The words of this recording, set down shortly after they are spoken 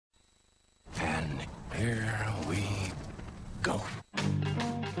Here we go.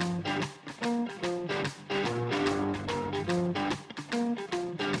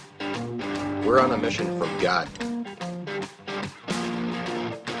 We're on a mission from God.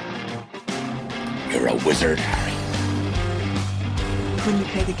 You're a wizard, Harry. When you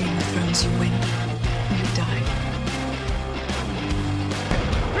play the Game of Thrones, you win. You die.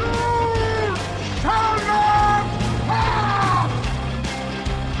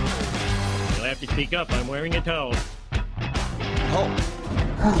 You'll have to speak up. I'm wearing a towel. Oh.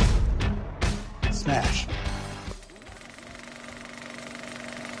 Smash.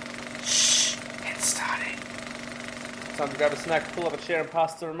 Shh. It's starting. Time to grab a snack, pull up a chair, and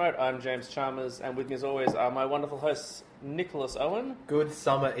pass the remote. I'm James Chalmers, and with me as always are my wonderful hosts, Nicholas Owen. Good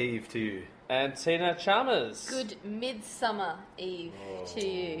summer eve to you. And Tina Chalmers. Good midsummer eve to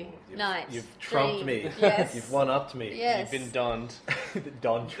you. Night. You've trumped dream. me. Yes. You've one-upped me. Yes. You've been donned.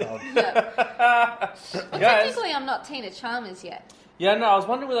 Don Trump. Well, Guys. technically, I'm not Tina Chalmers yet. Yeah, no, I was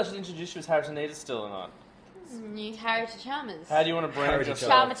wondering whether I should introduce you as Harry Tanitas still or not. New Harriet Chalmers. How do you want to brand Harry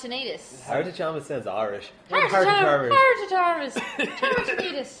yourself? Charmer Tanitas. Harry Chalmers sounds Irish. Harriet Chalmers. Chalmers. Charmer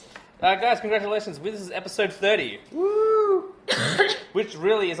Tanitas. Guys, congratulations. This is episode 30. Woo! Which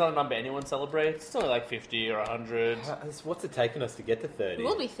really is not a number anyone celebrates. It's only like 50 or 100. What's it taking us to get to 30?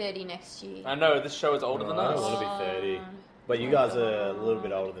 We'll be 30 next year. I know, this show is older than I don't us. want to be 30. But you guys are a little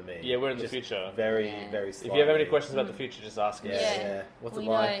bit older than me. Yeah, we're in the Just future. Very, Yeah. very If slightly. you have any questions about the future, just ask us. Yeah. What's we it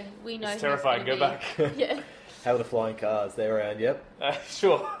like? know. We know. It's who's terrifying. gonna Go be- back. Yeah. How are the flying cars? They're around, yep.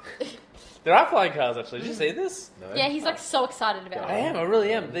 Sure. There are flying cars, actually. Did you see this? No? Yeah, he's like so excited about I it. am. I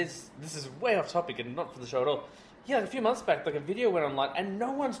really am. This is way off topic and not for the show at all. Yeah, like a few months back, like a video went online and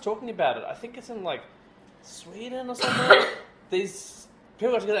no one's talking about it. I think it's in like Sweden or somewhere. These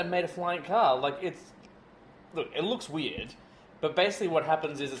people got together and made a flying car. Like it looks weird, but basically what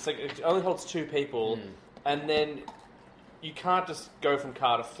happens is it's like it only holds two people, and then you can't just go from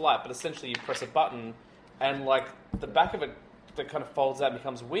car to flight. But essentially, you press a button, and like the back of it that kind of folds out and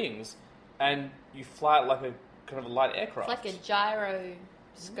becomes wings, and you fly it like a kind of a light aircraft. It's like a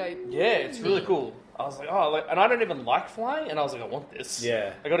gyroscope. Yeah, it's really cool. I was like, and I don't even like flying, and I was like, I want this.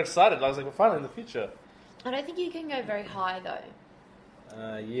 Yeah. I got excited. I was like, well, finally in the future. I don't think you can go very high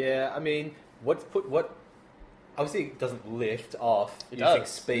though. Yeah, I mean, what? Obviously, it doesn't lift off It using does.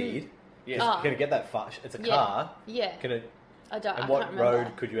 speed. Yeah. Ah. Can it get that far? It's a Yeah. car. Yeah. Can it? I don't. And I what can't remember.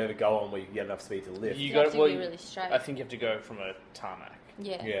 road could you ever go on where you can get enough speed to lift? You have got to well, be really straight. I think you have to go from a tarmac.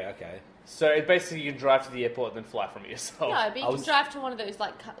 Yeah. Yeah, okay. So it basically you can drive to the airport and then fly from it yourself. No, but you I can was- drive to one of those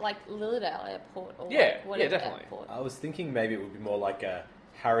like Lilydale Airport or Yeah, like whatever yeah, definitely. airport. I was thinking maybe it would be more like a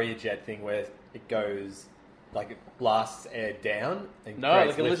Harrier jet thing where it goes, like it blasts air down and No,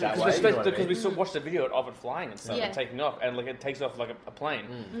 creates like lift that way. because you know what I we mean? sort of watched a video of it flying and stuff Yeah. and taking off, and like it takes off like a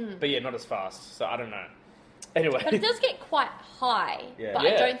plane, but yeah, not as fast. So I don't know. Anyway, But it does get quite high. Yeah. But Yeah.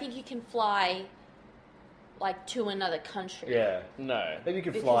 I don't think you can fly like to another country. Yeah. no. Maybe you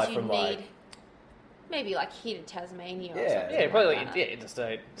could Because fly you from need like... maybe like here to Tasmania or Yeah. something. Yeah, probably like like that.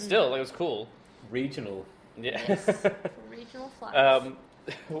 interstate. Still, like it was cool. regional. Yeah. Yes. For regional flights.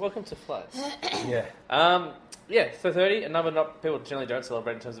 Welcome to flights. Yeah. Yeah, so 30, a number not people generally don't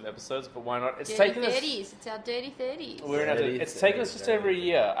celebrate in terms of episodes, but why not? It's dirty taken us. 30s. It's our dirty 30s. We're in our, 30, it's taken us 30, just over a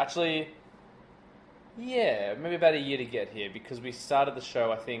year. Actually, yeah, maybe about a year to get here because we started the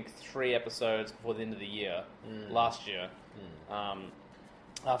show, I think, 3 episodes before the end of the year, last year.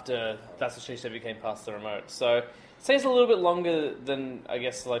 After That's What She Said became Past the Remote. So it seems a little bit longer than, I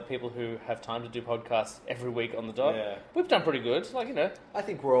guess, like people who have time to do podcasts every week on the dot. Yeah. We've done pretty good, like, you know. I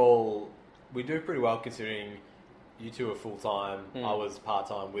think we do pretty well considering you two are full-time. I was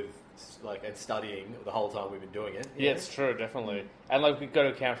part-time with, like, and studying the whole time we've been doing it. Yeah, it's true, definitely. And like we've got to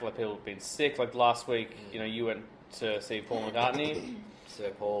account for like people who've been sick. Like last week, you know, you went to see Paul McCartney. Sir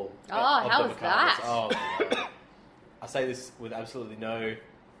Paul. Oh, of how the was McCartneys. that? Oh, my God. I say this with absolutely no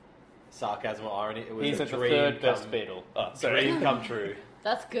sarcasm or irony. It was He's a like the dream third best come, Beatle. Oh, sorry. dream come true.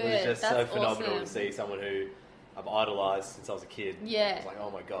 That's good. It was just That's so phenomenal awesome. to see someone who I've idolised since I was a kid. Yeah. It's like, oh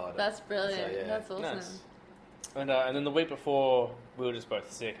my God. That's brilliant. So, yeah. That's awesome. Nice. And then the week before, we were just both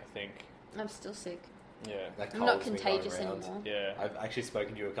sick, I think. I'm still sick. Yeah. That I'm not cold's been contagious going around. anymore. Yeah. I've actually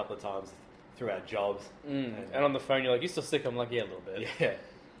spoken to you a couple of times through our jobs. And on the phone, you're like, you still sick? I'm like, yeah, a little bit. Yeah.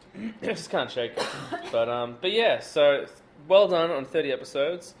 I just can't shake it. But yeah, so well done on 30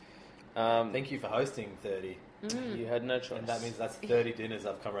 episodes. Thank you for hosting 30. You had no choice. And that means that's 30 dinners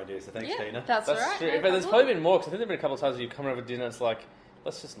I've come around here, so thanks, Yeah, Tina. that's That's right. true. No But there's problem. probably been more, because I think there have been a couple of times where you come over dinner and it's like,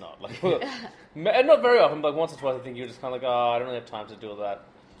 let's just not. Like, and not very often, but like once or twice I think you're just kind of like, oh, I don't really have time to do all that.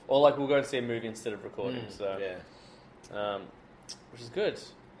 Or like we'll go and see a movie instead of recording. So Yeah. which is good.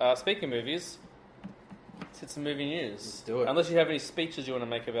 Speaking of movies, Let's hit some movie news. Let's do it. Unless you have any speeches you want to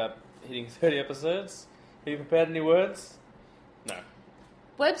make about hitting 30 episodes. Have you prepared any words? No.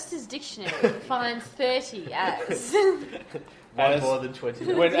 Webster's Dictionary defines 30 as... One As- more than 20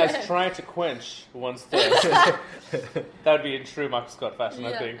 When, minutes. as trying to quench one's thirst. That would be in true Michael Scott fashion, I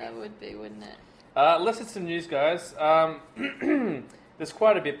yeah, think. that would be, wouldn't it? Let's hit some news, guys. There's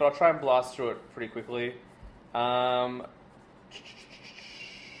quite a bit, but I'll try and blast through it pretty quickly.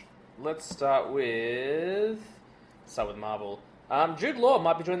 Let's start with Marvel. Jude Law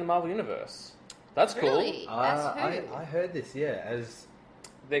might be joining the Marvel Universe. That's cool. Really? That's who? I heard this, yeah, as...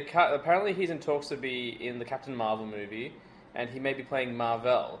 Apparently he's in talks to be in the Captain Marvel movie, and he may be playing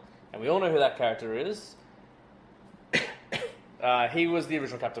Marvel. And we all know who that character is. He was the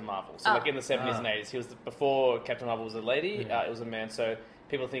original Captain Marvel, so like in the 70s and 80s. He was before Captain Marvel was a lady. It was a man, so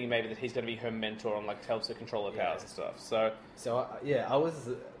people are thinking maybe that he's going to be her mentor and like helps her control her powers and stuff. So I was...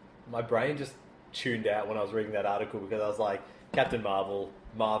 My brain just tuned out when I was reading that article because I was like, Captain Marvel,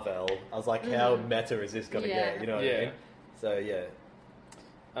 Marvel. I was like, how meta is this going to Yeah. get? You know what I mean? So, yeah.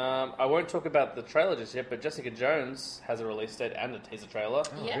 I won't talk about the trailer just yet, but Jessica Jones has a release date and a teaser trailer.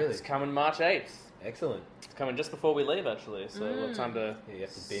 Oh, Yeah. really? It's coming March 8th. Excellent. It's coming just before we leave, actually, so we'll have time to... Yeah, you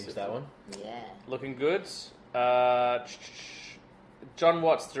have to binge that one. Yeah. Looking good. John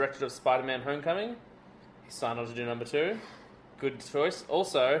Watts, director of Spider-Man Homecoming. He signed on to do number 2. Good choice.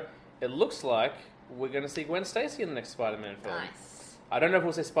 Also, it looks like we're going to see Gwen Stacy in the next Spider-Man film. Nice. I don't know if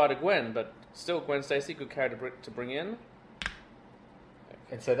we'll say Spider-Gwen, but still Gwen Stacy, good character to bring in.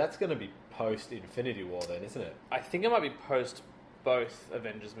 And so that's going to be post-Infinity War then, isn't it? I think it might be post both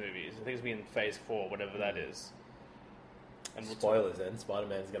Avengers movies. I think it's be in Phase 4, whatever that is. And we'll talk- Spoilers then.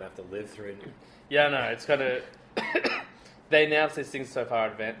 Spider-Man's going to have to live through it. Yeah, no, it's kind of... They announce these things so far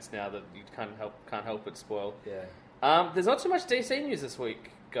advanced now that you can't help but spoil. Yeah. There's not too much DC news this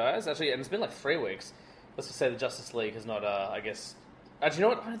week, guys. Actually, and it's been like 3 weeks. Let's just say the Justice League has not, I guess... Actually, you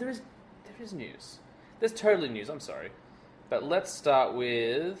know what? Oh, there is news. There's totally news, I'm sorry. But let's start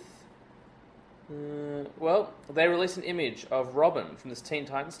with... well, they released an image of Robin from this Teen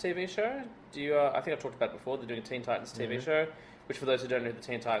Titans TV show. Do you? I think I've talked about it before. They're doing a Teen Titans TV show, which for those who don't know who the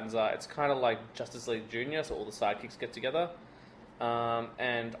Teen Titans are, it's kind of like Justice League Junior, so all the sidekicks get together.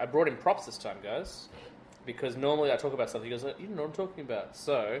 And I brought in props this time, guys, because normally I talk about stuff. You guys, you don't know what I'm talking about.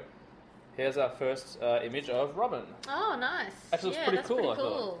 So here's our first image of Robin. Oh, nice. Actually, it's yeah, pretty that's cool, Pretty I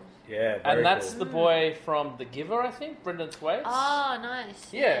thought. cool. Yeah, very And that's cool. the boy from The Giver, I think, Brendan Thwaites. Oh,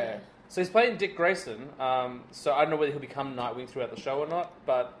 nice. Yeah. So he's playing Dick Grayson. So I don't know whether he'll become Nightwing throughout the show or not,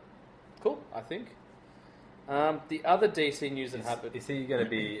 but cool, I think. The other DC news that happened... Is he going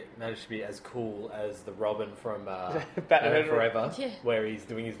to manage to be as cool as the Robin from Batman Forever, Yeah. where he's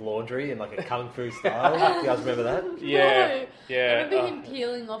doing his laundry in like a kung fu style? You guys remember that? Yeah, No. yeah. I remember him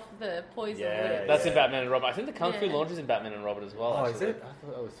peeling off the poison Yeah, lips. That's in Yeah. Batman and Robin. I think the Kung Fu Yeah. Laundry's in Batman and Robin as well, Oh, actually. is it? I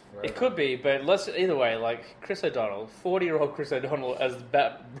thought that was Forever. It could be, but let's... Either way, like, Chris O'Donnell, 40-year-old Chris O'Donnell as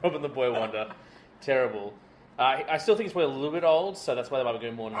Robin the Boy Wonder. Terrible. I still think he's probably a little bit old, so that's why they might be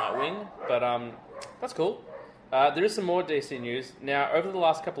doing more Nightwing, but that's cool. There is some more DC news. Now, over the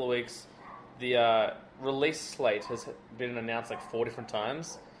last couple of weeks, the release slate has been announced like 4 different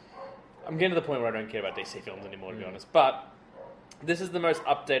times. I'm getting to the point where I don't care about DC films anymore, to be honest. But this is the most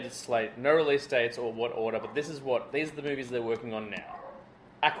updated slate. No release dates or what order, but these are the movies they're working on now.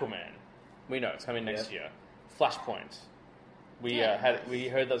 Aquaman. We know it's coming next year. Flashpoint. We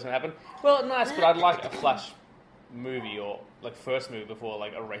heard that was going to happen. Well, nice, but I'd like a Flash movie or like first movie before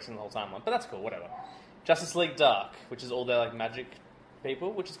like erasing the whole timeline. But that's cool, whatever. Justice League Dark, which is all their like magic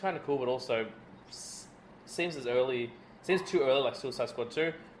people, which is kind of cool, but also seems too early, like Suicide Squad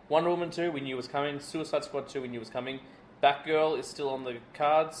 2. Wonder Woman 2, we knew was coming. Suicide Squad 2, we knew was coming. Batgirl is still on the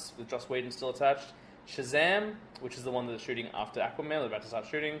cards, with Joss Whedon still attached. Shazam, which is the one that's shooting after Aquaman, they're about to start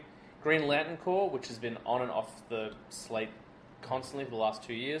shooting. Green Lantern Corps, which has been on and off the slate constantly for the last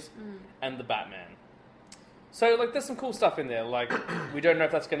 2 years. And the Batman. So, like, there's some cool stuff in there. Like, we don't know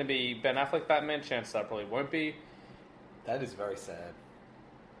if that's going to be Ben Affleck Batman. Chances are it probably won't be. That is very sad.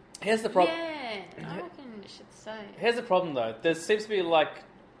 Here's the problem. Yeah, I reckon you should say. Here's the problem, though. There seems to be, like,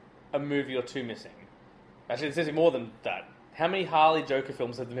 a movie or two missing. Actually, there seems to be more than that. How many Harley Joker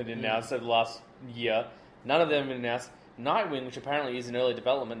films have been announced over the last year? None of them have been announced. Nightwing, which apparently is in early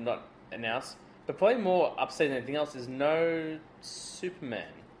development, not announced. But probably more upsetting than anything else is no Superman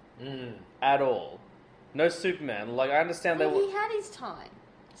at all. No Superman. Like, I understand Well, they he had his time.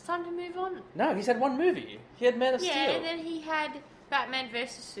 It's time to move on. No, he's had one movie. He had Man of Yeah, Steel. and then he had Batman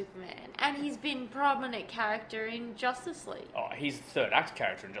vs Superman, and he's been prominent character in Justice League. Oh, he's the third act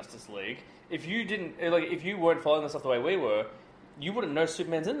character in Justice League. If you didn't, like, if you weren't following this stuff the way we were, you wouldn't know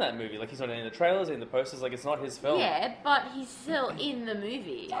Superman's in that movie. Like, he's not in the trailers, in the posters. Like, it's not his film. Yeah, but he's still in the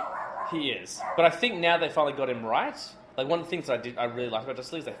movie. He is. But I think now they finally got him right. Like, one of the things I really like about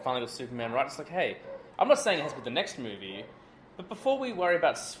Justice League is they finally got Superman right. It's like, hey, I'm not saying it has to be the next movie, but before we worry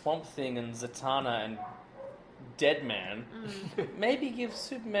about Swamp Thing and Zatanna and Deadman, maybe give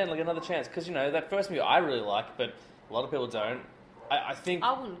Superman like another chance. Because, you know, that first movie I really like, but a lot of people don't. I think...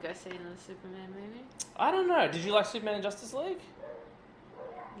 I wouldn't go see another Superman movie. I don't know. Did you like Superman in Justice League?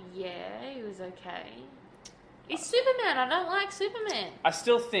 Yeah, it was okay. It's Superman. I don't like Superman. I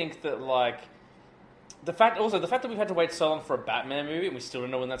still think that, like... The fact that we've had to wait so long for a Batman movie and we still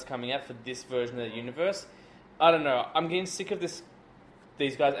don't know when that's coming out for this version of the universe, I don't know. I'm getting sick of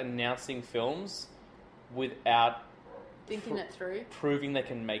these guys announcing films without Thinking it through. proving they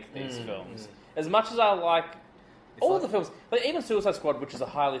can make these films. As much as I like all the films, like even Suicide Squad, which is a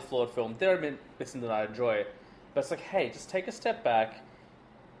highly flawed film, there are bits in that I enjoy, but it's like, hey, just take a step back,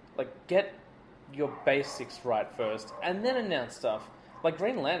 like get your basics right first, and then announce stuff. Like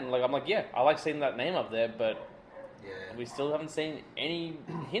Green Lantern, like I'm like, yeah, I like seeing that name up there, but we still haven't seen any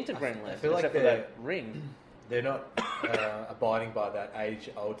hint of Green Lantern feel like except for that ring. They're not abiding by that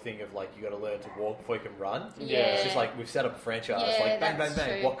age-old thing of, like, you got to learn to walk before you can run. Yeah. It's just like, we've set up a franchise, Yeah, like, bang, bang, that's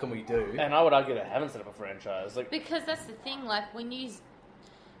bang, true. what can we do? And I would argue they haven't set up a franchise. Like, Because that's the thing, like, when you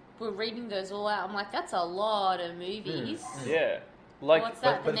were reading those all out, I'm like, that's a lot of movies. yeah, like What's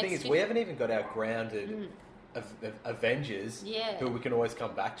that? But the The thing next is, we haven't even got our grounded Avengers Yeah. who we can always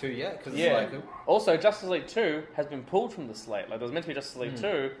come back to yet. Because yeah. it's like, Also, Justice League 2 has been pulled from the slate. Like, there was meant to be Justice League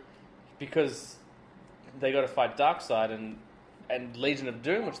 2 because they got to fight Darkseid and Legion of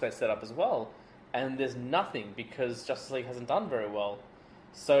Doom, which they set up as well. And there's nothing because Justice League hasn't done very well.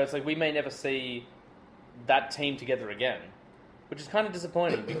 So it's like we may never see that team together again, which is kind of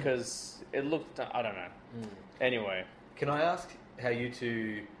disappointing because it looked... I don't know. Anyway. can I ask how you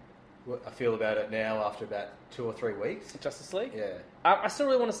two feel about it now after about 2 or 3 weeks? Justice League? Yeah. I still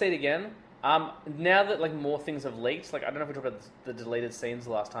really want to see it again. Now that like more things have leaked, like I don't know if we talked about the deleted scenes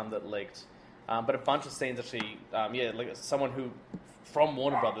the last time that leaked, but a bunch of scenes actually, like someone who from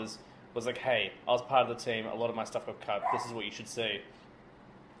Warner Brothers was like, "Hey, I was part of the team. A lot of my stuff got cut. This is what you should see."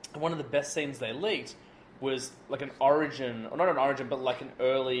 And one of the best scenes they leaked was like an origin, or not an origin, but like an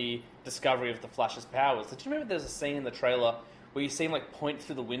early discovery of the Flash's powers. Did you remember there's a scene in the trailer where you see him like point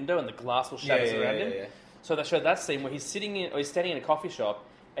through the window and the glass will shatter around him? Yeah. So they showed that scene where he's standing in a coffee shop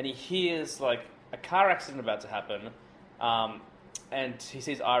and he hears like a car accident about to happen, and he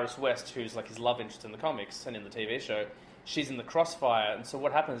sees Iris West, who's like his love interest in the comics and in the TV show. She's in the crossfire, and so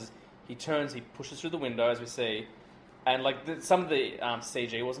what happens is he turns, he pushes through the window, as we see, and like some of the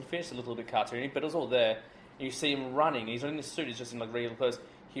CG wasn't finished, a little bit cartoony, but it was all there. And you see him running. He's not in his suit; he's just in like regular clothes.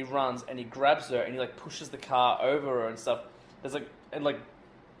 He runs and he grabs her and he like pushes the car over her and stuff. There's like and like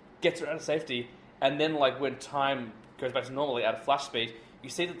gets her out of safety. And then like when time goes back to normal, out of flash speed, you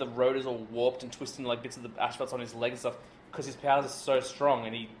see that the road is all warped and twisting, like bits of the asphalt's on his legs and stuff, because his powers are so strong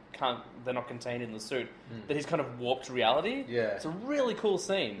and they're not contained in the suit, that he's kind of warped reality. Yeah. It's a really cool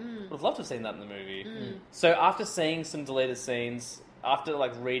scene. Would have loved to have seen that in the movie. So after seeing some deleted scenes, after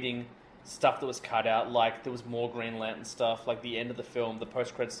like reading stuff that was cut out, like there was more Green Lantern stuff, like the end of the film, the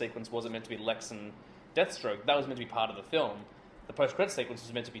post-credit sequence wasn't meant to be Lex and Deathstroke. That was meant to be part of the film. The post-credit sequence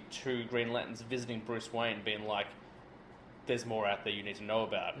was meant to be 2 Green Lanterns visiting Bruce Wayne, being like, there's more out there you need to know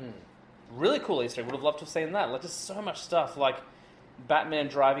about. Really cool Easter egg. Would have loved to have seen that. Like, just so much stuff. Like, Batman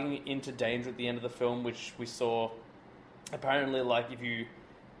driving into danger at the end of the film, which we saw. Apparently, like, if you...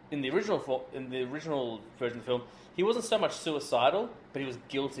 In the original version of the film, he wasn't so much suicidal, but he was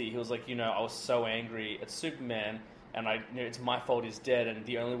guilty. He was like, I was so angry at Superman, and it's my fault he's dead, and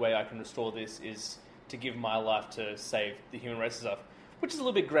the only way I can restore this is to give my life to save the human race and stuff. Which is a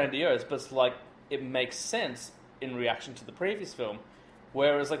little bit grandiose, but it's like, it makes sense in reaction to the previous film.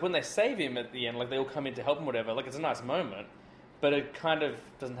 Whereas, like, when they save him at the end, like, they all come in to help him, whatever, like, it's a nice moment, but it kind of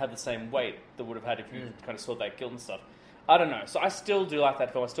doesn't have the same weight that would have had if you kind of saw that guilt and stuff. I don't know. So I still do like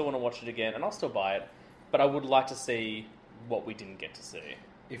that film. I still want to watch it again, and I'll still buy it, but I would like to see what we didn't get to see.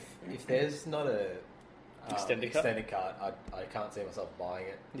 If there's not a Extended cut, I can't see myself buying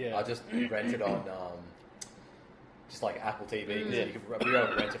it. Yeah. I just rent it on just like Apple TV, because you could be able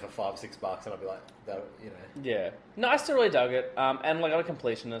to rent it for $5 or $6, and I'd be like, Yeah. No, I still really dug it. And like I'm a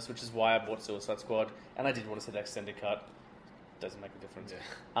completionist, which is why I bought Suicide Squad, and I did want to see the extended cut. Doesn't make a difference.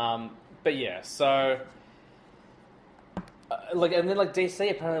 Yeah. But yeah, so and then like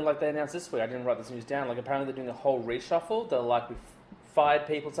DC apparently, like they announced this week. I didn't write this news down. Like apparently they're doing a whole reshuffle. They're like we've fired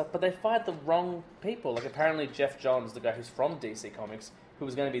people and stuff, but they fired the wrong people. Like apparently Jeff Johns, the guy who's from DC Comics, who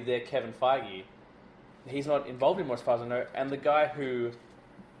was going to be their Kevin Feige, he's not involved anymore as far as I know. And the guy who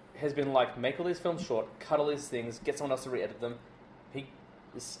has been like, make all these films short, cut all these things, get someone else to re-edit them, he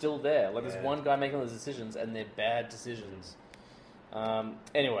is still there. Like, there's one guy making all those decisions, and they're bad decisions.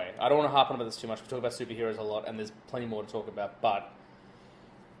 Anyway, I don't want to harp on about this too much. We talk about superheroes a lot, and there's plenty more to talk about, but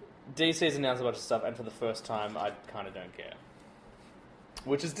DC's announced a bunch of stuff, and for the first time, I kind of don't care.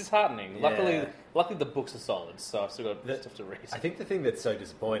 Which is disheartening. Yeah. Luckily the books are solid, so I've still got stuff to read. I think the thing that's so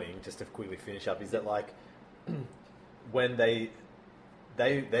disappointing, just to quickly finish up, is that like when they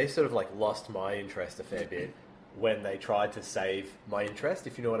sort of like lost my interest a fair bit when they tried to save my interest,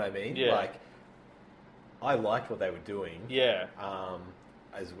 if you know what I mean. Yeah. Like, I liked what they were doing. Yeah.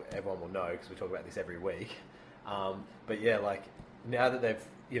 As everyone will know, because we talk about this every week. But yeah, like now that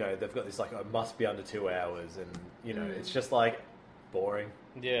they've got this like, it must be under 2 hours, and it's just like boring.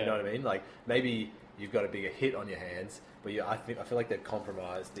 Yeah. You know what I mean? Like, maybe you've got a bigger hit on your hands, but I feel like they've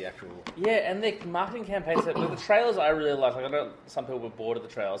compromised the actual... Yeah, and their marketing campaigns, like, the trailers I really like. Like, I know some people were bored of the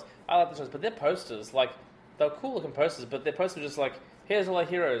trailers. I like the trailers, but their posters, like, they were cool looking posters, but their posters were just like, here's all our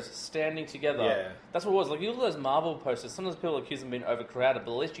heroes standing together. Yeah. That's what it was. Like, you look at those Marvel posters, sometimes people accuse them of being overcrowded,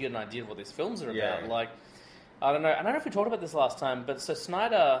 but at least you get an idea of what these films are about. Yeah. Like, I don't know if we talked about this last time, but so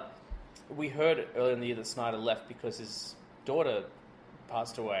Snyder, we heard earlier in the year that Snyder left because his daughter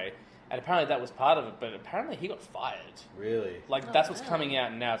passed away, and apparently that was part of it, but apparently he got fired. Really? Like, that's what's coming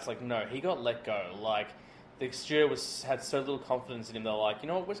out now. It's like, no, he got let go. Like, the studio had so little confidence in him, they're like, you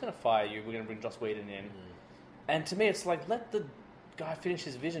know what, we're just going to fire you, we're going to bring Joss Whedon in. And to me, it's like, let the guy finish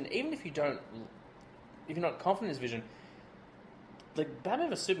his vision, even if you're not confident in his vision. Like, Batman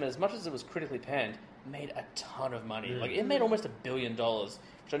vs Superman, as much as it was critically panned, made a ton of money. Like, it made almost $1 billion,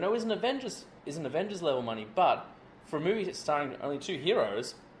 which I know isn't Avengers level money, but for a movie starring only 2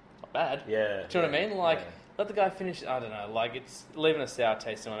 heroes, not bad. Yeah. Do you know what I mean? Like, let the guy finish. I don't know. Like, it's leaving a sour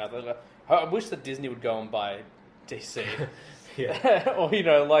taste in my mouth. Like, I wish that Disney would go and buy DC. Yeah. Or,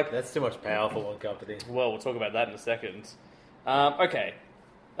 like... That's too much power for one company. Well, we'll talk about that in a second. Okay.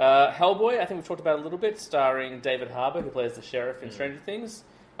 Hellboy, I think we've talked about a little bit, starring David Harbour, who plays the sheriff in Stranger Things.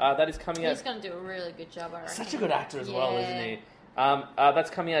 That is coming out... He's going to do a really good job, I reckon. Such a good actor as well, isn't he? That's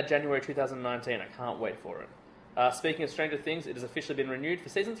coming out January 2019. I can't wait for it. Speaking of Stranger Things, it has officially been renewed for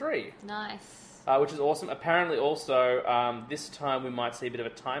Season 3. Nice. Which is awesome. Apparently also, this time we might see a bit of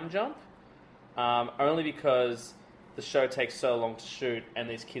a time jump. Only because the show takes so long to shoot and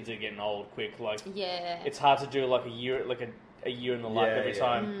these kids are getting old quick. Like, it's hard to do like a year in the life every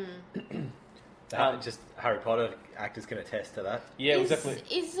time. Just Harry Potter actors can attest to that. Yeah, exactly.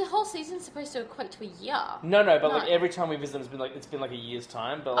 Is the whole season supposed to equate to a year? No, but like every time we visit them, it's been like a year's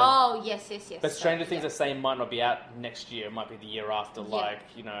time. But like, oh, yes. But Stranger Things are saying might not be out next year. It might be the year after. Like,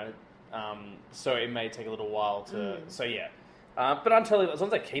 so it may take a little while to. So yeah, but I'm telling you, as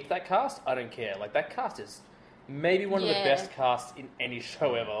long as they keep that cast, I don't care. Like, that cast is maybe one of the best casts in any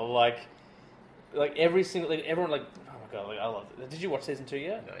show ever. Like every single, like everyone, like, oh my god, like, I love it. Did you watch Season 2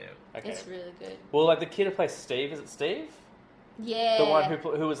 yet? No, yeah. Okay. It's really good. Well, like the kid who plays Steve, is it Steve? Yeah. The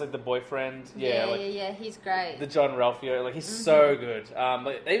one who was like the boyfriend. Yeah, he's great. The John Ralphio, like, he's so good.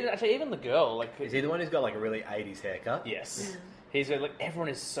 Like, even the girl, like, is he the one who's got like a really 80s haircut? Yes. He's like, everyone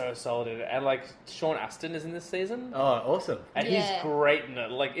is so solid in it, and like Sean Astin is in this season. Oh, awesome! And he's great in it.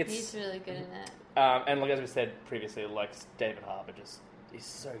 Like, he's really good in it. And like, as we said previously, like, David Harbour he's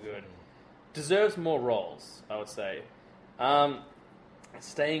so good. Deserves more roles, I would say.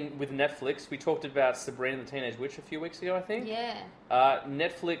 Staying with Netflix, we talked about Sabrina the Teenage Witch a few weeks ago, I think. Yeah.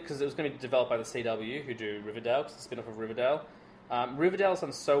 Netflix, because it was going to be developed by the CW, who do Riverdale, because it's a spin-off of Riverdale. Riverdale's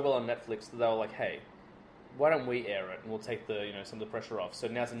done so well on Netflix that they were like, hey, why don't we air it, and we'll take some of the pressure off. So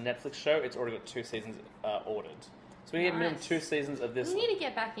now it's a Netflix show. It's already got 2 seasons ordered. So we get minimum 2 seasons of this. We need to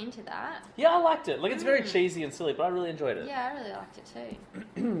get back into that. Yeah, I liked it. Like, it's very cheesy and silly, but I really enjoyed it. Yeah, I really liked it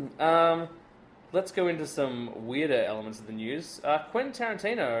too. Let's go into some weirder elements of the news. Quentin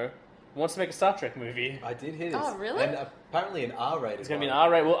Tarantino wants to make a Star Trek movie. I did hear this. Oh, really? And apparently an R-rated. It's going to be an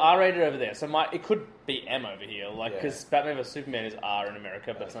R-rated. Well, R-rated over there. So it could be M over here. Like, because Batman vs Superman is R in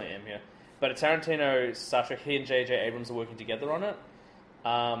America, but it's not M here. But a Tarantino Star Trek, he and J.J. Abrams are working together on it.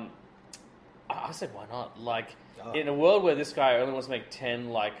 I said, why not? Like, in a world where this guy only wants to make 10,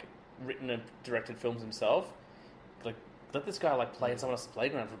 like, written and directed films himself, like, let this guy, like, play in someone else's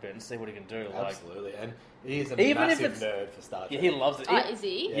playground for a bit and see what he can do. Absolutely. Like, and he is a even massive nerd for Star Trek. Yeah, he loves it. Is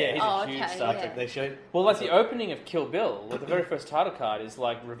he? Yeah, he's a huge Star Trek. They showed... Well, like, the opening of Kill Bill, like, the very first title card is,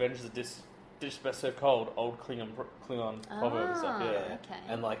 like, revenge is a dish best served cold, old Klingon proverb and stuff. Yeah. Okay.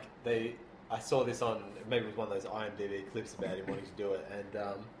 And, like, I saw this on, maybe it was one of those IMDb clips about him wanting to do it,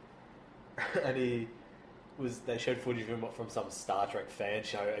 and they showed footage of him from some Star Trek fan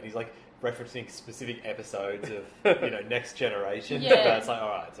show, and he's like referencing specific episodes of Next Generation. Yeah. But it's like, all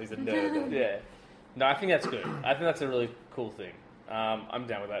right, so he's a nerd. Then. Yeah. No, I think that's good. I think that's a really cool thing. I'm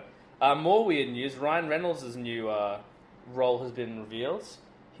down with that. More weird news. Ryan Reynolds' new role has been revealed.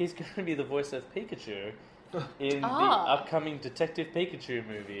 He's going to be the voice of Pikachu in the upcoming Detective Pikachu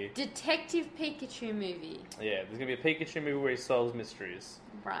movie. Detective Pikachu movie. Yeah, there's going to be a Pikachu movie where he solves mysteries.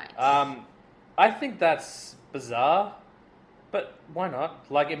 Right. I think that's bizarre, but why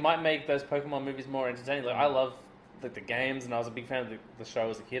not? Like, it might make those Pokemon movies more entertaining. Like, I love the games, and I was a big fan of the show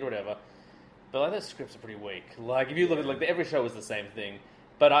as a kid or whatever. But like, those scripts are pretty weak. Like, if you look at every show is the same thing.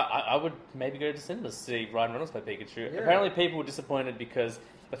 But I would maybe go to cinemas to see Ryan Reynolds play Pikachu. Yeah. Apparently, people were disappointed because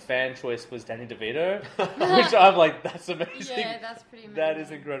the fan choice was Danny DeVito, which I'm like, that's amazing. Yeah, that's pretty amazing. That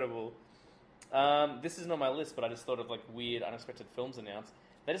is incredible. This isn't on my list, but I just thought of like weird, unexpected films announced.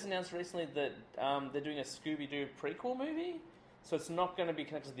 They just announced recently that they're doing a Scooby-Doo prequel movie. So it's not going to be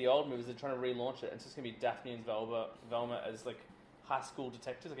connected to the old movies. They're trying to relaunch it. And it's just going to be Daphne and Velma as like high school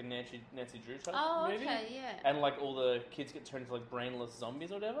detectives, like a Nancy Drew type movie. Okay, yeah. And like all the kids get turned into like brainless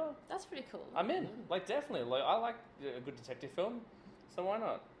zombies or whatever. That's pretty cool. I'm in. Like, definitely. Like, I like a good detective film, so why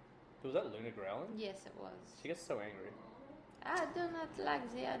not? Was that Luna growling? Yes, it was. She gets so angry. I do not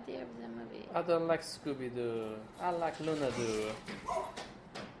like the idea of the movie. I don't like Scooby-Doo. I like Luna-Doo.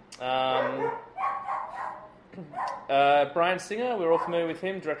 Bryan Singer, we're all familiar with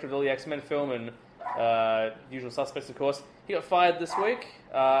him, director of the X-Men film and Usual Suspects, of course. He got fired this week,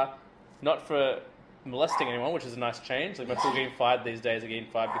 not for molesting anyone, which is a nice change. Like, most people getting fired these days are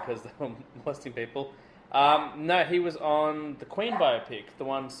getting fired because they were molesting people. No, he was on the Queen biopic, the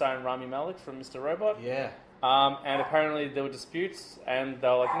one starring Rami Malek from Mr. Robot. Yeah. And apparently there were disputes, and they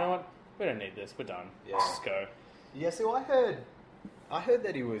were like, you know what, we don't need this, we're done. Yeah. Let's just go. Yeah, so I heard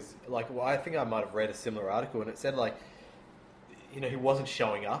that he was, like, well, I think I might have read a similar article, and it said, like, he wasn't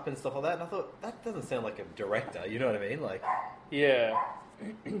showing up and stuff like that, and I thought, that doesn't sound like a director, you know what I mean? Like, yeah.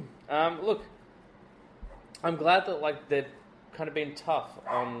 Look, I'm glad that, like, they've kind of been tough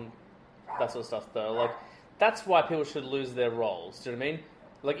on that sort of stuff, though. Like, that's why people should lose their roles, do you know what I mean?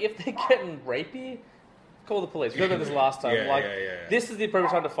 Like, if they're getting rapey, call the police. We talked about this last time. This is the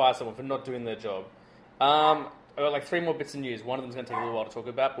appropriate time to fire someone for not doing their job. I've got like 3 more bits of news. One of them's going to take a little while to talk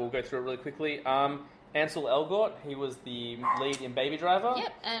about, but we'll go through it really quickly. Ansel Elgort, he was the lead in Baby Driver.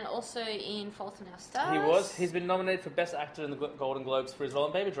 Yep, and also in Fault in Our Stars. He was. He's been nominated for Best Actor in the Golden Globes for his role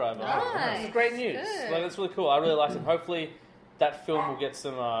in Baby Driver. Nice. This is great news. Good. Like, that's really cool. I really liked him. Hopefully that film will get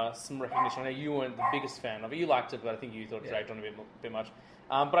some recognition. I know you weren't the biggest fan of it. You liked it, but I think you thought it dragged on a bit much.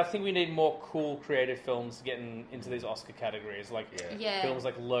 But I think we need more cool, creative films getting into these Oscar categories. Like films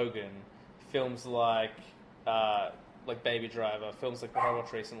like Logan, films like Baby Driver, films like what I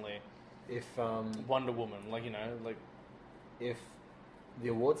watched recently. If Wonder Woman, if the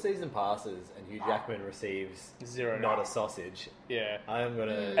award season passes and Hugh Jackman receives 0, not a sausage, yeah, I am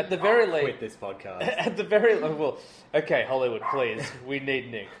gonna at the very quit this podcast. At the very well, okay, Hollywood, please, we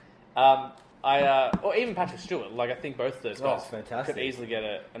need Nick. Or even Patrick Stewart. Like, I think both of those guys fantastic. could easily get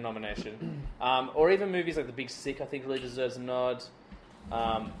a nomination. Or even movies like The Big Sick, I think really deserves a nod.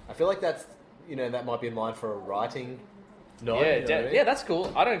 I feel like that's that might be in line for a writing nod. Yeah, that's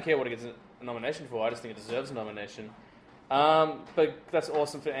cool. I don't care what it gets a nomination for. I just think it deserves a nomination. But that's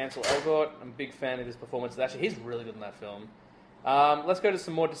awesome for Ansel Elgort. I'm a big fan of his performance. Actually, he's really good in that film. Let's go to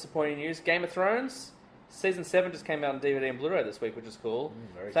some more disappointing news. Game of Thrones. Season 7 just came out on DVD and Blu-ray this week, which is cool.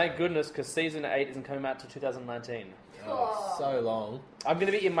 Thank goodness, because Season 8 isn't coming out till 2019. Oh, so long. I'm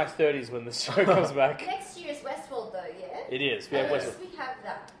going to be in my 30s when this show comes back. Next year is Westworld, though, yeah? It is. We have Westworld. We have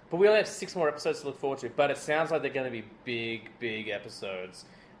that. But we only have 6 more episodes to look forward to. But it sounds like they're going to be big, big episodes.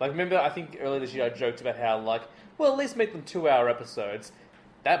 Like, remember, I think earlier this year I joked about how, at least make them 2-hour episodes.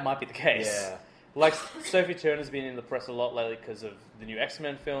 That might be the case. Yeah. Like, Sophie Turner's been in the press a lot lately because of the new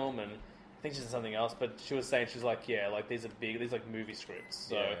X-Men film, and I think she's in something else, but she was saying, she's like, these are big, these are like movie scripts.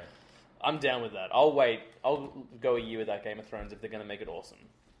 So I'm down with that. I'll wait. I'll go a year without Game of Thrones if they're going to make it awesome.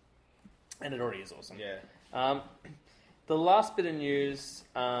 And it already is awesome. Yeah. The last bit of news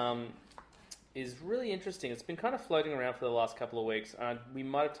is really interesting. It's been kind of floating around for the last couple of weeks. We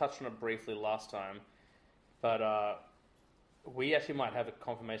might have touched on it briefly last time, but we actually might have a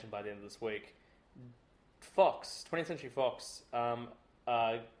confirmation by the end of this week. Fox, 20th Century Fox,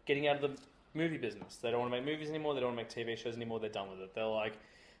 getting out of the movie business. They don't want to make movies anymore. They don't want to make TV shows anymore. They're done with it. They're like,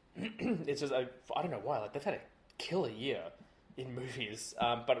 it's just, I don't know why. Like, they've had a killer year in movies.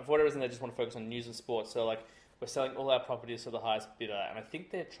 But for whatever reason, they just want to focus on news and sports. So, we're selling all our properties to the highest bidder. And I think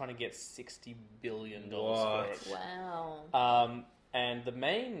they're trying to get $60 billion for it. Wow. And the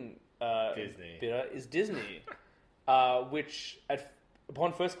main Disney. bidder is Disney, which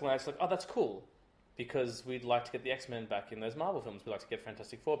upon first glance, like, oh, that's cool, because we'd like to get the X-Men back in those Marvel films. We'd like to get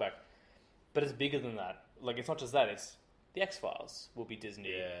Fantastic Four back. But it's bigger than that. Like, it's not just that. It's the X-Files will be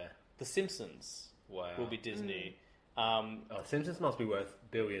Disney. Yeah. The Simpsons will be Disney. Simpsons must be worth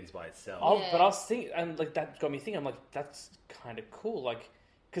billions by itself. But I was thinking, and like that got me thinking. I'm like, that's kind of cool. Like,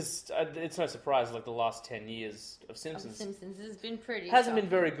 because it's no surprise. Like the last 10 years of Simpsons, Simpsons has been pretty. hasn't been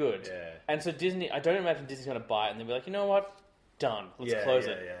very good. Yeah. And so Disney, I don't imagine Disney's going to buy it and they'll be like, you know what, done. Let's close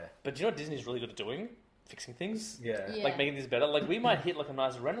it. Yeah. But do you know what Disney's really good at doing? Fixing things. Yeah. Like making things better. Like we might hit like a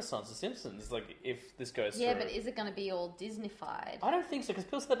nice renaissance of Simpsons. Like if this goes through. Yeah, but is it going to be all Disneyfied? I don't think so, because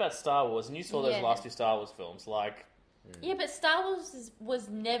people said about Star Wars, and you saw those last two Star Wars films. Like, Yeah, but Star Wars was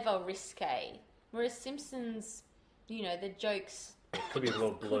never risque. Whereas Simpsons, you know, the jokes Could be a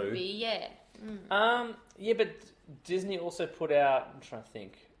little blue. could be, yeah. yeah, but Disney also put out. I'm trying to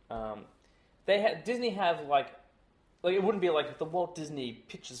think. Disney have like it wouldn't be like the Walt Disney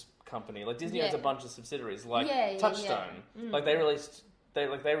Pictures Company. Like Disney owns a bunch of subsidiaries, like Touchstone. Like they released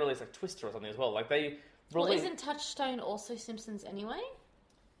like Twister or something as well. Like they released. Well, isn't Touchstone also Simpsons anyway?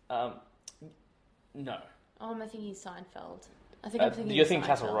 No. Oh, am I thinking Seinfeld? I think I'm thinking You're thinking Seinfeld.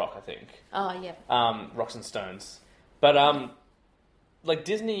 Castle Rock, I think. Oh, yeah. Rocks and Stones. But like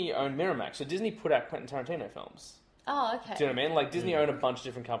Disney owned Miramax, so Disney put out Quentin Tarantino films. Oh, okay. Do you know what I mean? Like Disney own a bunch of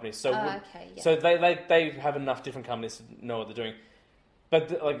different companies, so so they have enough different companies to know what they're doing.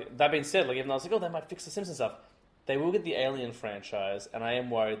 But like that being said, like even though I was like, oh, they might fix the Simpsons stuff, they will get the Alien franchise, and I am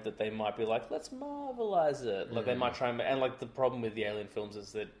worried that they might be like, let's Marvelize it. Like they might try and like the problem with the Alien films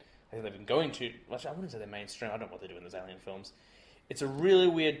is that I think they've been going to. Actually, I wouldn't say they're mainstream. I don't know what they do in those Alien films. It's a really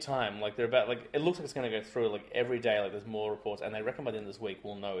weird time. Like they're about like it looks like it's going to go through like every day. Like there's more reports, and they reckon by the end of this week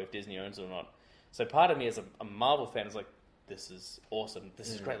we'll know if Disney owns it or not. So part of me as a Marvel fan is like, this is awesome. This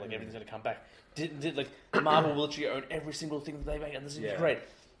is great. Like everything's going to come back. Like Marvel will literally own every single thing that they make, and this is great.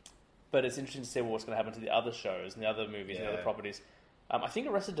 But it's interesting to see what's going to happen to the other shows and the other movies and the other properties. I think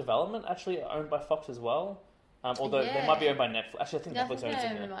Arrested Development actually owned by Fox as well. Although they might be owned by Netflix. Actually, I think Netflix owns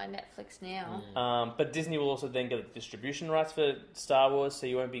it owned now. by Netflix now. But Disney will also then get the distribution rights for Star Wars, so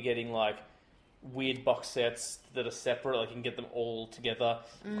you won't be getting like weird box sets that are separate. Like you can get them all together.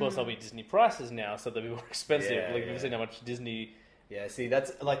 Of course, there'll be Disney prices now, so they'll be more expensive. You've seen how much Disney. Yeah, see,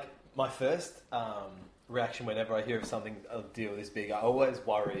 that's like my first reaction whenever I hear of something, a deal this big. I always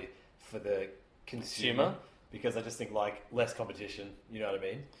worry for the consumer because I just think like less competition. You know what I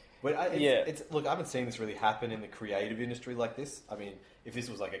mean? But look, I haven't seen this really happen in the creative industry like this. I mean, if this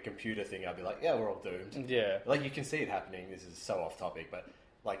was like a computer thing, I'd be like, yeah, we're all doomed. Yeah. Like, you can see it happening. This is so off topic, but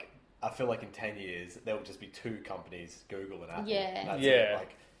like, I feel like in 10 years, there will just be two companies, Google and Apple. Yeah. And that's it.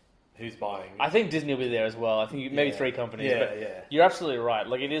 Like, who's buying? I think Disney will be there as well. I think maybe three companies. But you're absolutely right.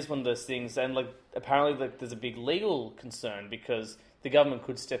 Like, it is one of those things, and like, apparently like, there's a big legal concern because the government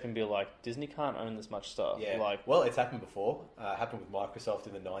could step in and be like, Disney can't own this much stuff. Yeah. Like, well, it's happened before. It happened with Microsoft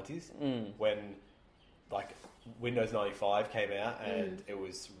in the 90s when like Windows 95 came out and it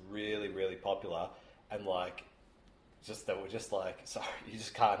was really, really popular. And like, they were just like, sorry, you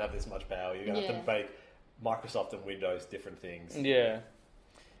just can't have this much power. You're going to have to make Microsoft and Windows different things. Yeah.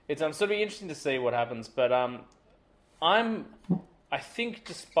 It's so it'll be interesting to see what happens. But I think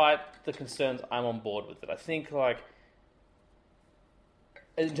despite the concerns, I'm on board with it. I think like,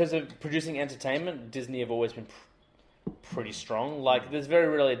 in terms of producing entertainment, Disney have always been pretty strong. Like, there's very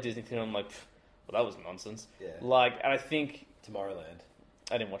rarely a Disney thing I'm like, well, that was nonsense. Yeah. Like, and I think... Tomorrowland.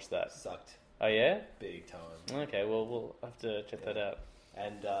 I didn't watch that. Sucked. Oh, yeah? Big time. Okay, well, we'll have to check that out.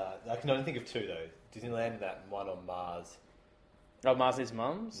 And I can only think of two, though. Disneyland and that one on Mars. Oh, Marcy's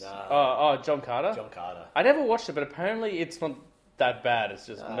Mums? Nah. Oh, John Carter? John Carter. I never watched it, but apparently it's not that bad. It's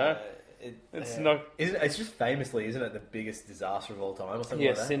just, it's not... It's just famously, isn't it, the biggest disaster of all time or something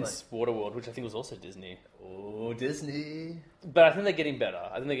like that? Since Waterworld, which I think was also Disney. Oh, Disney. But I think they're getting better.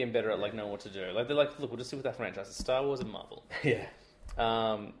 I think they're getting better at like knowing what to do. Like they're like, look, we'll just stick with that franchise. It's Star Wars and Marvel. Yeah.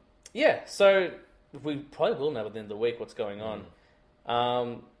 So we probably will know at the end of the week what's going on.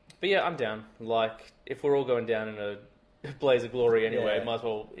 But yeah, I'm down. Like, if we're all going down in a blaze of glory anyway, might as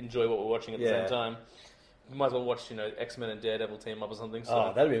well enjoy what we're watching at the same time. We might as well watch, X-Men and Daredevil team up or something.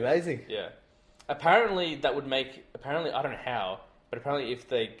 So, that'd be amazing. Yeah. Apparently, that would make... I don't know how, but apparently if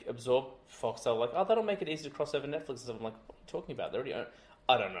they absorb Fox, they're like, oh, that'll make it easy to cross over Netflix and stuff. I'm like, what are you talking about? They already own...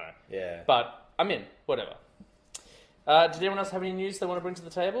 I don't know. Yeah. But I'm in. Whatever. Did anyone else have any news they want to bring to the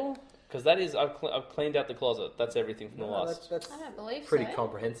table? Because that is... I've cleaned out the closet. That's everything from the last. That's I don't believe pretty so.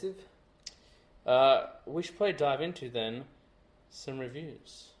 comprehensive. We should probably dive into, then, some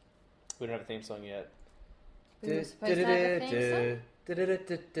reviews. We don't have a theme song yet. We were supposed to have a theme song?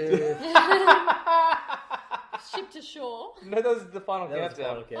 Should Ship to shore. No, that was the final That was the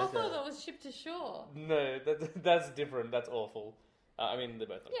countdown. final I thought countdown. that was Ship to shore. No, that's different. That's awful. I mean, they're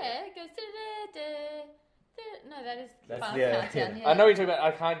both. Okay. Yeah, it goes. No, that is That's- final yeah, countdown. yeah. Yeah. I know what you're talking about.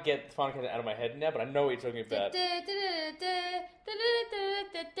 I can't get the final countdown out of my head now, but I know what you're talking about.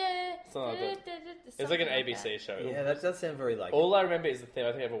 Something like It's like an ABC show. Yeah, that does sound very like. All I remember is the theme.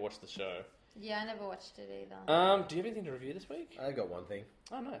 I think I ever watched the show. Yeah, I never watched it either. Do you have anything to review this week? I got one thing.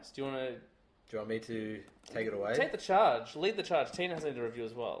 Oh, nice. Do you want to Do you want me to take it away? take the charge? Lead the charge. Tina has something to review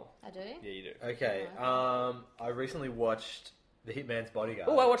as well. I do. Yeah, you do. Okay. I recently watched The Hitman's Bodyguard.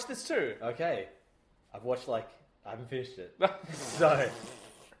 Oh, I watched this too. Okay. I've watched I haven't finished it. So,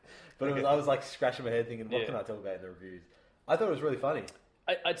 but I was like scratching my head thinking, what Yeah. can I talk about in the reviews? I thought it was really funny.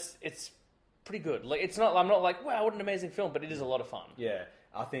 It's pretty good. Like, it's not. I'm not like, wow, what an amazing film, but it is a lot of fun. Yeah,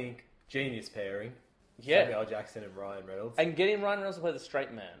 I think genius pairing. Yeah. Samuel L. Jackson and Ryan Reynolds. And getting Ryan Reynolds to play the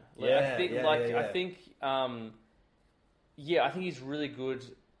straight man. Like, Yeah, I think, yeah, like, yeah, yeah. I think, I think he's really good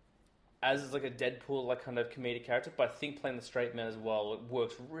as like a Deadpool like kind of comedic character. But I think playing the straight man as well, it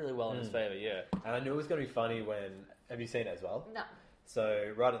works really well in his favor. Yeah. And I knew it was going to be funny when. Have you seen it as well? No.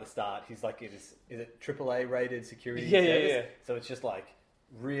 So right at the start, he's like, is it AAA rated security Yeah, service? yeah. So it's just like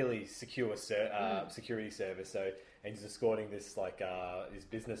really secure security service. So and he's escorting this like this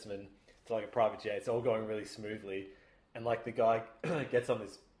businessman to like a private jet. It's all going really smoothly, and like the guy gets on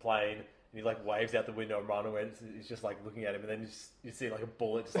this plane and he like waves out the window and runs away. And he's just like looking at him, and then you see like a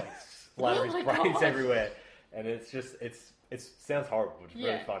bullet just like splatter his my brains God. everywhere, and it sounds horrible. It's really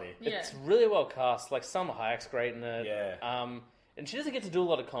Yeah. funny. Yeah. It's really well cast. Like Salma Hayek's great in it. Yeah. And she doesn't get to do a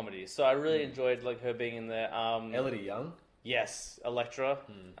lot of comedy, so I really enjoyed like her being in there. Elodie Young. Yes, Electra.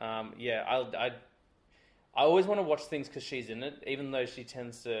 I always want to watch things because she's in it, even though she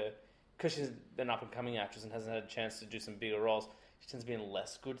tends to, because she's an up and coming actress and hasn't had a chance to do some bigger roles. She tends to be in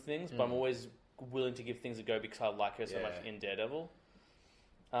less good things, but I'm always willing to give things a go because I like her so Yeah. much in Daredevil.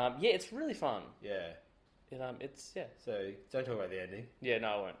 It's really fun. Yeah. It's So don't talk about the ending. yeah. No,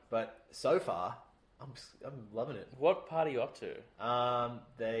 I won't. But so far, I'm loving it. What part are you up to?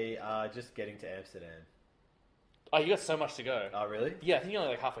 They are just getting to Amsterdam. Oh, you got so much to go. Oh, really? Yeah, I think you're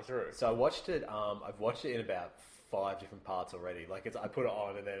only like halfway through. So I watched it. I've watched it in about 5 different parts already. Like I put it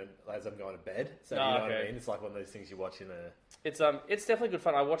on and then as I'm going to bed. So you know what I okay. mean? It's like one of those things you watch in a. It's definitely good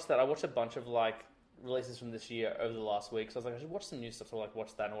fun. I watched that. I watched a bunch of like releases from this year over the last week. So I was like, I should watch some new stuff. So I like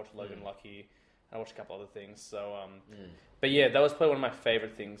watched that and I watched Logan Lucky. And I watched a couple other things. So but yeah, that was probably one of my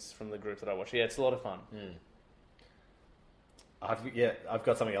favorite things from the group that I watched. Yeah, it's a lot of fun. I've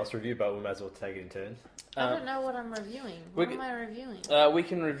got something else to review, but we might as well take it in turns. I don't know what I'm reviewing. What am I reviewing? We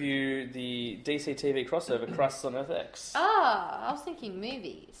can review the DC TV crossover, Crisis on Earth X. I was thinking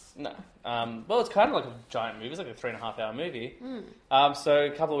movies. No. Well, it's kind of like a giant movie. It's like a 3.5-hour movie. So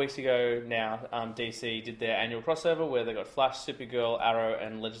a couple of weeks ago now, DC did their annual crossover where they got Flash, Supergirl, Arrow,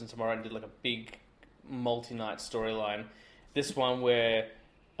 and Legends of Tomorrow and did like a big multi-night storyline. This one where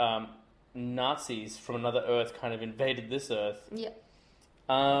Nazis from another Earth kind of invaded this Earth. Yeah.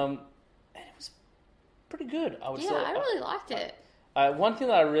 And it was pretty good, I would say. Yeah, I really liked it. One thing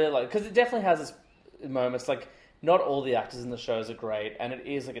that I really like, because it definitely has its moments, like, not all the actors in the shows are great, and it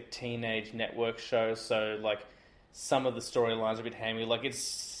is like a teenage network show, so, like, some of the storylines are a bit hammy. Like, it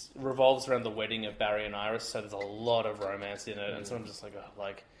revolves around the wedding of Barry and Iris, so there's a lot of romance in it, and so I'm just like, oh,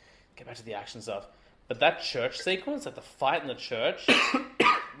 like, get back to the action stuff. But that church sequence, like the fight in the church,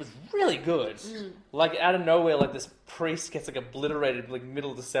 was really good. Like, out of nowhere, like, this priest gets, like, obliterated, like,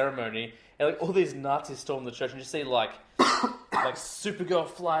 middle of the ceremony, and, like, all these Nazis storm the church, and you see, like Supergirl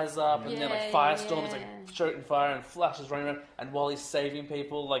flies up, and then, like, Firestorm is, like, shooting fire, and Flash is running around, and while he's saving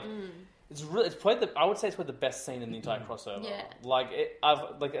people, like, it's probably I would say it's probably the best scene in the entire crossover. Yeah. Like,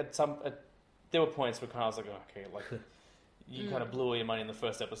 there were points where I was like, oh, okay, like, you kind of blew all your money in the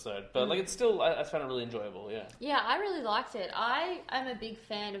first episode, but, like, it's still, I found it really enjoyable, yeah. Yeah, I really liked it. I am a big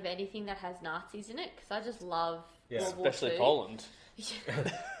fan of anything that has Nazis in it, because I just love World War Especially II. Poland.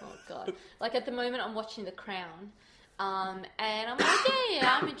 Oh, God. Like, at the moment, I'm watching The Crown. And I'm like,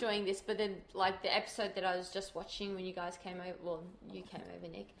 yeah, I'm enjoying this. But then, like, the episode that I was just watching when you guys came over, well, you came over,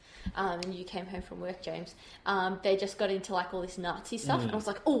 Nick, and you came home from work, James, they just got into, like, all this Nazi stuff. And I was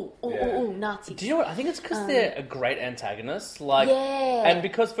like, oh, Nazis. Do you know what? I think it's because they're a great antagonist. Like, Yeah. And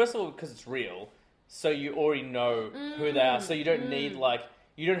because, first of all, because it's real, so you already know who they are. So you don't need, like,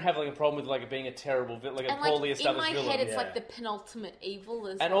 you don't have, like, a problem with, like, it being a terrible, like, a And, poorly like, in established my villain. head, it's like the penultimate evil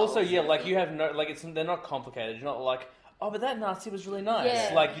as And well. also, yeah, sort of like, thing. you have no, like, they're not complicated. You're not like, oh, but that Nazi was really nice.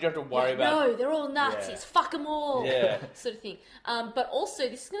 Yeah. Like, you don't have to worry about... No, they're all Nazis. Yeah. Fuck them all. Yeah. Sort of thing. But also,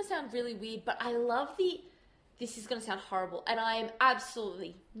 this is going to sound really weird, but I love this is going to sound horrible, and I am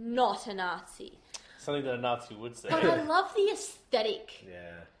absolutely not a Nazi. Something that a Nazi would say. But I love the aesthetic.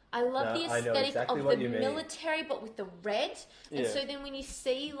 Yeah. I love No, the I know aesthetic exactly of what the you mean. military, but with the red. And Yeah. so then when you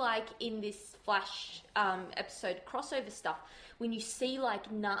see, like, in this Flash episode crossover stuff, when you see,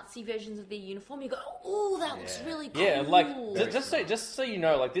 like, Nazi versions of their uniform, you go, oh, that looks Yeah. really cool. Yeah, like just so you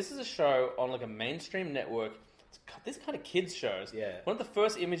know, like this is a show on like a mainstream network. This kind of kids shows. Yeah. One of the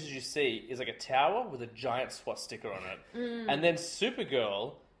first images you see is like a tower with a giant SWAT sticker on it, and then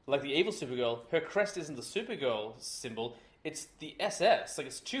Supergirl, like the evil Supergirl, her crest isn't the Supergirl symbol. It's the SS. Like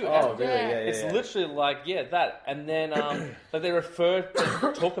it's two. Oh, S. really? Yeah. Yeah, It's yeah. literally like that, and then like they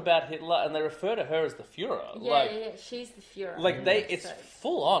talk about Hitler, and they refer to her as the Führer. Yeah, like, yeah, she's the Führer. like they, it's So-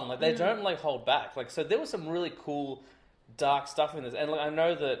 full on. Like they don't like hold back. Like so, there was some really cool, dark stuff in this, and like I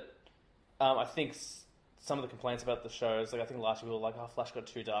know that I think some of the complaints about the shows, like I think last year we were like, oh, Flash got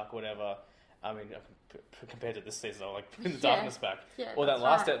too dark or whatever. I mean, compared to this season, I like putting the Yeah. darkness back. Yeah, or that that's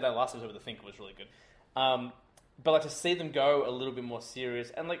last right. that last episode with the Thinker was really good. But like to see them go a little bit more serious,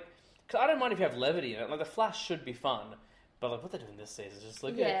 and like, cause I don't mind if you have levity in it. Like the Flash should be fun, but like what they're doing this season is just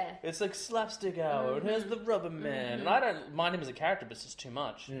like Yeah. it's like slapstick hour, and here's the Rubber Man, and I don't mind him as a character, but it's just too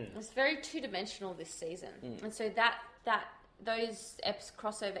much. It's very two-dimensional this season, and so those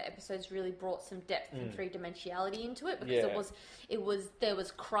crossover episodes really brought some depth and three-dimensionality into it because Yeah. there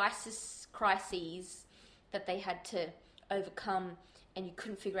was crises that they had to overcome, and you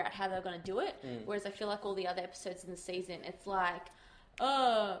couldn't figure out how they were going to do it. Whereas I feel like all the other episodes in the season, it's like,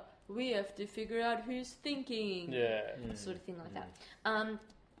 oh, we have to figure out who's thinking, Yeah. sort of thing like that.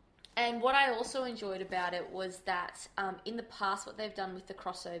 And what I also enjoyed about it was that in the past, what they've done with the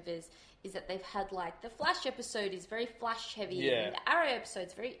crossovers is that they've had like the Flash episode is very Flash heavy, Yeah. and the Arrow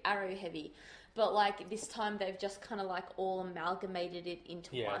episode's very Arrow heavy. But like this time, they've just kind of like all amalgamated it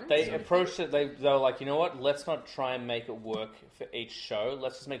into Yeah, one. they sort of approached thing. it. They were like, you know what? Let's not try and make it work for each show.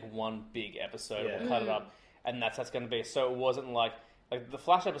 Let's just make one big episode. Yeah. We'll cut it up, and that's how it's going to be. So it wasn't like the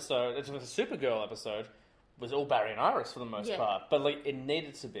Flash episode. It's the Supergirl episode was all Barry and Iris for the most Yeah. part, but like it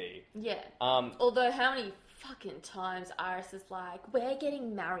needed to be. Yeah. Um, Although how many fucking times Iris is like, we're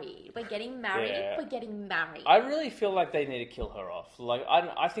getting married, we're getting married, Yeah. we're getting married. I really feel like they need to kill her off. Like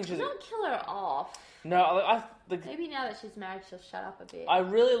I think she's Don't kill her off. no. Maybe now that she's married, she'll shut up a bit. I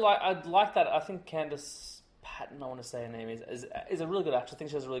really like. I'd like that. I think Candace Patton, I want to say her name is a really good actress. I think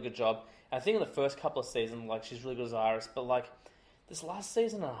she does a really good job. And I think in the first couple of seasons, like she's really good as Iris. But like this last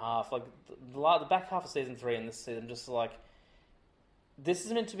season and a half, like the back half of season 3 and this season, just like this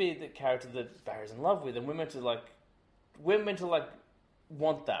is meant to be the character that Barry's in love with, and we're meant to like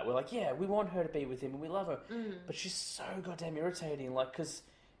want that. We're like, yeah, we want her to be with him, and we love her. But she's so goddamn irritating. Like because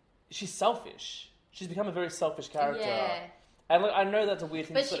she's selfish. She's become a very selfish character. Yeah. And like, I know that's a weird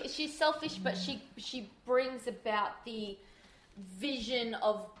thing. But she's selfish, but she brings about the vision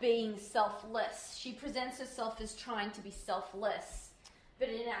of being selfless. She presents herself as trying to be selfless, but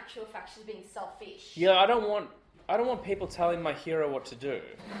in actual fact, she's being selfish. Yeah, I don't want people telling my hero what to do.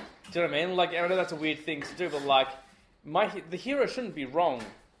 Do you know what I mean? Like, I know that's a weird thing to do, but like, the hero shouldn't be wrong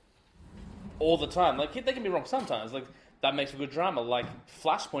all the time. Like, they can be wrong sometimes. Like, that makes for good drama. Like,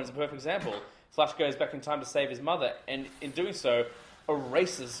 Flashpoint is a perfect example. Flash goes back in time to save his mother, and in doing so,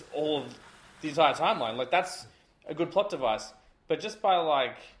 erases all of the entire timeline. Like, that's a good plot device. But just by,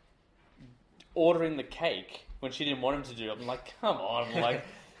 like, ordering the cake when she didn't want him to do it, I'm like, come on, like,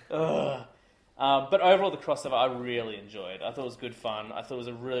 ugh. But overall, the crossover I really enjoyed. I thought it was good fun. I thought it was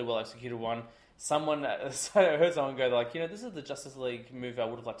a really well executed one. I heard someone go like, you know, this is the Justice League movie I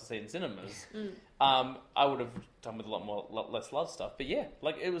would have liked to see in cinemas. I would have done with a lot less love stuff. But yeah,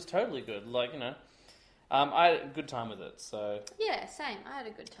 like it was totally good. Like, you know, I had a good time with it. So Yeah, same. I had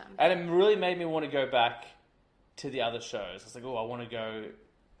a good time. and it really made me want to go back to the other shows. It's like, oh, I want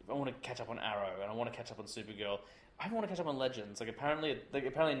to catch up on Arrow, and I want to catch up on Supergirl. I want to catch up on Legends. Like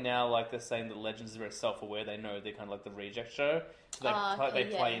apparently now, like they're saying that Legends is very self-aware. They know they're kind of like the reject show. So they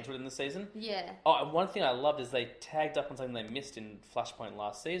play into it in the season. Yeah. Oh, and one thing I loved is they tagged up on something they missed in Flashpoint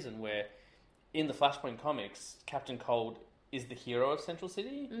last season, where in the Flashpoint comics, Captain Cold is the hero of Central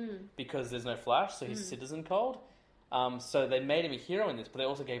City because there's no Flash, so he's Citizen Cold. So they made him a hero in this, but they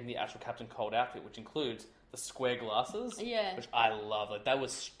also gave him the actual Captain Cold outfit, which includes the square glasses. Yeah. Which I love. Like that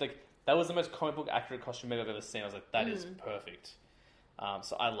was the most comic book accurate costume I've ever seen. I was like, that is perfect.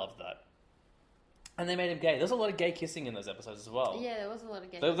 So I loved that. And they made him gay. There's a lot of gay kissing in those episodes as well. Yeah, there was a lot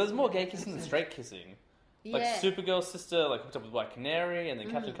of gay. There's more gay kissing than straight kissing. Like Yeah. Supergirl's sister like hooked up with White Canary, and then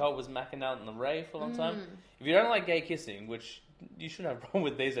Captain Cold was macking out in the Ray for a long time. If you don't like gay kissing, which you shouldn't have a problem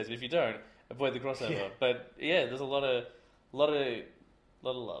with these days, but if you don't, avoid the crossover. Yeah. But yeah, there's a lot of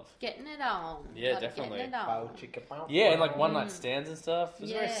love. Getting it on. Yeah, Lot of definitely. Getting it on. Yeah, and like one night stands and stuff. It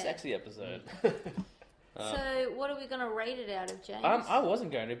was a very Yeah. sexy episode. So, what are we going to rate it out of, James? I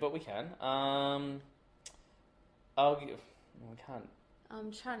wasn't going to, but we can. I'll give. We can't.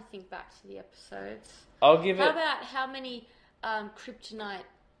 I'm trying to think back to the episodes. I'll give How it. about how many kryptonite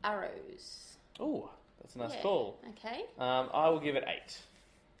arrows? Oh, that's a nice Yeah. call. Okay. I will give it 8.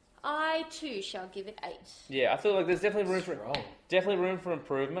 I too shall give it 8. Yeah, I feel like there's definitely room Strong. for definitely room for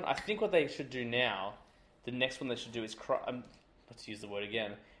improvement. I think what they should do now, the next one they should do is let's use the word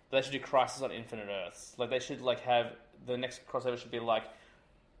again. But they should do Crisis on Infinite Earths. Like they should have the next crossover should be like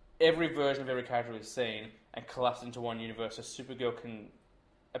every version of every character we've seen and collapse into one universe, so Supergirl can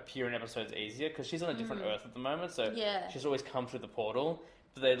appear in episodes easier because she's on a different Earth at the moment. So Yeah. she's always come through the portal.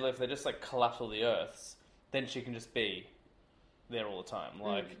 But if they just collapse all the Earths, then she can just be there all the time.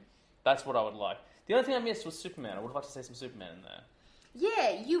 That's what I would like. The only thing I missed was Superman. I would have liked to see some Superman in there.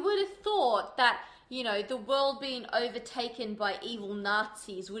 Yeah, you would have thought that, the world being overtaken by evil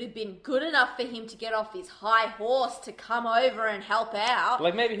Nazis would have been good enough for him to get off his high horse to come over and help out.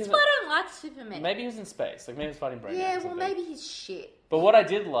 Like maybe he's That's why I don't like Superman. maybe he was in space. Like maybe he's fighting Brainiac. Yeah, or well, something. maybe he's shit. But what I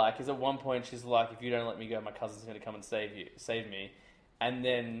did like is at one point she's like, "If you don't let me go, my cousin's going to come and save me." And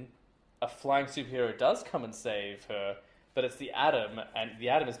then a flying superhero does come and save her, but it's the Atom, and the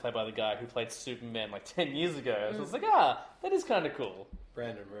Atom is played by the guy who played Superman 10 years ago. So it's like, that is kind of cool.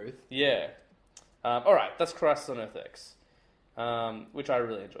 Brandon Ruth. Yeah. All right, that's Crisis on Earth X, which I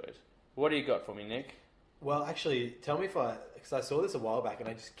really enjoyed. What do you got for me, Nick? Well, actually, tell me because I saw this a while back and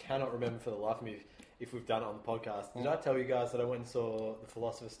I just cannot remember for the life of me if we've done it on the podcast. Did I tell you guys that I went and saw The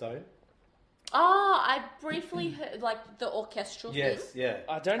Philosopher's Stone? Oh, I briefly heard, the orchestral thing. Yeah.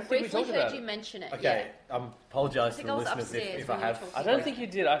 I don't think we Briefly talked about heard you it. mention it. Okay, Yeah. apologise to think the I was listeners upstairs if I when you were have. talking. I don't think you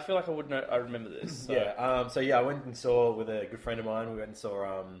did. I feel like I would know. I remember this. So. Yeah. I went and saw with a good friend of mine. We went and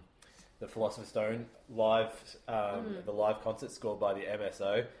saw the Philosopher's Stone live, the live concert scored by the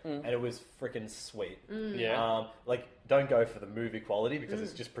MSO, and it was freaking sweet. Yeah. Don't go for the movie quality because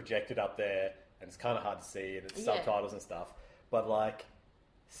it's just projected up there and it's kind of hard to see and it's subtitles and stuff. But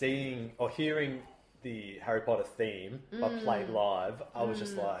seeing or hearing the Harry Potter theme but played live, I was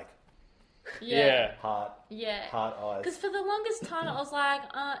just like, Yeah. heart eyes. Because for the longest time, I was like,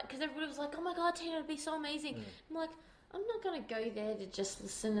 because everybody was like, oh my god, Tina, it'd be so amazing. I'm like, I'm not going to go there to just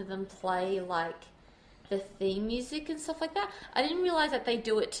listen to them play, the theme music and stuff like that. I didn't realise that they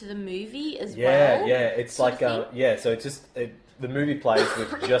do it to the movie as well. Yeah, it's sort of thing. so it's just, the movie plays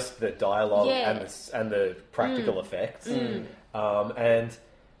with just the dialogue Yeah. and the practical effects. And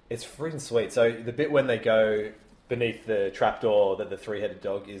it's freaking sweet. So the bit when they go beneath the trapdoor that the three-headed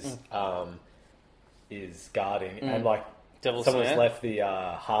dog is guarding, and Devil's someone's Snare. left the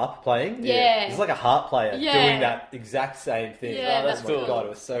harp playing. Yeah. There's a harp player Yeah. doing that exact same thing. Yeah, oh, that's my cool. God, it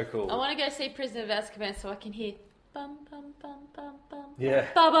was so cool. I want to go see Prisoner of Azkaban so I can hear bum bum bum bum bum Yeah.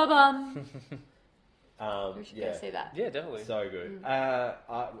 bum bum bum. We should yeah. go see that. Yeah, definitely. So good.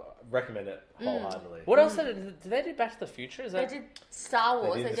 I recommend it wholeheartedly. What else did they do? Back to the Future? Is They that did Star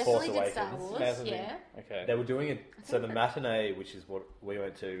Wars. did They The definitely Force did Star Awakens. Wars. That's the Yeah. thing. Okay. They were doing it. So the matinee, which is what we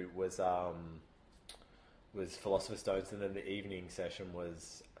went to, was Philosopher's Stones, and then the evening session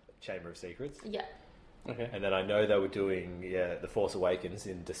was Chamber of Secrets. Yeah. Okay. And then I know they were doing The Force Awakens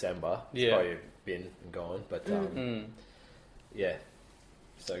in December. It's Yeah. probably been and gone, but yeah,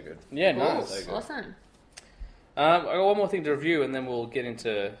 so good. Yeah, Cool. nice. So good. Awesome. I got one more thing to review, and then we'll get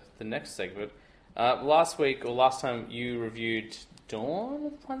into the next segment. Last time you reviewed Dawn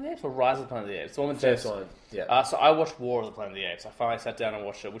of the Planet of the Apes or Rise of the Planet of the Apes? The one with First James- one, yeah. So I watched War of the Planet of the Apes. I finally sat down and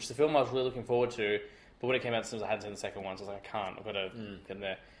watched it, which is the film I was really looking forward to. But when it came out, since I hadn't seen the second one, so I was like, I can't. I've got to get in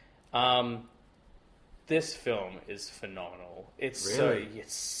there. This film is phenomenal. It's Really?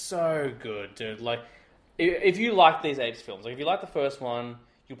 so good, dude. If you like these Apes films, if you like the first one,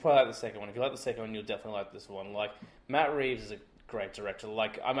 you'll probably like the second one. If you like the second one, you'll definitely like this one. Matt Reeves is a great director.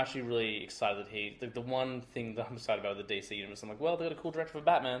 I'm actually really excited that the one thing that I'm excited about with the DC universe, I'm like, well, they got a cool director for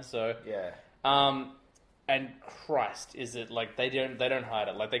Batman, so Yeah. And Christ, is it they don't hide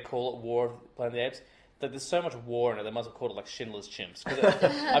it. They call it War of the Planet of the Apes. There's so much war in it, they must have called it Schindler's Chimps. 'Cause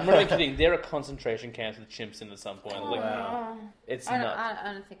I'm not even kidding. There are concentration camps with chimps in at some point. Wow. It's I nuts.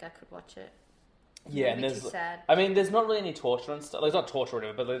 don't think I could watch it. Yeah, It'd and be there's too sad. I mean, there's not really any torture and stuff. It's not torture or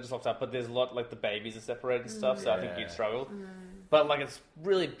whatever, but they're just locked up. But there's a lot the babies are separated and stuff. So I think Yeah. you'd struggle. But it's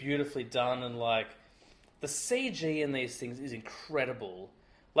really beautifully done, and the CG in these things is incredible.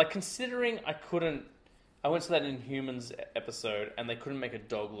 Considering I went to that Inhumans episode, and they couldn't make a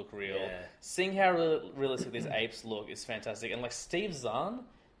dog look real. Yeah. Seeing how realistic these apes look is fantastic. And Steve Zahn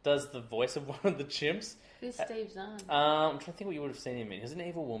does the voice of one of the chimps. Who's Steve Zahn? I'm trying to think what you would have seen him in. He was an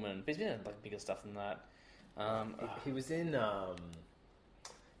Evil Woman, but he's been in bigger stuff than that. He was in.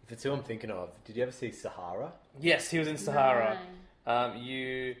 The two I'm thinking of. Did you ever see Sahara? Yes, he was in Sahara.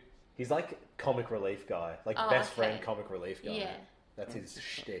 You. He's like comic relief guy, like best friend comic relief guy. Yeah. That's his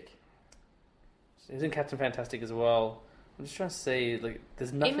shtick. He's in Captain Fantastic as well. I'm just trying to see, like,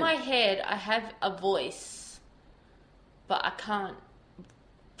 there's nothing. In my head, I have a voice, but I can't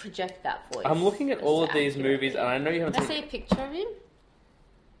project that voice. I'm looking at all of these movies, and I know you haven't Can I seen. see a picture of him?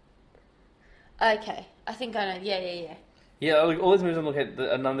 Okay, I think I know. Yeah. Yeah, like, all these movies I'm looking at,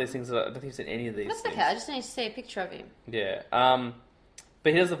 none of these things. I don't think I've seen any of these. That's things. okay. I just need to see a picture of him. Yeah.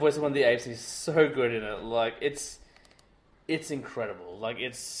 But he does the voice of one of the apes, and he's so good in it. Like, it's incredible. Like,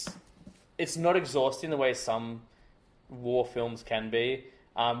 it's not exhausting the way some war films can be.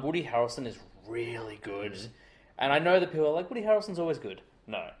 Woody Harrelson is really good. And I know that people are like, Woody Harrelson's always good.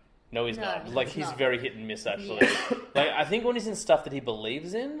 No, he's not. Like, he's very hit and miss, actually. Yeah. Like, I think when he's in stuff that he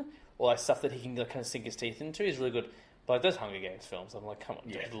believes in, or like stuff that he can kind of sink his teeth into, he's really good. But like those Hunger Games films, I'm like, come on,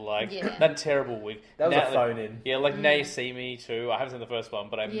 dude. Like, that terrible wig. That was now, a phone-in. Yeah, like Now You See Me too. I haven't seen the first one,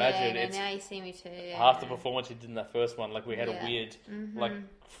 but I imagine it's Now You See Me Too. half the performance he did in that first one. Like, we had a weird, like,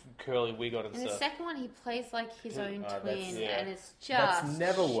 curly wig on and In the stuff. second one, he plays like his own twin, yeah. and it's just That's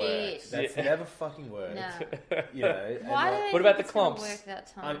never shit. worked. That's never fucking worked. No. You know. and Why like- do they What about think the it's gonna clumps? work that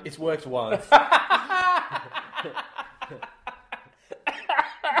time? It's worked once.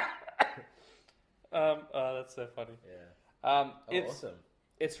 That's so funny. Yeah. It's Awesome.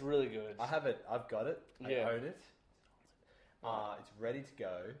 it's really good. I have it. I've got it. I Yeah. own it. It's ready to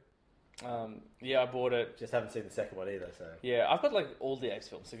go. Yeah, I bought it. Just haven't seen the second one either. So. Yeah, I've got like all the Apes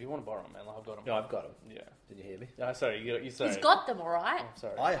films. So if you want to borrow them, man, I've got them. No, I've got them. Yeah. Did you hear me? Sorry, you sorry. He's got them, all right. Oh,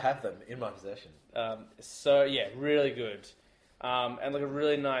 sorry. I have them in my possession. So yeah, really good, and like a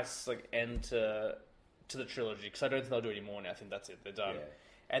really nice like end to the trilogy, because I don't think they'll do any more now. I think that's it. They're done. Yeah.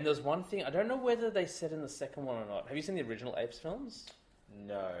 And there's one thing I don't know whether they said in the second one or not. Have you seen the original Apes films?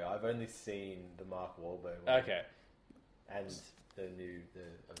 No, I've only seen the Mark Wahlberg one. Okay. And the new...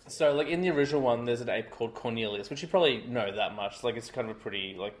 So, like, in the original one, there's an ape called Cornelius, which you probably know that much. Like, it's kind of a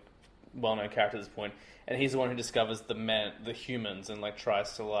pretty, like, well-known character at this point. And he's the one who discovers the humans, and, like,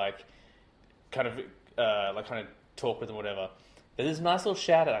 tries to, like, kind of talk with them or whatever. But there's a nice little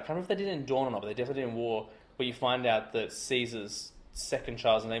shout-out. I can't remember if they did it in Dawn or not, but they definitely did in War, where you find out that Caesar's second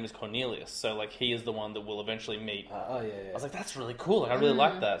child's name is Cornelius. So, like, he is the one that will eventually meet. yeah. I was like, that's really cool. Like, I really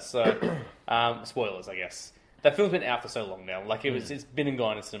like that. So, spoilers, I guess. That film's been out for so long now. Like, it's been and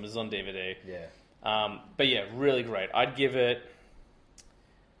gone in cinemas. It's on DVD. Yeah. But yeah, really great. I'd give it...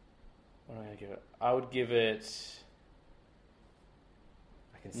 What am I going to give it? I would give it...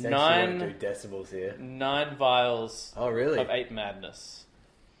 I can sense you want to do 9 decimals here. 9 vials Oh, really? of Ape Madness.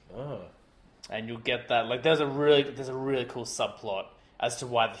 Oh. And you'll get that. Like, there's a really cool subplot as to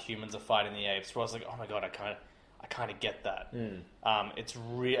why the humans are fighting the apes. Where I was like, oh my god, I kind of get that. It's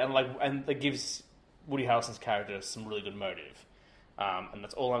real, and it gives Woody Harrelson's character some really good motive. And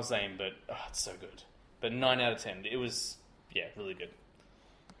that's all I'm saying. But it's so good. But 9 out of 10. It was really good.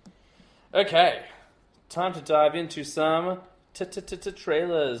 Okay, time to dive into some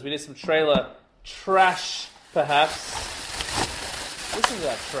trailers. We did some trailer trash, perhaps. Listen to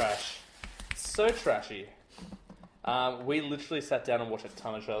that trash. So trashy. We literally sat down and watched a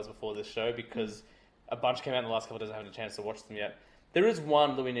ton of trailers before this show because a bunch came out in the last couple of days. I haven't had a chance to watch them yet. There is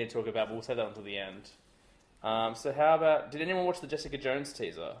one that we need to talk about, but we'll save that until the end. So how about... Did anyone watch the Jessica Jones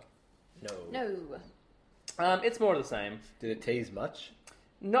teaser? No. It's more of the same. Did it tease much?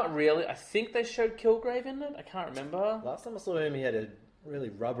 Not really. I think they showed Kilgrave in it. I can't remember. Last time I saw him, he had a really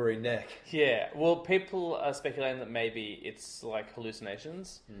rubbery neck. Yeah. Well, people are speculating that maybe it's like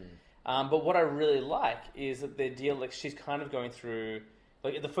hallucinations. But what I really like is that their deal, like, she's kind of going through,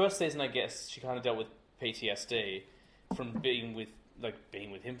 like, in the first season, I guess, she kind of dealt with PTSD from being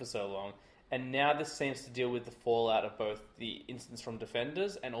with him for so long. And now this seems to deal with the fallout of both the instance from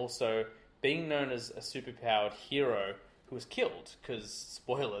Defenders and also being known as a superpowered hero who was killed. Because,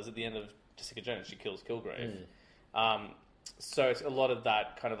 spoilers, at the end of Jessica Jones, she kills Kilgrave. So it's a lot of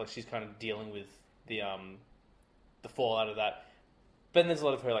that kind of, like, she's kind of dealing with the fallout of that. But then there's a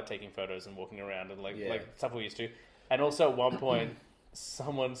lot of her, like, taking photos and walking around and, like stuff we're used to. And also at one point,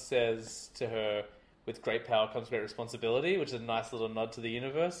 someone says to her, with great power comes great responsibility, which is a nice little nod to the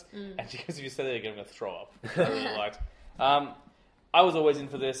universe. And she goes, if you say that again, I'm going to throw up. Which I really liked. I was always in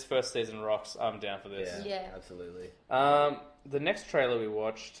for this. First season rocks. I'm down for this. Yeah. Absolutely. The next trailer we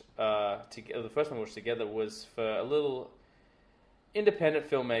watched, the first one we watched together, was for a little independent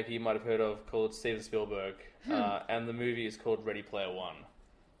filmmaker you might have heard of called Steven Spielberg. And the movie is called Ready Player One.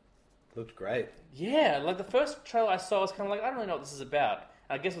 Looked great. Yeah, like the first trailer I saw, I was kind of like, I don't really know what this is about.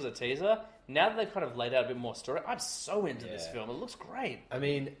 I guess it was a teaser. Now that they've kind of laid out a bit more story, I'm so into this Yeah. film. It looks great. I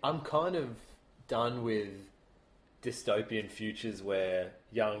mean, I'm kind of done with dystopian futures where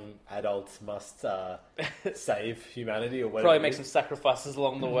young adults must save humanity or whatever. Probably it make is. some sacrifices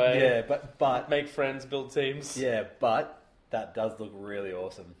along the way. Yeah, but Make friends, build teams. yeah, but that does look really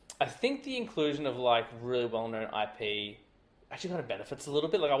awesome. I think the inclusion of like really well-known IP actually kind of benefits a little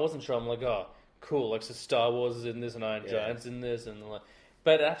bit. Like I wasn't sure. I'm like, oh, cool. Like so Star Wars is in this, and Iron Yeah. Giant's in this, and like,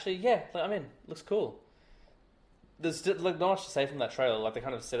 but actually, yeah. Like, I mean, looks cool. There's like not much to say from that trailer. Like they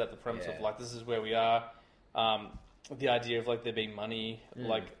kind of set up the premise of Yeah. like this is where we are. The idea of like there being money,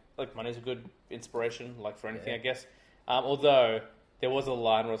 like money's a good inspiration, like for anything, Yeah. I guess. Although there was a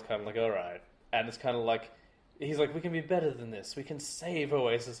line where it's kind of like, all right, and it's kind of like he's like, we can be better than this. We can save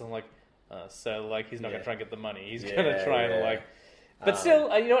Oasis. I'm like, so like he's not Yeah. gonna try and get the money. He's Yeah, gonna try and yeah. like, but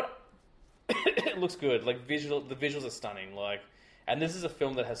still, you know what? It looks good. Like the visuals are stunning. Like, and this is a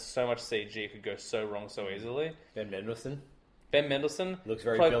film that has so much CG. It could go so wrong so easily. Ben Mendelsohn Ben Mendelsohn looks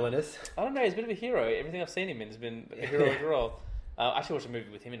very probably- villainous. I don't know. He's a bit of a hero. Everything I've seen him in has been a heroic role. I actually watched a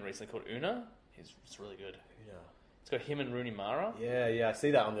movie with him in recently called Una. It's really good. It's got him and Rooney Mara. Yeah, I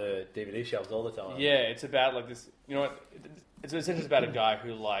see that on the DVD shelves all the time. Yeah, it's about like this. You know what? It's essentially about a guy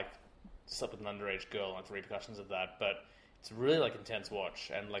who like slept with an underage girl and like the repercussions of that. But it's a really like intense watch,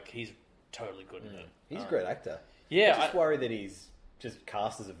 and like he's totally good in it. He's a great actor. Yeah, I'm just worried that he's just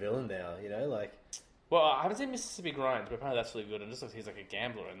cast as a villain now, you know, like... Well, I haven't seen Mississippi Grind, but apparently that's really good, and just like he's like a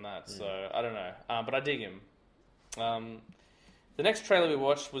gambler in that. So I don't know, but I dig him. The next trailer we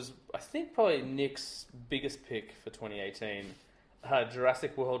watched was, I think, probably Nick's biggest pick for 2018,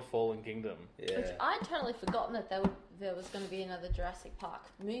 Jurassic World: Fallen Kingdom. Yeah. Which I'd totally forgotten that there was going to be another Jurassic Park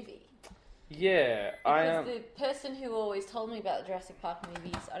movie. Yeah, Because the person who always told me about the Jurassic Park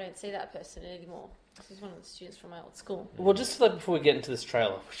movies, I don't see that person anymore. This is one of the students from my old school. Well, just like before we get into this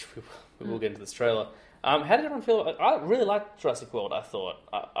trailer, which we will get into this trailer. How did everyone feel? I really liked Jurassic World. I thought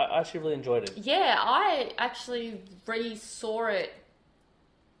I actually really enjoyed it. Yeah, I actually re-saw it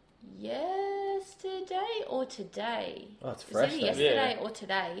yesterday or today. Oh, it's It was fresh, either though. yesterday Yeah. or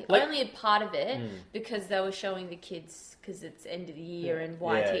today. Like- Only a part of it because they were showing the kids because it's end of the year and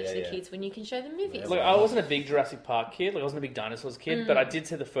why Yeah, teach yeah, the yeah. kids when you can show them movies. Like I wasn't a big Jurassic Park kid. Like I wasn't a big dinosaurs kid, but I did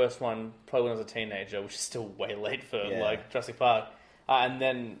see the first one probably when I was a teenager, which is still way late for Yeah. like Jurassic Park. And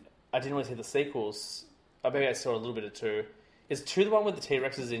then I didn't really see the sequels. Maybe I saw a little bit of 2. Is 2 the one with the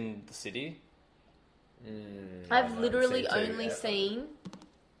T-Rexes in the city? I've literally seen two, only yeah. seen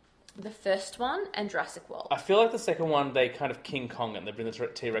the first one and Jurassic World. I feel like the second one they kind of King Kong and they bring the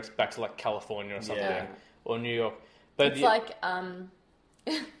T-Rex back to like California or something Yeah. or New York. But It's like,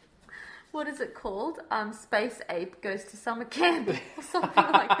 what is it called? Space Ape goes to summer camp or something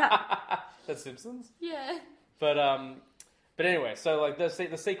like that. The Simpsons. Yeah. But anyway, so like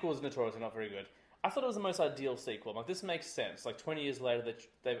the sequel is notoriously not very good. I thought it was the most ideal sequel. Like this makes sense. Like 20 years later,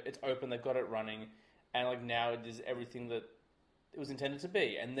 it's open, they've got it running, and like now it is everything that it was intended to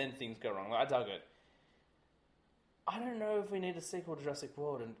be. And then things go wrong. Like I dug it. I don't know if we need a sequel to Jurassic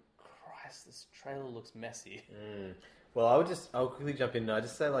World. And Christ, this trailer looks messy. Well, I'll quickly jump in and I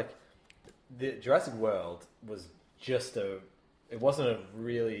just say, like, the Jurassic World was just it was a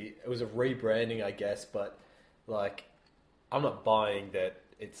rebranding, I guess, but, like, I'm not buying that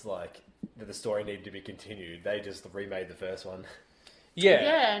it's, like, that the story needed to be continued. They just remade the first one. Yeah.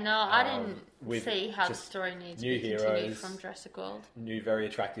 Yeah, no, I didn't with see how the just story needs to new be continued heroes. from Jurassic World. New, very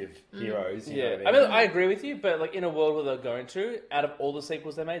attractive heroes. You know Yeah, what I mean, I agree with you, but like in a world where they're going to, out of all the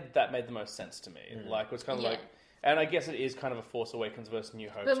sequels they made, that made the most sense to me. Like, it was kind of Yeah. like, and I guess it is kind of a Force Awakens versus New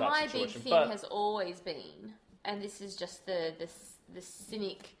Hope But type my big situation. thing But has always been, and this is just the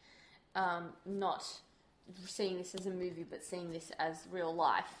cynic, not seeing this as a movie, but seeing this as real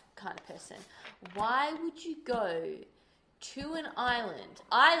life kind of person. Why would you go to an island,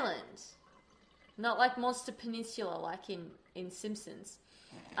 not like Monster Peninsula, like in Simpsons?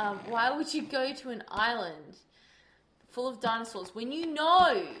 Why would you go to an island full of dinosaurs when you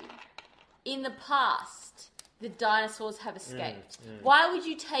know in the past the dinosaurs have escaped? Why would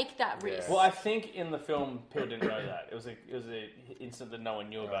you take that risk? well, I think in the film people didn't know that it was a incident that no one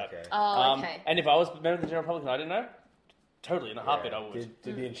knew about. Okay. Oh, okay. And if I was a member of the general public and I didn't know, totally in a heartbeat I would.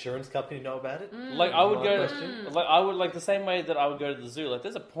 Did the insurance company know about it? Like I would My go, question. like I would like the same way that I would go to the zoo. Like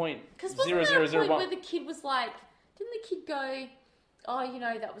there's a point Because wasn't there a point 0.001. where the kid was like, didn't the kid go, Oh, you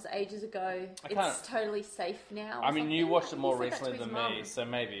know, that was ages ago. I can't- It's totally safe now. or I mean, you something. watched it He more said that to recently his than mum. me, so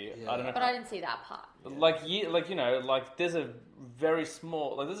maybe Yeah. I don't know. But I didn't see that part. There's a very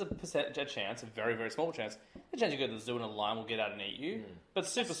small, there's a chance, a very very small chance, the chance you go to the zoo and a lion will get out and eat you, but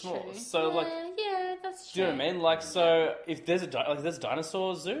super That's small. true. So yeah, that's do true. you know what I mean? Like, so if there's a there's a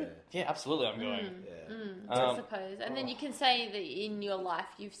dinosaur zoo, yeah, absolutely, I'm going. Yeah. I suppose. And then you can say that in your life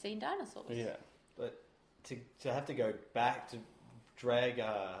you've seen dinosaurs. Yeah. But to have to go back to drag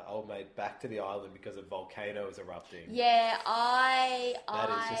old mate back to the island because a volcano is erupting. Yeah, That I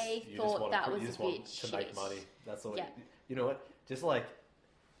is just, you just thought want that to, was you a just want bit to shit. make money. That's all. Yeah. You know what? Just like,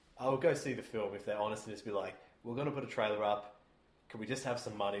 I will go see the film if they're honest and just be like, we're going to put a trailer up. Can we just have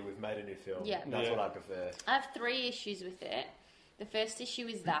some money? We've made a new film. Yeah. That's Yeah. what I prefer. I have 3 issues with it. The first issue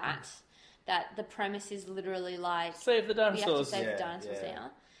is that the premise is literally like Save the we have to dinosaurs. save Yeah, the dinosaurs yeah.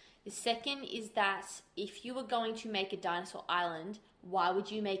 now. The second is that if you were going to make a dinosaur island, why would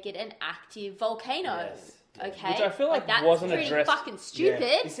you make it an active volcano? Yes. Yeah. Okay, Which I feel like that's wasn't pretty addressed- fucking stupid.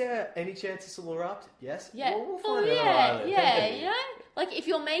 Yeah. Is there any chance this will erupt? Yes. Yeah. Well, we'll Oh find another yeah, island. yeah. You know, like if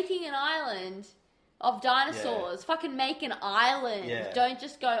you're making an island of dinosaurs, fucking make an island. Yeah. Don't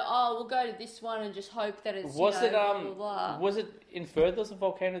just go, oh, we'll go to this one and just hope that it's Was it blah, blah, blah. was it inferred there was a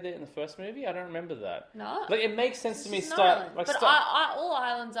volcano there in the first movie? I don't remember that. No. Like, it makes sense to me. It's an Start island. like but all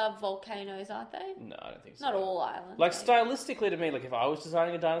islands are volcanoes, aren't they? no, I don't think so. Not all islands. Like, maybe. stylistically to me, like, if I was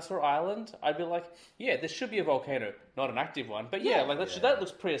designing a dinosaur island, I'd be like, yeah, there should be a volcano. Not an active one, but yeah, Yeah. like, that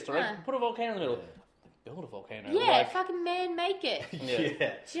looks prehistoric. Yeah. Put a volcano in the middle. Build a volcano. Yeah, Like, fucking man, make it. Do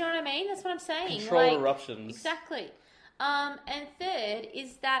yeah. you know what I mean? That's what I'm saying. Control like, eruptions. Exactly. And third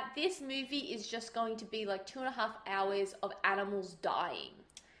is that this movie is just going to be like 2.5 hours of animals dying.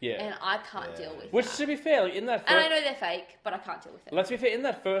 Yeah. And I can't deal with Which, that. to be fair, like, in that And I first... know they're fake, but I can't deal with it. Let's be fair, in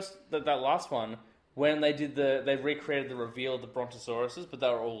that last one, when they did they recreated the reveal of the brontosauruses, but they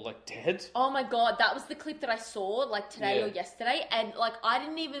were all, like, dead. Oh my god, that was the clip that I saw like today Yeah. or yesterday, and like I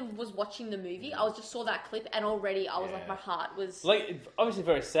didn't even was watching the movie. I was just saw that clip, and already I was like, my heart was Like, obviously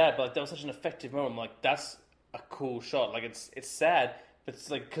very sad, but like, that was such an effective moment. I'm like, that's a cool shot. Like, it's sad, but it's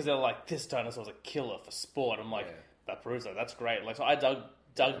like, because they're like, this dinosaur's a killer for sport. I'm like, that proves that. That's great. Like, so I dug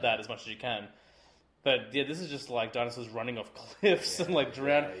that as much as you can. But yeah, this is just like dinosaurs running off cliffs and like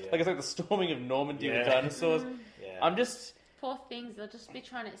drown. Like, it's like the storming of Normandy with dinosaurs. I'm just... poor things. They'll just be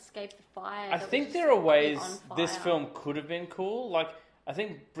trying to escape the fire. I that think was there just are ways on this fire. film could have been cool. Like, I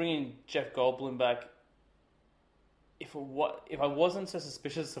think bringing Jeff Goldblum back, if I wasn't so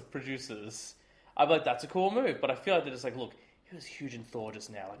suspicious of producers, I'd be like, that's a cool move. But I feel like they're just like, look, he was huge in Thor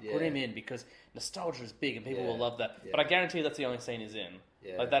just now. Like, put him in because nostalgia is big and people will love that. But I guarantee you that's the only scene he's in.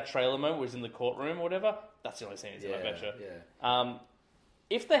 Yeah. Like, that trailer moment where he's in the courtroom or whatever, that's the only scene he's in, I betcha. Yeah.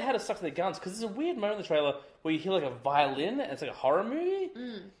 If they had stuck to their guns, because there's a weird moment in the trailer where you hear like a violin and it's like a horror movie,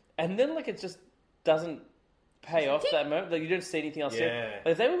 and then like it just doesn't pay off that moment. Like, you don't see anything else. Yeah.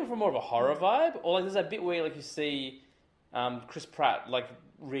 Like, if they were for more of a horror vibe, or like there's that bit where like you see Chris Pratt like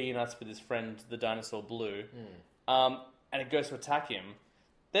reunites with his friend the dinosaur Blue, and it goes to attack him.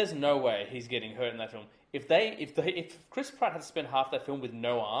 There's no way he's getting hurt in that film. If Chris Pratt had to spend half that film with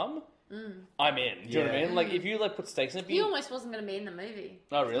no arm, I'm in. Do you know what I mean? Like, if you like put stakes in it, He almost wasn't going to be in the movie.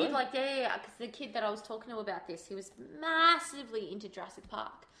 Oh, really? He'd like, yeah, because the kid that I was talking to about this, he was massively into Jurassic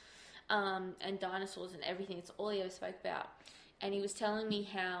Park and dinosaurs and everything. It's all he ever spoke about. And he was telling me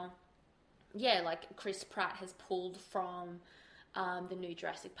how, like Chris Pratt has pulled from the new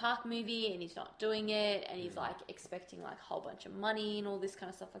Jurassic Park movie and he's not doing it, and he's like expecting like a whole bunch of money and all this kind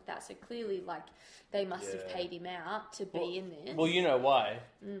of stuff like that. So clearly, like, they must have paid him out to be in this. Well, you know why?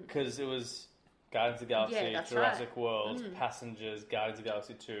 Because it was Guardians of the Galaxy, Yeah, that's Jurassic World, Passengers, Guardians of the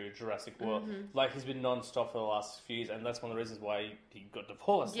Galaxy 2, Jurassic World. Like, he's been non-stop for the last few years, and that's one of the reasons why he got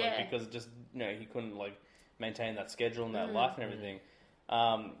divorced. Yeah. Like, because just, he couldn't like maintain that schedule and that life and everything.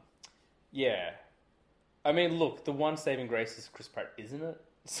 Yeah. I mean, look, the one saving grace is Chris Pratt, isn't it?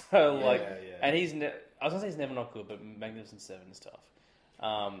 So, and he's... I was going to say he's never not good, but Magnificent Seven is tough.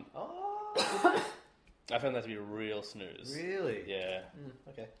 I found that to be a real snooze. Really? Yeah.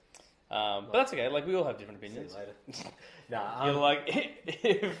 Okay. But that's okay. Like, we all have different See opinions. you later. Nah. You're like,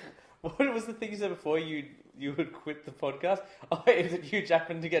 if... What was the thing you said before you would quit the podcast? Oh, if Hugh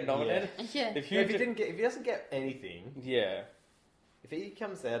Jackman to get nominated? Yeah. If he doesn't get anything, Yeah. if he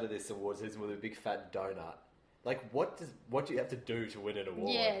comes out of this award season with a big fat donut, like, what do you have to do to win an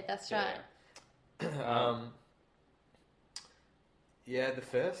award? Yeah, that's right.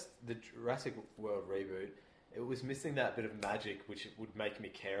 The Jurassic World reboot, it was missing that bit of magic which would make me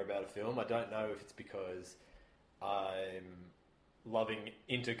care about a film. I don't know if it's because I'm loving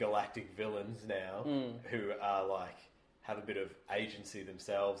intergalactic villains now who are like have a bit of agency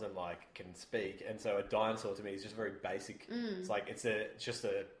themselves and like can speak. And so a dinosaur to me is just very basic. It's like it's just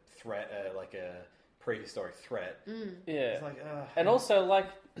a threat, like a prehistoric threat. Yeah. It's like, and also, like,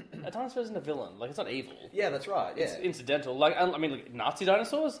 a dinosaur isn't a villain. Like, it's not evil. yeah, that's right. Yeah, It's incidental. Like, I mean, like, Nazi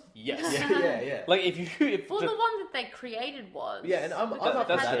dinosaurs? Yes. yeah. Like, if Well, the one that they created was. Yeah, and I'm up for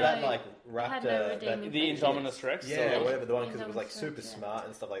That's that, true. like had no raptor, redeeming the Indominus Rex. yeah, so, whatever the one, because it was like Indominus super Rex, yeah. smart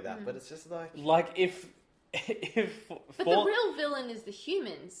and stuff like that. But it's just like, like, if But the Fall- real villain is the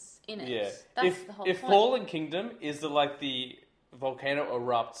humans in it. yeah, That's if the whole if point. Fallen Kingdom is the like the volcano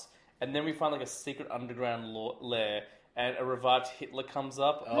erupts, and then we find like a secret underground lair, and a revived Hitler comes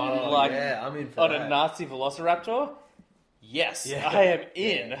up on like yeah, I'm in for on that. a Nazi Velociraptor. Yes, Yeah. I am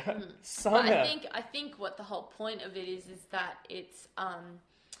in. But Somehow. I think what the whole point of it is that it's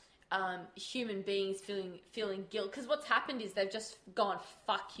human beings feeling guilt, because what's happened is they've just gone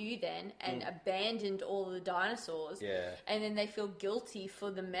fuck you then and abandoned all the dinosaurs, Yeah. and then they feel guilty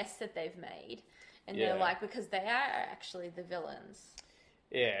for the mess that they've made, and Yeah. they're like, because they are actually the villains.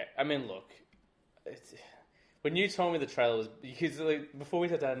 Yeah, I mean, look, when you told me the trailer was, because like, before we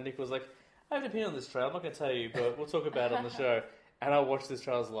sat down, Nick was like, I have an opinion on this trailer, I'm not going to tell you, but we'll talk about it on the show. And I watched this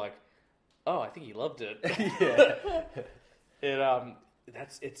trailer, I was like, oh, I think he loved it. Yeah.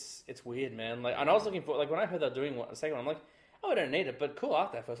 It's weird, man. Like, and I was looking for, like, when I heard they're doing a second one, I'm like, oh, I don't need it, but cool, I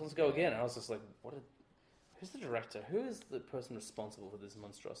like that first, let's go again. And I was just like, who's the director? Who is the person responsible for this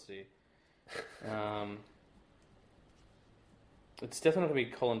monstrosity? It's definitely not going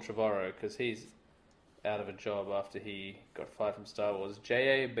to be Colin Trevorrow, because he's out of a job after he got fired from Star Wars.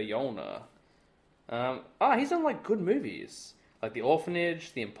 J.A. Bayona. He's done, like, good movies. Like The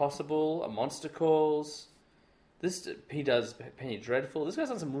Orphanage, The Impossible, A Monster Calls. He does Penny Dreadful. This guy's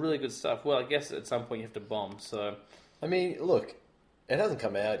done some really good stuff. Well, I guess at some point you have to bomb, so... I mean, look, it hasn't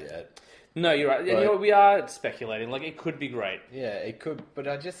come out yet. No, you're right. And, you know, we are speculating. Like, it could be great. Yeah, it could, but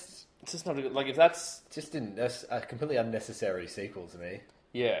it's It's just not a good... Like, if that's... that's a completely unnecessary sequel to me.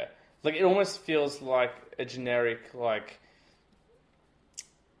 Yeah. Like, it almost feels like a generic, like,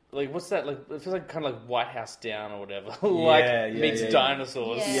 what's that? Like, it feels like kind of like White House Down or whatever. Meets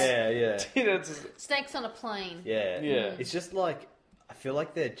dinosaurs. Yeah. Yeah. You know, it's just- Snakes on a plane. Yeah. Yeah. It's just like, I feel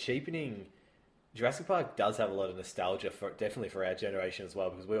like they're cheapening. Jurassic Park does have a lot of nostalgia, definitely for our generation as well,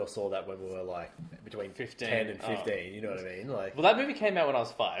 because we all saw that when we were like between 15. 10 and 15, you know what I mean? Like, well, that movie came out when I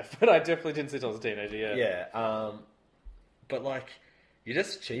was 5, but I definitely didn't see it till I was a teenager, yeah. yeah. But like, you're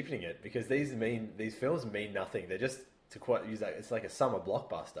just cheapening it, because these films mean nothing. They're just, to quite use that, it's like a summer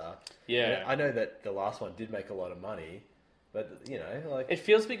blockbuster. Yeah. And I know that the last one did make a lot of money, but you know, like, It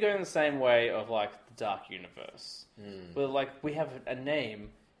feels to be going the same way of, like, the Dark Universe. Where, like, we have a name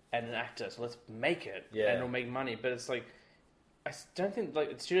and an actor, so let's make it, Yeah. and it'll make money. But it's like, I don't think,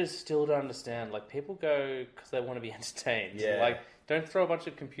 like, studios still don't understand. Like, people go because they want to be entertained. Yeah. Like, don't throw a bunch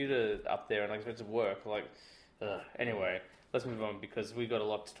of computer up there and like, expect it to work. Like, anyway, let's move on, because we've got a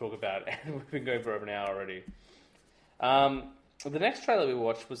lot to talk about, and we've been going for over an hour already. The next trailer we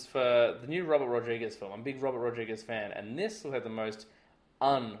watched was for the new Robert Rodriguez film. I'm a big Robert Rodriguez fan, and this will have the most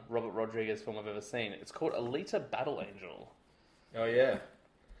un-Robert Rodriguez film I've ever seen. It's called Alita Battle Angel. oh yeah.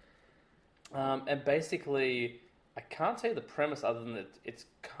 And basically, I can't tell you the premise other than that it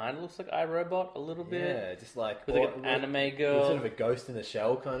kind of looks like iRobot a little bit. Yeah, just like With like an anime with girl. sort of a ghost in the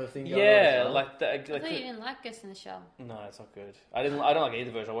shell kind of thing. Going on Yeah, as well. like that. I Like, thought you didn't like Ghost in the Shell. no, it's not good. I don't like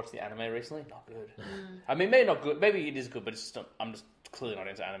either version. I watched the anime recently. Not good. I mean, maybe not good. Maybe it is good, but it's just not, I'm just clearly not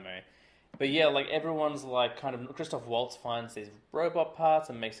into anime. But yeah, like everyone's like kind of Christoph Waltz finds these robot parts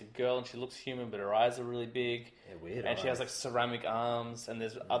and makes a girl, and she looks human, but her eyes are really big. Yeah, weird. And she has like ceramic arms, and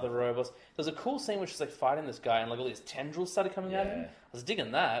there's other robots. There's a cool scene where she's like fighting this guy, and like all these tendrils started coming out of him. Yeah. I was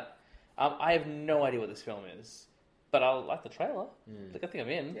digging that. I have no idea what this film is, but I like the trailer. Like, I think I'm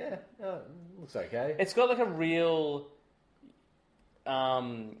in. Yeah, looks okay. It's got like a real,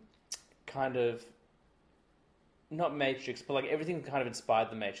 kind of, not Matrix, but like everything kind of inspired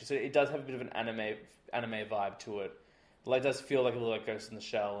the Matrix. So it does have a bit of an anime vibe to it. Like, it does feel like a little like Ghost in the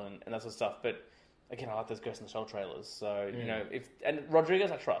Shell and that sort of stuff. But again, I like those Ghost in the Shell trailers. So you know, and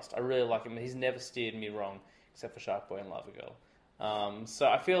Rodriguez, I trust. I really like him. He's never steered me wrong, except for Shark Boy and Lava Girl. So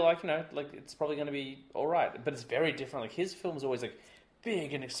I feel like, you know, like it's probably going to be all right. But it's very different. Like, his film's always like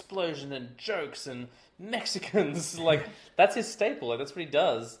big and explosion and jokes and Mexicans. Like, that's his staple. Like, that's what he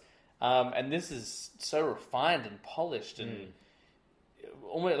does. And this is so refined and polished and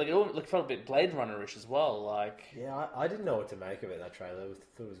almost like it felt a bit Blade Runner-ish as well. Like, Yeah, I didn't know what to make of it. That trailer it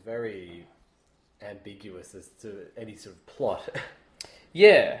was very ambiguous as to any sort of plot.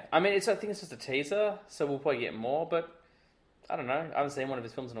 yeah, I mean, I think it's just a teaser, so we'll probably get more. But I don't know. I haven't seen one of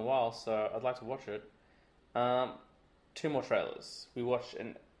his films in a while, so I'd like to watch it. two more trailers. We watched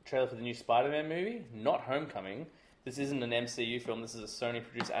a trailer for the new Spider-Man movie, not Homecoming. This isn't an MCU film. This is a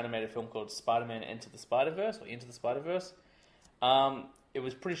Sony-produced animated film called Spider-Man Into the Spider-Verse, or Into the Spider-Verse. It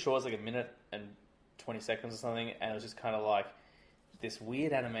was pretty short. It was like a minute and 20 seconds or something, and it was just kind of like this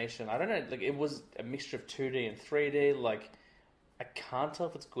weird animation. I don't know, like it was a mixture of 2D and 3D. Like, I can't tell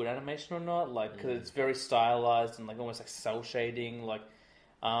if it's good animation or not, like, because it's very stylized and like almost like cell shading. Like,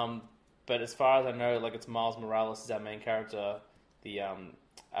 but as far as I know, like, it's Miles Morales is our main character, the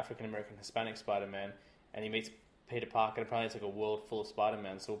African-American Hispanic Spider-Man, and he meets Peter Parker, and apparently it's like a world full of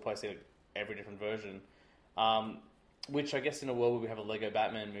Spider-Man, so we'll probably see like every different version. Which I guess in a world where we have a Lego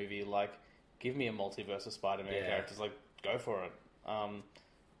Batman movie, like, give me a multiverse of Spider-Man characters, like, go for it.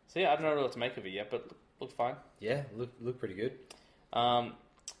 So yeah, I don't know really what to make of it yet, but looked fine. Yeah, look pretty good. And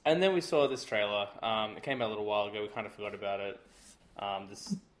then we saw this trailer. It came out a little while ago. We kind of forgot about it. I'm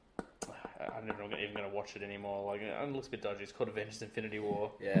never even going to watch it anymore. Like, it looks a bit dodgy. It's called Avengers: Infinity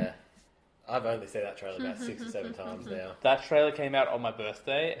War. Yeah. I've only seen that trailer about 6 or 7 times now. That trailer came out on my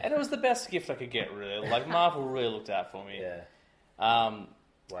birthday, and it was the best gift I could get, really. Like, Marvel really looked out for me. Yeah.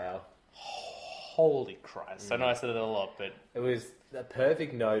 Wow. Holy Christ. I know I said it a lot, but... It was a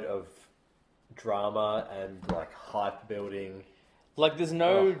perfect note of drama and, like, hype building. Like, there's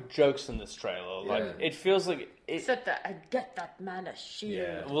no jokes in this trailer. Like, it feels like... Except that I get that man a shield.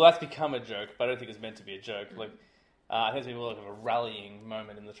 Yeah. Well, that's become a joke, but I don't think it's meant to be a joke. Like, I think it's been more like of a rallying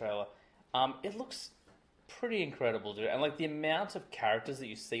moment in the trailer. It looks pretty incredible, dude. And, like, the amount of characters that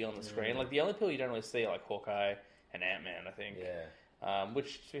you see on the screen, like, the only people you don't really see are, like, Hawkeye and Ant-Man, I think. Yeah.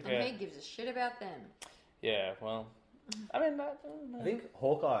 Which, to be fair... And who gives a shit about them? Yeah, well... I mean, I don't know. I think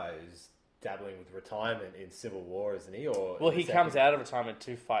Hawkeye is dabbling with retirement in Civil War, isn't he? Or well, he comes out of retirement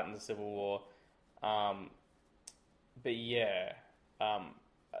to fight in the Civil War. But yeah...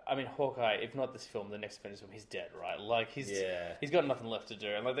 I mean, Hawkeye, if not this film, the next Avengers film, he's dead, right? Like, he's got nothing left to do.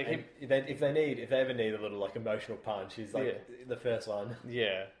 And, like, if they ever need a little, like, emotional punch, he's, like, the first one.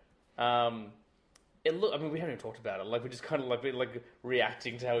 Yeah. I mean, we haven't even talked about it. Like, we're just kind of, like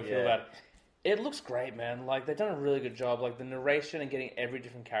reacting to how we feel about it. It looks great, man. Like, they've done a really good job. Like, the narration and getting every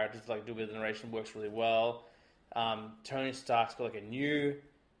different character to, like, do with the narration works really well. Tony Stark's got, like, a new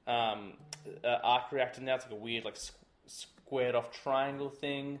arc reactor now. It's, like, a weird, like, squared off triangle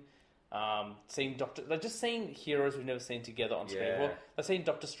thing. Seeing heroes we've never seen together on screen. Well, I've seen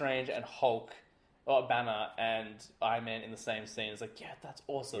Doctor Strange and Hulk, or Banner and Iron Man in the same scene. It's like, yeah, that's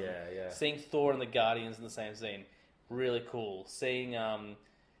awesome. Yeah. Seeing Thor and the Guardians in the same scene, really cool. Seeing, I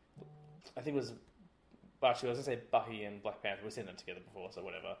think it was, actually I was going to say Bucky and Black Panther. We've seen them together before, so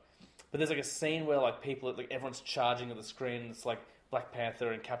whatever. But there's like a scene where like people, like everyone's charging at the screen. It's like Black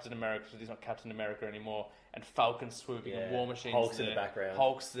Panther and Captain America, because he's not Captain America anymore, and Falcon swooping and War Machine's Hulk's there. in the background.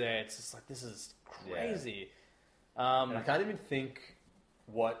 Hulk's there. It's just like, this is crazy. And I can't even think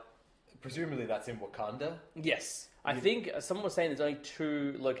what... Presumably that's in Wakanda? Yes. I think someone was saying there's only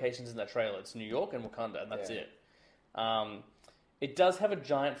 2 locations in that trailer. It's New York and Wakanda, and that's it. It does have a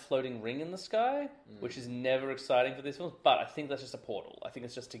giant floating ring in the sky, which is never exciting for this film, but I think that's just a portal. I think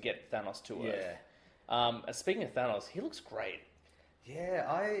it's just to get Thanos to Earth. And speaking of Thanos, he looks great. Yeah,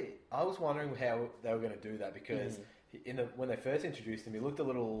 I was wondering how they were going to do that, because when they first introduced him, he looked a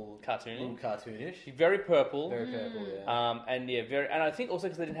little cartoonish. He's very purple. Very purple, yeah. And I think also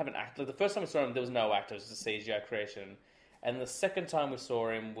because they didn't have an actor. Like, the first time we saw him, there was no actor. It was just a CGI creation. And the second time we saw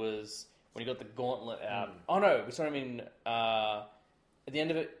him was when he got the gauntlet out. Oh no, we saw him in at the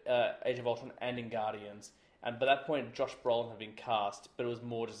end of Age of Ultron and in Guardians. And by that point, Josh Brolin had been cast, but it was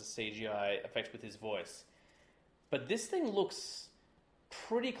more just a CGI effect with his voice. But this thing looks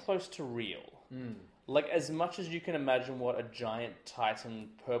pretty close to real. Like, as much as you can imagine what a giant Titan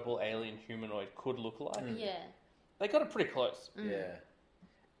purple alien humanoid could look like. Yeah. They got it pretty close. Yeah.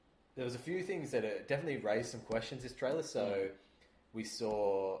 There was a few things that definitely raised some questions this trailer. So we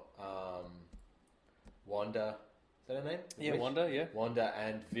saw Wanda. Is that her name? Yeah, Wanda, yeah. Wanda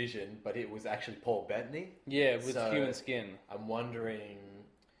and Vision, but it was actually Paul Bettany. Yeah, with human skin. I'm wondering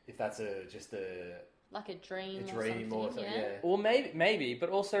if that's just a... Like a dream or something, yeah. Or maybe, but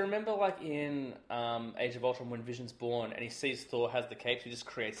also remember, like in Age of Ultron, when Vision's born and he sees Thor has the cape, he just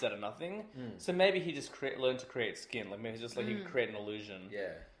creates that of nothing. So maybe he just learned to create skin. Like maybe just like he could create an illusion.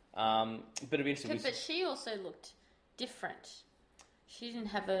 Yeah. But it'd be interesting. But she also looked different. She didn't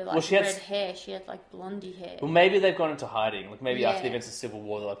have red hair. She had like blondie hair. Well, maybe they've gone into hiding. Like maybe after the events of Civil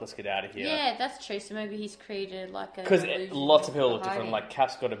War, they're like, let's get out of here. Yeah, that's true. So maybe he's created like a... Because lots of people look different. Like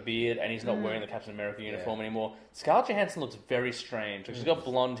Cap's got a beard and he's not wearing the Captain America uniform anymore. Scarlett Johansson looks very strange. Like, she's got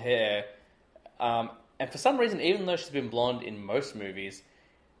blonde hair. And for some reason, even though she's been blonde in most movies,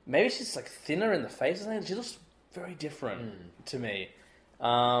 maybe she's like thinner in the face or something. She looks very different to me.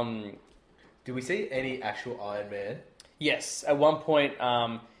 Do we see any actual Iron Man? Yes, at one point,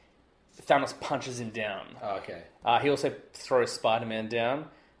 Thanos punches him down. Oh, okay. He also throws Spider-Man down.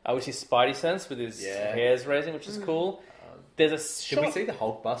 We see Spidey sense with his hairs raising, which is cool. There's a Should shot. we see the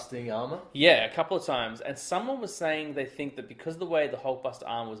Hulk busting armor? Yeah, a couple of times. And someone was saying they think that because of the way the Hulkbuster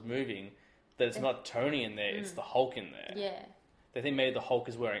arm was moving, that it's not Tony in there, it's the Hulk in there. Yeah. They think maybe the Hulk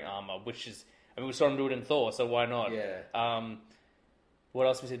is wearing armor, which is... I mean, we saw him do it in Thor, so why not? Yeah. What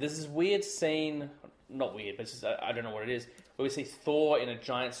else do we see? There's this weird scene... Not weird, but it's just, I don't know what it is. Where we see Thor in a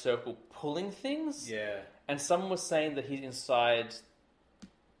giant circle pulling things. Yeah. And someone was saying that he's inside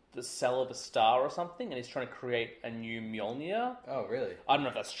the cell of a star or something, and he's trying to create a new Mjolnir. Oh, really? I don't know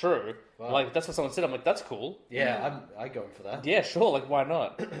if that's true. Wow. Like, that's what someone said. I'm like, that's cool. Yeah, I'm going for that. Yeah, sure. Like, why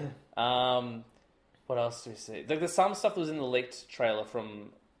not? What else do we see? Like, there's some stuff that was in the leaked trailer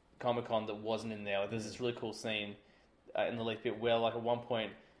from Comic-Con that wasn't in there. Like, there's this really cool scene in the leaked bit where, like, at one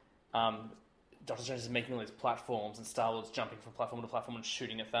point, Doctor Strange is making all these platforms and Star-Lord's jumping from platform to platform and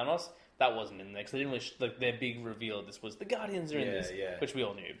shooting at Thanos. That wasn't in there because they didn't really like their big reveal of this was the Guardians are in this, which we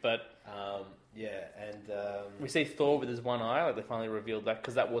all knew. But we see Thor with his one eye. Like they finally revealed that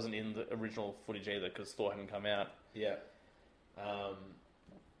because that wasn't in the original footage either because Thor hadn't come out. Yeah,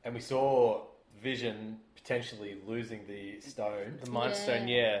 and we saw Vision potentially losing the stone, the Mind Stone.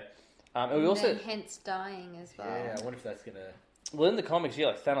 Yeah, and we And also then hence dying as well. Yeah, I wonder if that's gonna. Well, in the comics, yeah,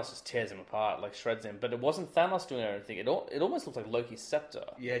 like Thanos just tears him apart, like shreds him. But it wasn't Thanos doing anything. It almost looks like Loki's scepter.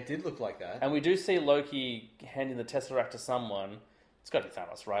 Yeah, it did look like that. And we do see Loki handing the Tesseract to someone. It's got to be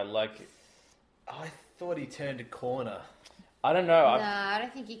Thanos, right? Like, I thought he turned a corner. I don't know. No, I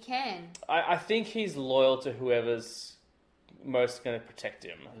don't think he can. I think he's loyal to whoever's most going to protect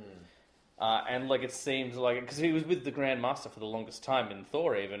him. And like it seems like because he was with the Grand Master for the longest time in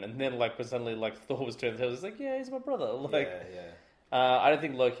Thor, even, and then like suddenly like Thor was turned. He's like, yeah, he's my brother. Like, yeah. I don't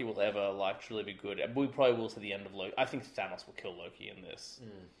think Loki will ever like truly be good. We probably will see the end of Loki. I think Thanos will kill Loki in this.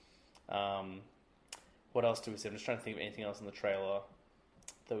 What else do we see? I'm just trying to think of anything else in the trailer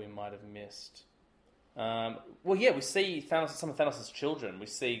that we might have missed. Well, yeah, we see Thanos. Some of Thanos' children. We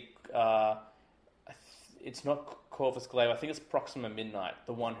see. It's not Corvus Glaive. I think it's Proxima Midnight,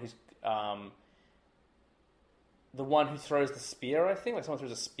 the one who throws the spear. I think like someone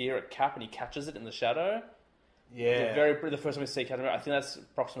throws a spear at Cap and he catches it in the shadow. Yeah. The first time we see Captain America, I think that's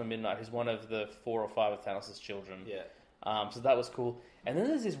Proxima Midnight, who's one of the 4 or 5 of Thanos' children. Yeah. So that was cool. And then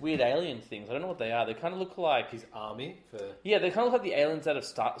there's these weird alien things. I don't know what they are. They kind of look like his army. Yeah, they kind of look like the aliens out of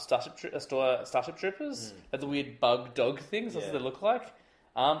Starship Troopers. Like the weird bug dog things. That's what they look like.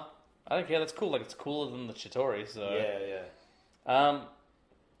 I don't care. That's cool. Like it's cooler than the Chitauri. So yeah.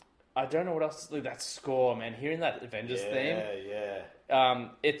 I don't know what else. Look, that score, man. Hearing that Avengers theme. Yeah.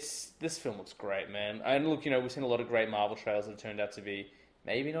 This film looks great, man. And look, we've seen a lot of great Marvel trailers that have turned out to be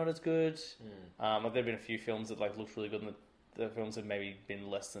maybe not as good. Like there've been a few films that like looked really good, and the films have maybe been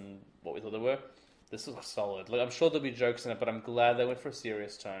less than what we thought they were. This looks solid. Like I'm sure there'll be jokes in it, but I'm glad they went for a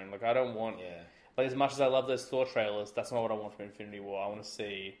serious tone. Like I don't want, like as much as I love those Thor trailers, that's not what I want from Infinity War. I want to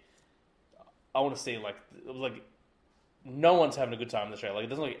see like no one's having a good time in the trailer. Like it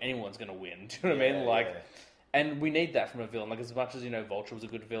doesn't look like anyone's going to win. Do you know what I mean? Like. And we need that from a villain. Like, as much as, Vulture was a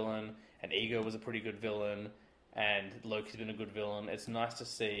good villain, and Ego was a pretty good villain, and Loki's been a good villain, it's nice to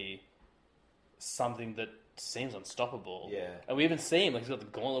see something that seems unstoppable. Yeah. And we even see him, like, he's got the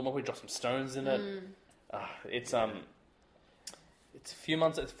gauntlet, where he drops some stones in it. It's 4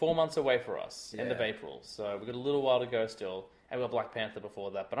 months away for us, end of April. So we've got a little while to go still. And we've got Black Panther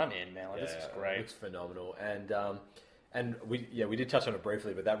before that, but I'm in, man. Like, this is great. It looks phenomenal. And we did touch on it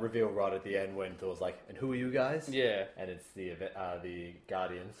briefly, but that reveal right at the end when Thor's like, "And who are you guys?" Yeah, and it's the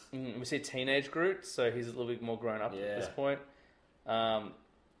Guardians. We see teenage Groot, so he's a little bit more grown up at this point.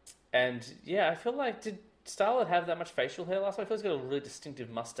 And yeah, I feel like did Star-Lord have that much facial hair last time? I feel he's got a really distinctive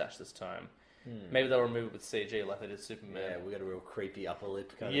mustache this time. Maybe they'll remove it with CG like they did Superman. Yeah, we got a real creepy upper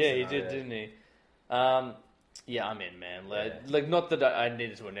lip kind of Yeah, scenario. he did, didn't he? Yeah, I'm in, man. Like not that I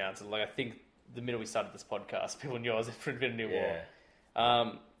needed to announce it. Like I think. The minute we started this podcast, people knew I was in for Infinity War.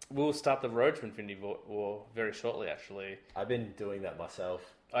 We'll start the road to Infinity War very shortly, actually. I've been doing that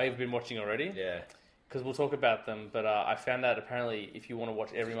myself. I've been watching already? Yeah. Because we'll talk about them, but I found out apparently if you want to watch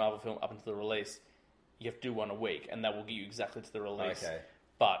every Marvel film up until the release, you have to do one a week, and that will get you exactly to the release. Okay.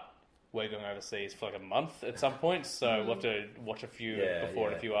 But we're going overseas for like a month at some point, so we'll have to watch a few before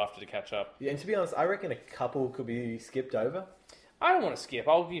and a few after to catch up. Yeah, and to be honest, I reckon a couple could be skipped over. I don't want to skip.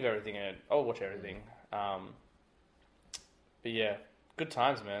 I'll give everything in. I'll watch everything. But yeah, good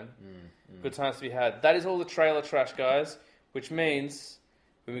times, man. Good times to be had. That is all the trailer trash, guys. Which means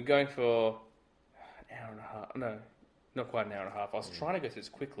we've been going for hour and a half. No, not quite an hour and a half. I was trying to go through this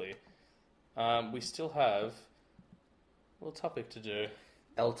quickly. We still have a little topic to do.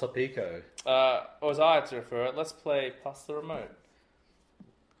 El Topico. Or as I like to refer it, let's play Pass the Remote.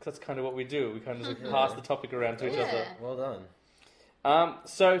 'Cause that's kind of what we do. We kind of just pass the topic around to each other. Well done.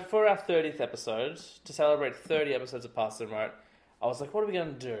 So for our 30th episode, to celebrate 30 episodes of Pass the Remote, I was like, what are we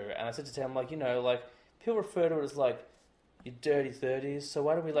going to do? And I said to Tam, like, people refer to it as, like, your dirty 30s, so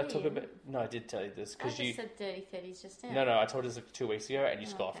why don't we, talk about... No, I did tell you this, I because just said dirty 30s just now. No, I told you this, 2 weeks ago, and you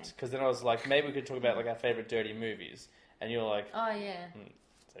scoffed. Because then I was like, maybe we could talk about, our favourite dirty movies. And you were like... Oh, yeah.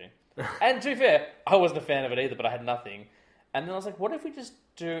 See? And to be fair, I wasn't a fan of it either, but I had nothing. And then I was like, what if we just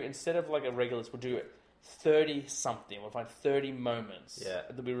do, instead of, a regular list, we'll do 30-something. We'll find 30 moments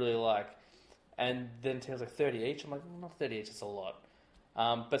that we really like. And then Tam was like, 30 each? I'm like, not 30 each, it's a lot.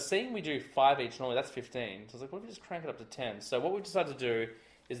 But seeing we do 5 each normally, that's 15. So I was like, what if we just crank it up to 10? So what we decided to do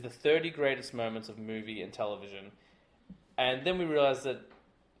is the 30 greatest moments of movie and television. And then we realized that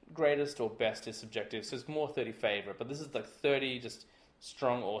greatest or best is subjective, so it's more 30 favourite. But this is 30 just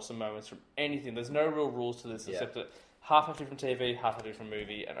strong, awesome moments from anything. There's no real rules to this except that half have to be from TV, half have to be from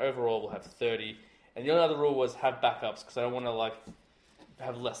movie. And overall, we'll have 30. And the only other rule was have backups, because I don't want to,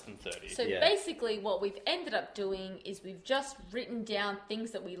 have less than 30. So basically what we've ended up doing is we've just written down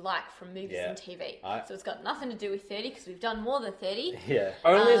things that we like from movies and TV. So it's got nothing to do with 30 because we've done more than 30. Yeah.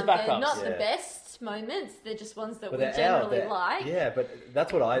 Only as backups. They're not the best moments. They're just ones that we generally like. Yeah, but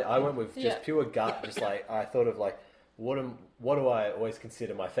that's what I went with. Just pure gut. Just I thought of what do I always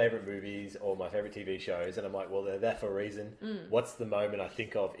consider my favourite movies or my favourite TV shows? And I'm like, well, they're there for a reason. What's the moment I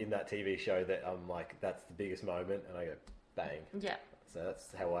think of in that TV show that I'm like, that's the biggest moment? And I go, bang. Yeah. So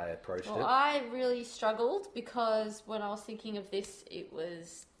that's how I approached it. I really struggled because when I was thinking of this, it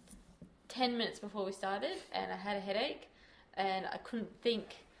was 10 minutes before we started and I had a headache and I couldn't think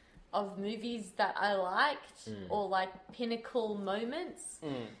of movies that I liked or pinnacle moments.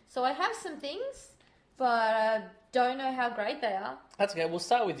 So I have some things, but I don't know how great they are. That's okay. We'll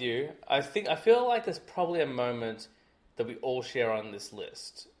start with you. I feel like there's probably a moment that we all share on this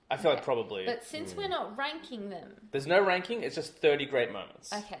list. I feel like probably. But since we're not ranking them... There's no ranking, it's just 30 great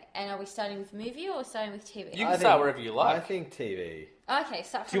moments. Okay, and are we starting with movie or starting with TV? You can start wherever you like. I think TV. Okay,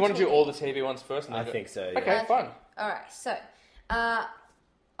 start from Do you want to TV. do all the TV ones first? And I think so, yeah. Okay, fine. Alright, so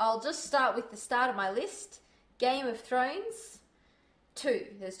I'll just start with the start of my list. Game of Thrones. 2.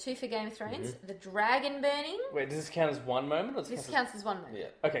 There's 2 for Game of Thrones. The dragon burning. Wait, does this count as one moment? Or This counts as one moment.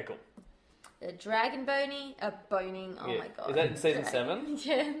 Yeah. Okay, cool. The dragon boning. Oh my god. Is that in season 7?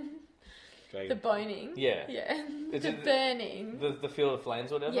 Yeah. Dragon. The boning. Yeah. Yeah. Is The it- burning. The Field of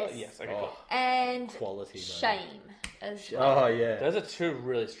Flames or whatever? Yes. Okay, cool. And Quality shame as well. Oh, yeah. Those are 2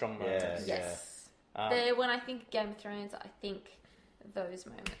 really strong moments. Yes. When I think Game of Thrones, I think those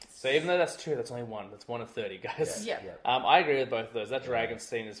moments. So even though that's 2, that's only 1. That's 1 of 30, guys. Yeah. I agree with both of those. That dragon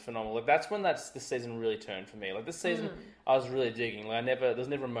scene is phenomenal. That's when this season really turned for me. This season, I was really digging. There's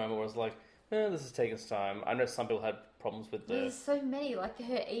never a moment where I was like, this is taking its time. I know some people had problems with There's so many, like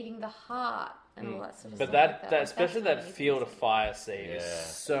her eating the heart and all that sort of stuff. But like especially that that's Field of Fire scene is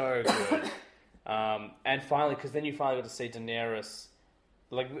so good. And finally, because then you finally got to see Daenerys.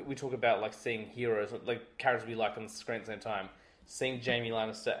 We talk about seeing heroes, characters we like on the screen at the same time. Seeing Jaime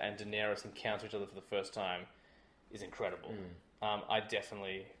Lannister and Daenerys encounter each other for the first time is incredible. I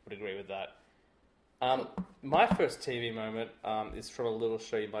definitely would agree with that. My first TV moment is from a little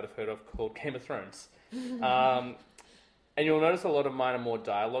show you might have heard of called Game of Thrones. And you'll notice a lot of mine are more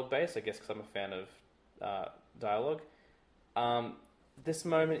dialogue-based, I guess because I'm a fan of dialogue. This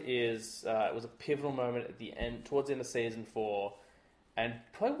moment it was a pivotal moment at the end, towards the end of season 4, and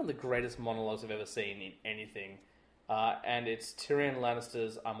probably one of the greatest monologues I've ever seen in anything. And it's Tyrion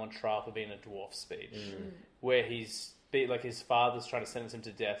Lannister's "I'm on trial for being a dwarf" speech, where his father's trying to sentence him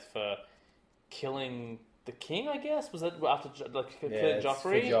to death for killing the king, I guess. Was that after killing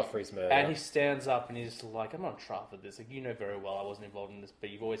Joffrey? For Joffrey's murder. And he stands up and he's like, "I'm on trial for this. You know very well I wasn't involved in this, but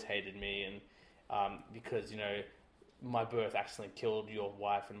you've always hated me, and because my birth accidentally killed your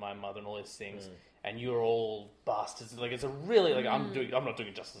wife and my mother and all these things, and you're all bastards." It's a really I'm not doing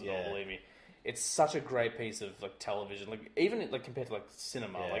it justice at all. Believe me. It's such a great piece of television, even compared to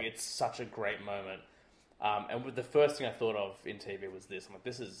cinema. It's such a great moment. And the first thing I thought of in TV was this. I'm like,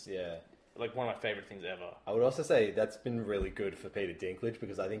 this is one of my favorite things ever. I would also say that's been really good for Peter Dinklage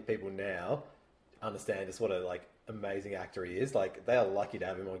because I think people now understand just what a amazing actor he is. They are lucky to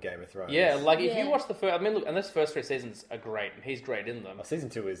have him on Game of Thrones. Yeah, if you watch the first, and those first 3 seasons are great, and he's great in them. Season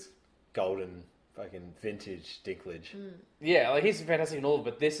 2 is golden. Fucking vintage Dinklage. Yeah, he's fantastic in all of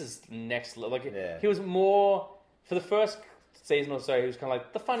it, but this is next level. He was more, for the first season or so, he was kind of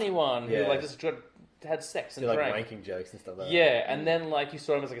the funny one, who just got had sex and Do like drank. ranking jokes and stuff like that. Yeah, and then like you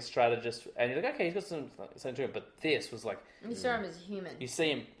saw him as like a strategist, and you're like, okay, he's got something to him. But this was like, You saw him as a human. you see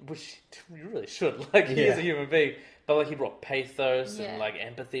him, which you really should. Like he is a human being, but like he brought pathos Yeah. and like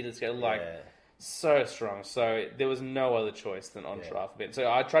empathy to this guy, like Yeah. so strong. So there was no other choice than on trial for Ben.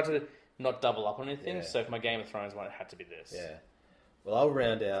 So I tried to not double up on anything. Yeah. So for my Game of Thrones one, it had to be this. Yeah. Well, I'll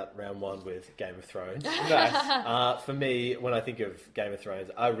round out round one with Game of Thrones. Nice. For me, when I think of Game of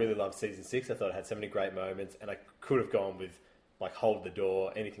Thrones, I really loved season 6. I thought it had so many great moments, and I could have gone with like Hold the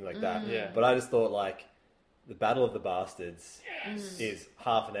Door, anything like that. Yeah. But I just thought like the Battle of the Bastards is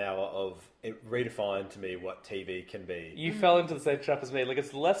half an hour of it redefined to me what TV can be. You fell into the same trap as me. Like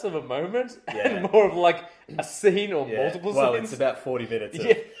it's less of a moment Yeah. and more of like a scene or multiple Well, scenes. it's about 40 minutes. Of,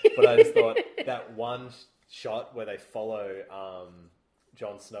 Yeah. But I just thought that one shot where they follow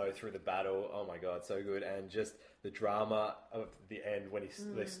Jon Snow through the battle, oh my god, so good. And just the drama of the end when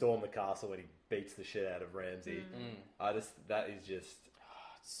they storm the castle when he beats the shit out of Ramsay. That is just,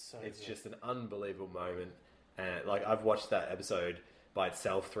 it's just an unbelievable moment. And like I've watched that episode by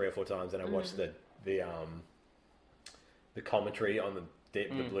itself 3 or 4 times, and I watched the commentary on the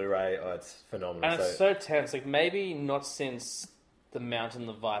Blu-ray. Oh, it's phenomenal. And it's so tense. Like maybe not since The Mountain,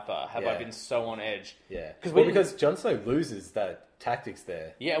 the Viper have I been so on edge. Yeah, we because Jon Snow loses that tactics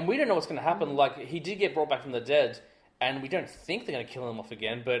there. Yeah, and we don't know what's going to happen. Like he did get brought back from the dead, and we don't think they're going to kill him off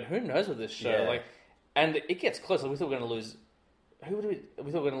again. But who knows with this show? Yeah. Like, and it gets close. Like we thought we were going to lose. We thought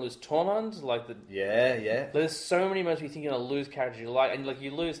we were going to lose Tormund. Like the Yeah. there's so many moments where you think you're going to lose characters you like, and like you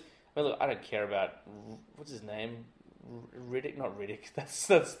lose. I mean, look, I don't care about what's his name. Riddick, not Riddick. That's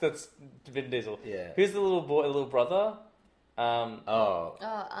Vin Diesel. Yeah. Who's the little boy, the little brother?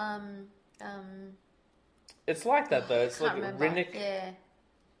 It's like that though. It's like Can't remember. Riddick. Yeah.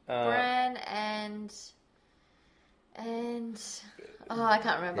 uh, Bran and I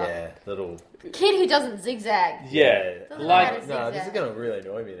can't remember. Yeah, little. Kid who doesn't zigzag. Yeah, Doesn't like matter. No, this is going to really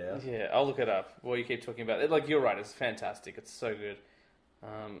annoy me now. yeah. I'll look it up while you keep talking about it. Like you're right. It's fantastic. It's so good.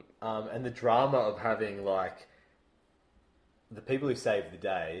 And the drama of having like the people who saved the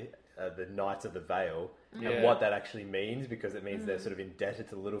day, the Knights of the Vale, Yeah. and what that actually means, because it means they're sort of indebted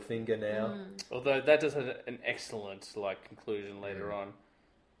to Littlefinger now. Although that does have an excellent like conclusion later on.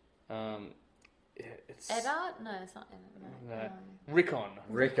 It's Eddard? No, it's not Eddard. No. Rickon.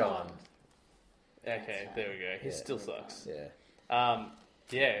 Rickon. Okay, there we go. He still sucks. Yeah.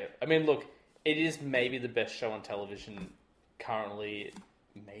 Yeah. I mean, look, it is maybe the best show on television currently,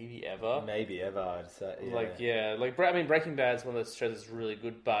 maybe ever. Maybe ever, I'd say. Yeah. I mean, Breaking Bad's one of those shows that's really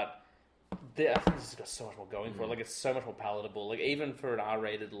good, but I think this has got so much more going for it. Like, it's so much more palatable. Like, even for an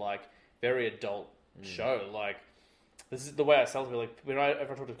R-rated, like, very adult show, like, this is the way I sell it. Like, whenever I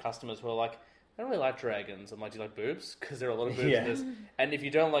talk to customers who are like, I don't really like dragons. I'm like, do you like boobs? Because there are a lot of boobs in this. And if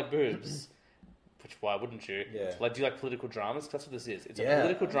you don't like boobs, which why wouldn't you? Yeah. Like, do you like political dramas? 'Cause that's what this is. It's a Yeah.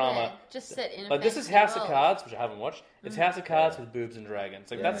 political drama. Yeah, just set in a Like, this is fantasy House of world. Cards, which I haven't watched. It's House of Cards with boobs and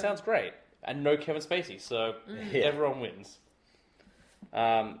dragons. Like, Yeah. that sounds great. And no Kevin Spacey, so everyone wins.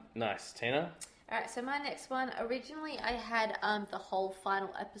 Nice. Tina? Alright, so my next one, originally I had the whole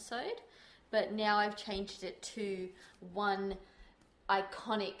final episode, but now I've changed it to one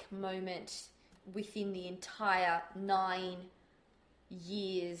iconic moment within the entire 9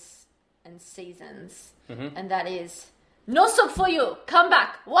 years and seasons, and that is No Soup for You, come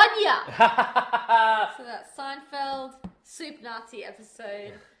back, 1 year. So that's Seinfeld, Soup Nazi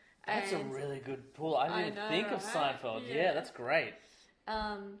episode. That's a and, really good pull. I didn't know, think of right? Seinfeld. Yeah. Yeah, that's great.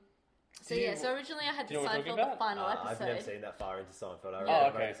 So yeah, so originally I had the do you know what we're talking Seinfeld, the about? final I've episode. never seen that far into Seinfeld.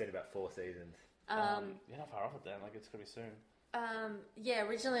 I've okay. only seen about 4 seasons. You're not far off it then. Like, it's going to be soon. Yeah,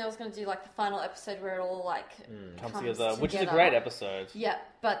 originally I was going to do like the final episode where it all like Comes together, which is a great episode. Yeah,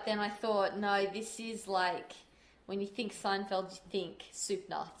 but then I thought, no, this is like when you think Seinfeld, you think Soup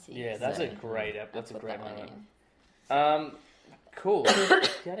Nazi. Yeah, that's So a great I That's a put great that one moment. in. Cool. Yeah, I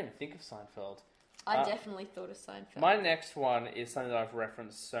didn't even think of Seinfeld. I definitely thought of Seinfeld. My next one is something that I've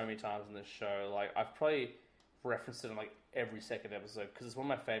referenced so many times in this show. Like, I've probably referenced it in like every second episode because it's one of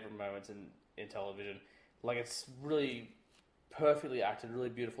my favorite moments in television. Like, it's really perfectly acted, really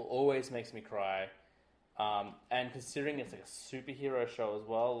beautiful, always makes me cry. And considering it's like a superhero show as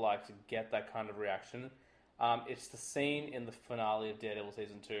well, like to get that kind of reaction, it's the scene in the finale of Daredevil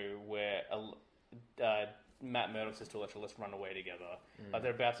season 2 where Matt Murdock says to Elektra, "Let's run away together." Like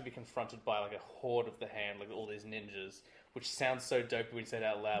they're about to be confronted by like a horde of the Hand, like all these ninjas, which sounds so dope when you say it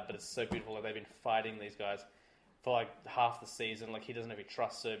out loud, but it's so beautiful. Like they've been fighting these guys for like half the season. Like he doesn't know if he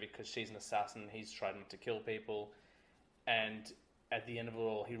trusts her because she's an assassin. He's tried not to kill people, and at the end of it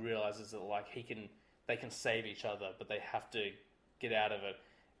all, he realizes that like they can save each other, but they have to get out of it.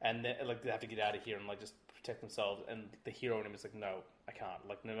 and like they have to get out of here and like just protect themselves. And the hero in him is like, no, I can't.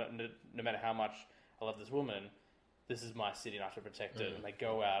 Like no matter how much I love this woman, this is my city and I have to protect it. And they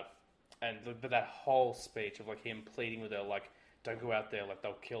go out, but that whole speech of like him pleading with her, like, don't go out there, like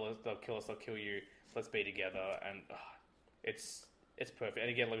they'll kill us, they'll kill you. Let's be together, and it's perfect. And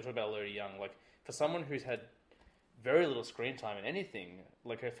again, like we talked about Larry Young, like for someone who's had very little screen time in anything,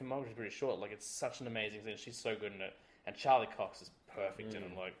 like her filmography is pretty short. Like it's such an amazing thing. She's so good in it, and Charlie Cox is perfect in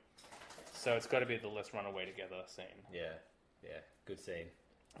it. Like, so it's got to be the let's run away together scene. Yeah, good scene.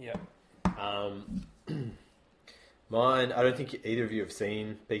 Yeah. Mine, I don't think either of you have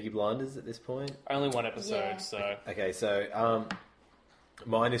seen Peaky Blinders at this point. Only one episode, Yeah. so Okay, so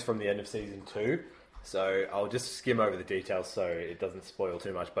mine is from the end of season 2. So I'll just skim over the details so it doesn't spoil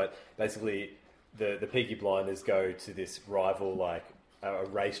too much. But basically, the Peaky Blinders go to this rival, like a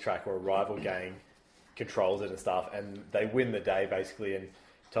racetrack or a rival gang controls it and stuff, and they win the day basically. And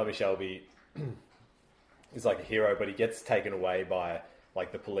Tommy Shelby is like a hero, but he gets taken away by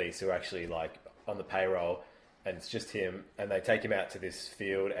like the police who are actually like on the payroll, and it's just him. And they take him out to this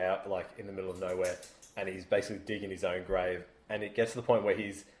field out like in the middle of nowhere, and he's basically digging his own grave. And it gets to the point where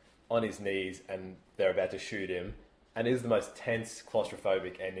he's on his knees and they're about to shoot him. And it is the most tense,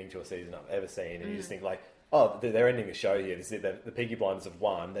 claustrophobic ending to a season I've ever seen. And you just think like, oh, they're ending the show here. This is it. The Peaky Blinders have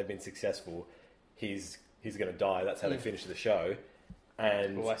won. They've been successful. He's going to die. That's how they finish the show.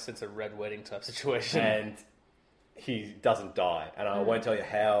 And I sense a Red Wedding type situation. and he doesn't die. And I won't tell you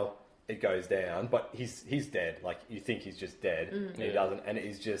how it goes down, but he's dead. Like you think he's just dead, and he doesn't. And it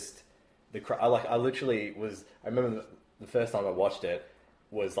is just I remember the first time I watched it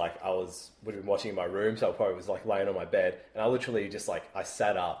was like would have been watching in my room, so I probably was like laying on my bed, and I literally just like I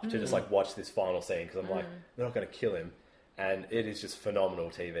sat up to just like watch this final scene because I'm like, they're not going to kill him, and it is just phenomenal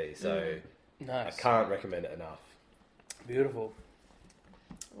TV. So Nice. I can't recommend it enough. Beautiful.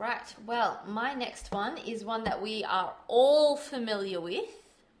 Right. Well, my next one is one that we are all familiar with,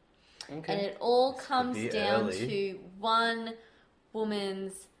 and it all comes be down early. to one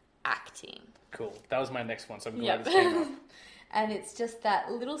woman's acting. Cool. That was my next one, so I'm glad Yep. this came up. And it's just that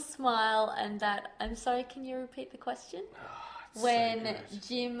little smile and that. I'm sorry. Can you repeat the question? When good.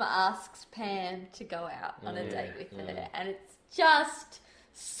 Jim asks Pam to go out on a date with her, and it's just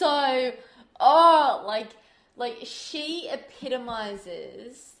so like she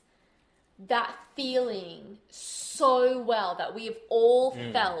epitomizes that feeling so well that we have all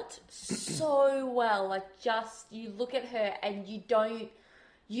felt so well. Like just you look at her and you don't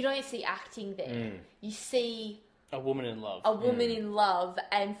see acting there. You see A woman in love. a woman in love,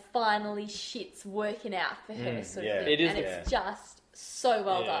 and finally shit's working out for her, sort of thing. It is and the- it's just so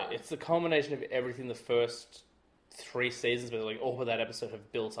well done. It's the culmination of everything the first 3 seasons, but like all of that episode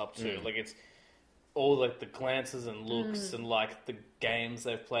have built up to. Like it's all like the glances and looks and like the games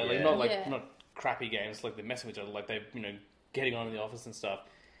they've played. Like Yeah. not crappy games, like they're messing with each other, like they're getting on in the office and stuff,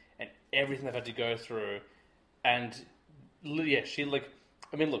 and everything they've had to go through. And she look,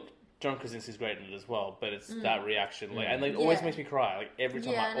 John Krasinski's great in it as well, but it's that reaction, like, and like always Yeah. makes me cry. Like every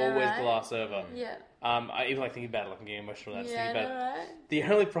time, Yeah, I I know, always right? gloss over. Yeah. I even like thinking about it, like I'm getting emotional now. Just Yeah, I thinking about know, it. right? The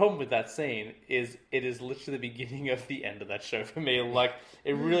only problem with that scene is it is literally the beginning of the end of that show for me. Like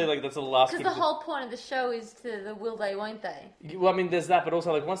it really, like that's the last. Because the whole point of the show is to the will they, won't they? Well, I mean, there's that, but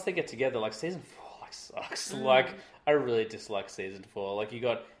also like once they get together, like season 4 like sucks. Like I really dislike season 4. Like you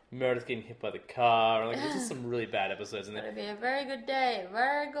got Meredith getting hit by the car, and like there's just some really bad episodes in there. It'll be a very good day.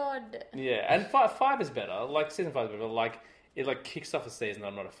 Very good. Yeah, and five is better. Like season 5 is better. Like it like kicks off a season that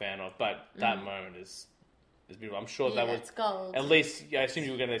I'm not a fan of, but that moment is beautiful. I'm sure that was it's gold. at least. Yeah, I assume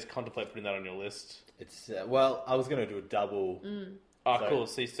you were going to contemplate putting that on your list. It's well, I was going to do a double. Oh, So- cool.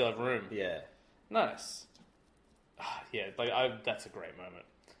 So you still have room. Yeah. Nice. Yeah, that's a great moment.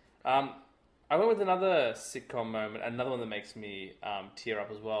 I went with another sitcom moment, another one that makes me tear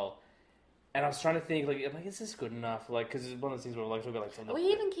up as well. And I was trying to think, is this good enough? Like, because it's one of those things where we're like, talking about, Are we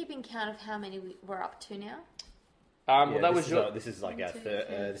even keeping count of how many we're up to now? well, Yeah, that was your this is like our 1, 2, third.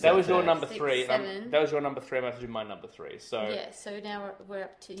 3, this is that our was your third. number 6, 3. 7. That was your number 3. I'm going to do my number 3. So Yeah, so now we're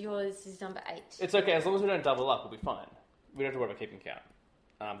up to yours is number 8. it's okay as long as we don't double up. We'll be fine. We don't have to worry about keeping count.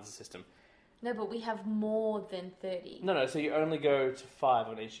 There's a system. No, but we have more than 30. No. So you only go to 5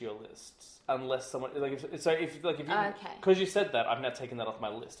 on each of your lists, unless someone if you Okay. because you said that, I've now taken that off my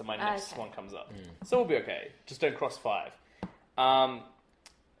list, and my next Okay. one comes up. So we'll be okay. Just don't cross 5.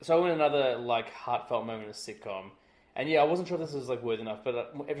 So I went another heartfelt moment in a sitcom, and I wasn't sure if this was worth enough,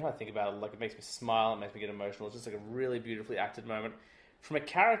 but every time I think about it, it makes me smile, it makes me get emotional. It's just a really beautifully acted moment from a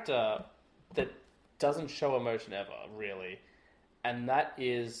character that doesn't show emotion ever, really, and that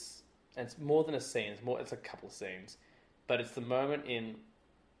is. And it's more than a scene. It's a couple of scenes, but it's the moment in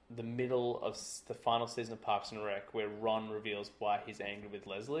the middle of the final season of Parks and Rec, where Ron reveals why he's angry with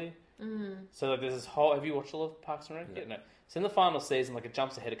Leslie. So like, there's this whole. Have you watched all of Parks and Rec? Yeah, no. So in the final season, like, it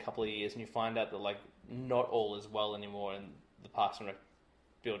jumps ahead a couple of years, and you find out that like not all is well anymore in the Parks and Rec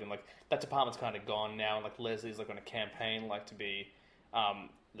building. Like, that department's kind of gone now, and like Leslie's like on a campaign like to be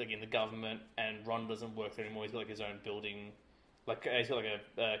like in the government, and Ron doesn't work there anymore. He's got like his own building. Like, he's got like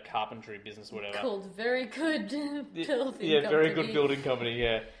a carpentry business or whatever. Called Very Good Building Company. Yeah, Very Good Building Company,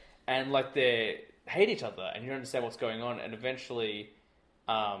 yeah. And like, they hate each other, and you don't understand what's going on, and eventually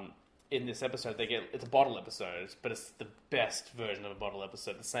in this episode it's a bottle episode, but it's the best version of a bottle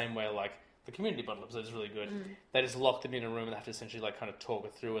episode. The same way like the Community bottle episode is really good. They just lock them in a room and they have to essentially like kind of talk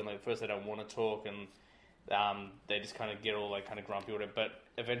it through, and like first they don't want to talk, and they just kind of get all like kind of grumpy with it, but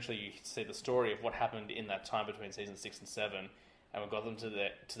eventually you see the story of what happened in that time between season 6 and 7, and we got them to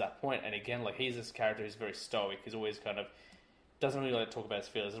that point. And again, like, he's this character who's very stoic. He's always kind of doesn't really like to talk about his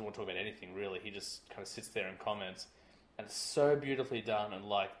feelings, doesn't want to talk about anything really. He just kind of sits there and comments, and it's so beautifully done. And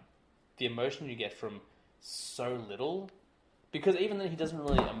like, the emotion you get from so little, because even then he doesn't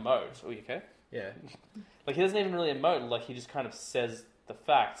really emote. Oh, you okay? Yeah. Like, he doesn't even really emote. Like, he just kind of says the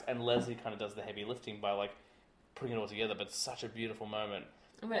facts, and Leslie kind of does the heavy lifting by like putting it all together. But it's such a beautiful moment.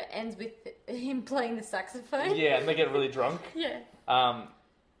 When it ends with him playing the saxophone. Yeah, and they get really drunk. Yeah.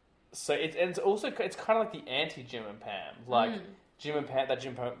 So it's also kind of like the anti Jim and Pam. Like, Jim and Pam, that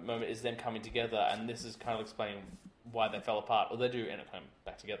Jim Pam moment is them coming together, and this is kind of explaining why they fell apart. Or they do end up coming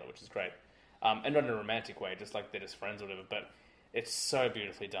back together, which is great. And not in a romantic way, just like they're just friends or whatever. But it's so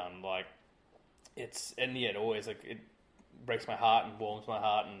beautifully done. Like, and yet always like it breaks my heart and warms my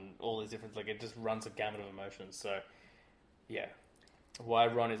heart and all these different, like, it just runs a gamut of emotions. So yeah, why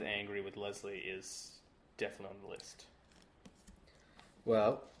Ron is angry with Leslie is definitely on the list.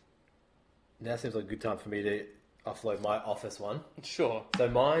 Well, now seems like a good time for me to offload my Office one. Sure. So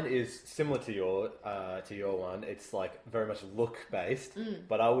mine is similar to your one. It's like very much look based,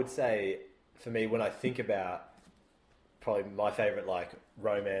 but I would say for me, when I think about probably my favorite like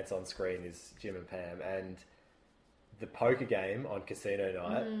romance on screen is Jim and Pam, and the poker game on Casino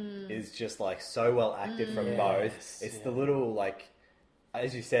Night is just like so well acted from both. It's the little like,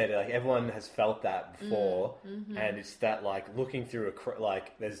 as you said, like everyone has felt that before, and it's that like looking through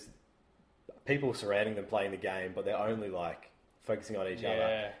like there's people surrounding them playing the game, but they're only like focusing on each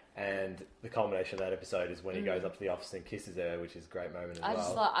other. And the culmination of that episode is when he goes up to the office and kisses her, which is a great moment as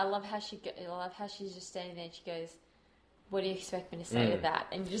well. I love how she's just standing there and she goes, "What do you expect me to say to that?"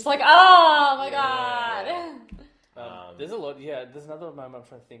 And you're just like, "Oh my god!" There's a lot. Yeah, there's another moment I'm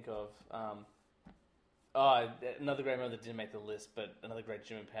trying to think of. Another great moment that didn't make the list, but another great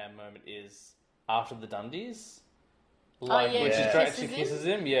Jim and Pam moment is after the Dundies. Like, when she kisses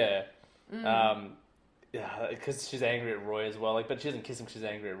him. Yeah. Because she's angry at Roy as well. Like, but she doesn't kiss him because she's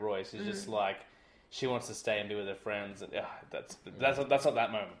angry at Roy. She's just like, she wants to stay and be with her friends. And that's not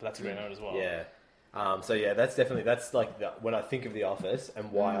that moment, but that's a great moment as well. Yeah. So yeah, that's like when I think of The Office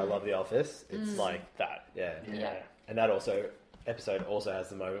and why I love The Office, it's like that. Yeah. And that episode also has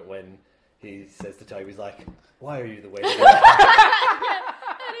the moment when he says to Toby, he's like, "Why are you the way to go?" And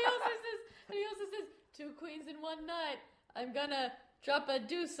he also says, 2 queens in one night. I'm gonna drop a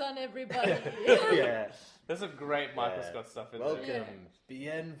deuce on everybody. Yeah. There's some great Michael Scott stuff in there. Welcome.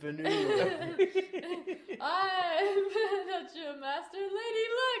 Bienvenue. I'm not your master. Lady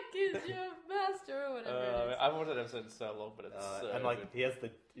Luck is your master, or whatever it is. I've watched that episode so long, but it's so and like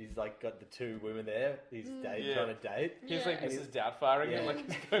good. he's like got the 2 women there. He's trying to date. He's like Mrs. Doubtfiring and like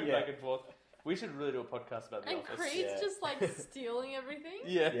he's going back and forth. We should really do a podcast about The Office. And Creed's just like stealing everything.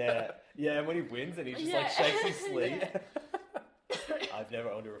 Yeah. And when he wins and he just like shakes his sleeve. I've never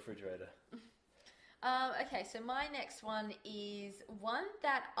owned a refrigerator. Okay, so my next one is one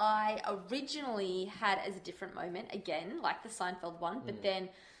that I originally had as a different moment, again, like the Seinfeld one, but then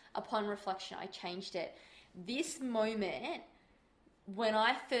upon reflection I changed it. This moment, when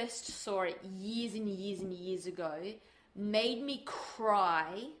I first saw it years and years and years ago, made me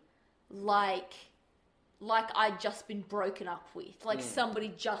cry like I'd just been broken up with. Like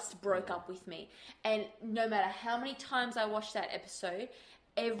somebody just broke up with me. And no matter how many times I watched that episode,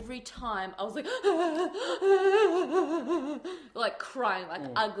 every time I was like crying, like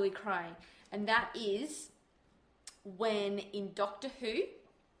ugly crying. And that is when in Doctor Who,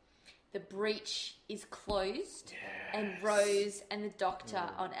 the breach is closed and Rose and the Doctor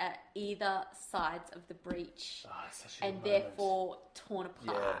are at either sides of the breach and therefore torn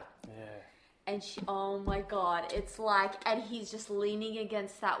apart. Yeah. And she, oh my god, it's like, and he's just leaning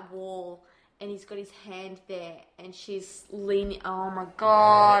against that wall and he's got his hand there and she's leaning, oh my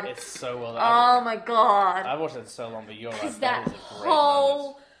god. It's so well done. Oh my god. I've watched it so long, but you're right. That is a great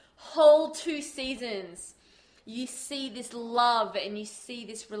whole whole 2 seasons, you see this love and you see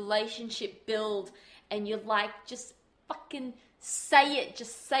this relationship build, and you're like, just fucking say it.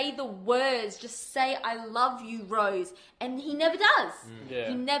 Just say the words. Just say, I love you, Rose. And he never does. Yeah.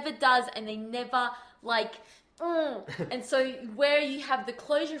 He never does, and they never, like... And so where you have the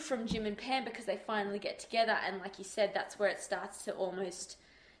closure from Jim and Pam because they finally get together, and like you said, that's where it starts to almost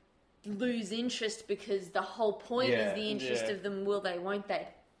lose interest, because the whole point is the interest of them, will they, won't they?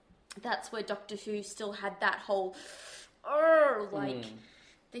 That's where Doctor Who still had that whole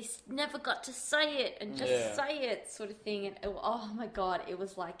they never got to say it, and just say it sort of thing. And oh my god, it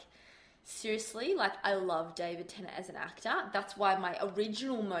was like, seriously, like, I love David Tennant as an actor. That's why my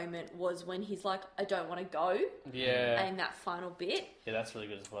original moment was when he's like, I don't want to go. Yeah. And that final bit. Yeah, that's really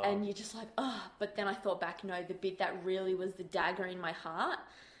good as well. And you're just like, oh. But then I thought back, no, the bit that really was the dagger in my heart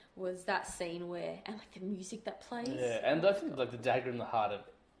was that scene where, and like the music that plays. Yeah, and I think like the dagger in the heart of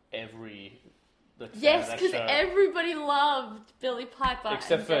every... Yes, because everybody loved Billy Piper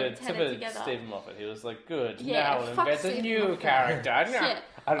except for together. Stephen Moffat. He was like, good, Yeah, now we'll fuck invent a Stephen new Moffat. character. Yeah.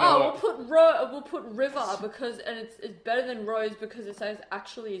 I don't know. We'll put River because, and it's better than Rose because it says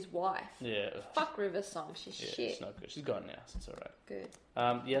actually his wife. Yeah. Fuck River's song, she's shit. She's not good. She's gone now, so it's alright. Good.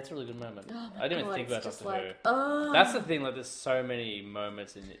 Yeah, it's a really good moment. Oh I didn't God, even think about it's Doctor just Who. like, That's the thing, like there's so many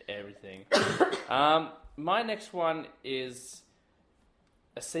moments in everything. My next one is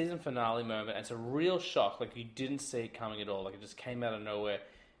a season finale moment, and it's a real shock. Like, you didn't see it coming at all. Like, it just came out of nowhere.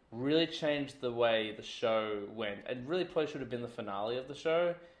 Really changed the way the show went. It really probably should have been the finale of the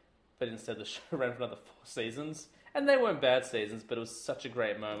show, but instead the show ran for another 4 seasons. And they weren't bad seasons, but it was such a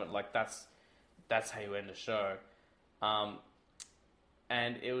great moment. Like, that's how you end a show.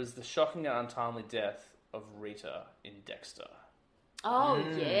 And it was the shocking and untimely death of Rita in Dexter. oh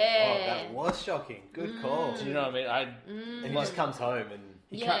Oh, yeah. that was shocking. Good call. Do you know what I mean? And he just comes home and...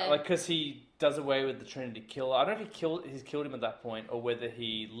 He can't, like, because he does away with the Trinity killer. I don't know if he's killed him at that point, or whether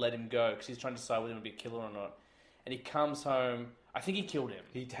he let him go, because he's trying to decide whether he'll be a killer or not. And he comes home. I think he killed him.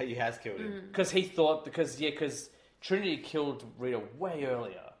 He has killed him. Because he thought, because Trinity killed Rita way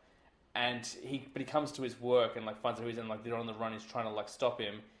earlier. And he comes to his work and like finds out he's in, like, they're on the run. He's trying to like stop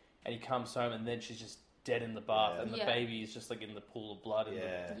him, and he comes home, and then she's just dead in the bath, and the baby is just like in the pool of blood.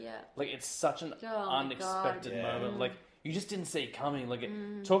 Like, it's such an unexpected moment. Like, you just didn't see it coming. Like,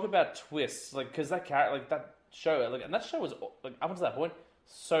 talk about twists. Like, because that character, like that show, like, and that show was like up until that point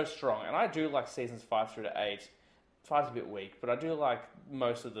so strong. And I do like seasons 5 through to 8. 5's a bit weak, but I do like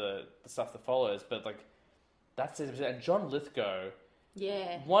most of the stuff that follows. But like that season, and John Lithgow.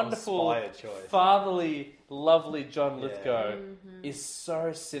 Yeah. Wonderful, fatherly, lovely John Lithgow is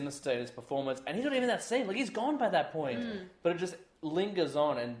so sinister in his performance. And he's not even in that scene. Like, he's gone by that point. But it just lingers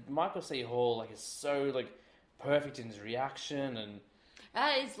on. And Michael C. Hall, like, is so, like, perfect in his reaction. And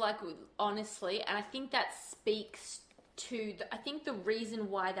that is, like, honestly, and I think that speaks to... I think the reason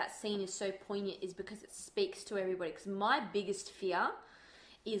why that scene is so poignant is because it speaks to everybody. Because my biggest fear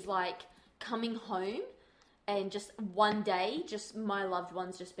is, like, coming home... and just one day, just my loved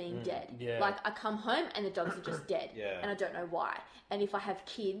ones just being dead. Yeah. Like, I come home and the dogs are just dead. And I don't know why. And if I have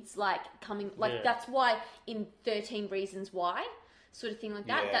kids, like, coming... Like, that's why in 13 Reasons Why, sort of thing like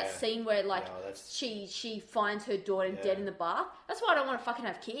that, that scene where, like, she finds her daughter dead in the bath. That's why I don't want to fucking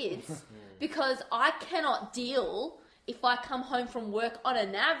have kids. Because I cannot deal if I come home from work on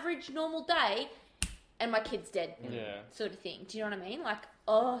an average, normal day and my kid's dead. Sort of thing. Do you know what I mean? Like...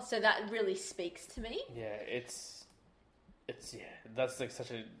 Oh, so that really speaks to me. Yeah, it's that's like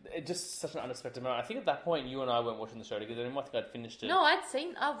such an unexpected moment. I think at that point you and I weren't watching the show together. I think I'd finished it. No, I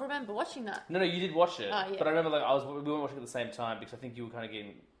remember watching that. No, you did watch it. Oh, yeah. But I remember like we weren't watching it at the same time because I think you were kind of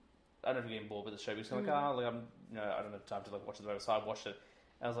getting, I don't know if you're getting bored with the show because you're like, I don't have time to like watch it the way. So I watched it.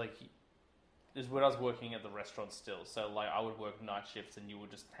 And I was like, it was when I was working at the restaurant still. So like I would work night shifts and you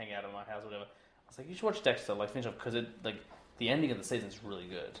would just hang out at my house or whatever. I was like, you should watch Dexter, like finish up because it like. The ending of the season is really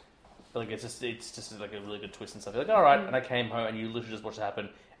good. But like it's just like a really good twist and stuff. You're like, all right, and I came home and you literally just watched it happen,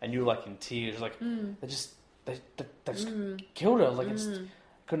 and you were like in tears, like they just killed her. Like it's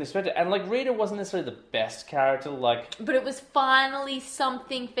couldn't expect it. And like Rita wasn't necessarily the best character, like, but it was finally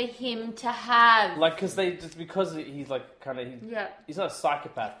something for him to have. Like because he's like kind of he's not a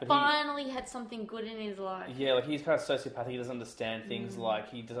psychopath, but finally had something good in his life. Yeah, like he's kind of sociopathic. He doesn't understand things like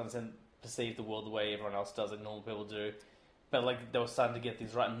he doesn't perceive the world the way everyone else does, like normal people do. But, like, they were starting to get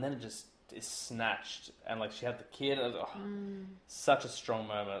things right, and then it just is snatched. And, like, she had the kid. And such a strong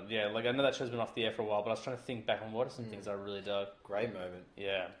moment. Yeah, like, I know that show's been off the air for a while, but I was trying to think back on what are some things I really dug. Great moment.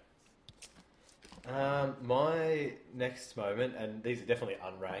 Yeah. My next moment, and these are definitely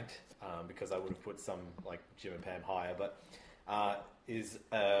unranked, because I would have put some, like, Jim and Pam higher, but is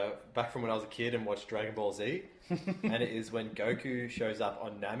back from when I was a kid and watched Dragon Ball Z. And it is when Goku shows up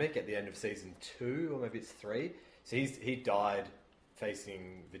on Namek at the end of season 2, or maybe it's 3. So he died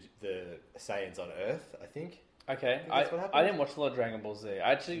facing the Saiyans on Earth, I think. Okay, That's what happened? I didn't watch a lot of Dragon Ball Z.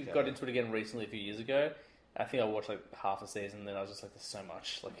 I actually got into it again recently a few years ago. I think I watched like half a season, and then I was just like, "There's so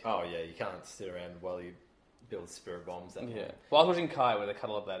much." Like, Oh yeah, you can't sit around while you build spirit bombs. That yeah. long. Well, I was watching Kai where they cut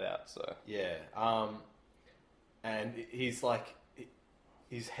all of that out. So Yeah. And he's like,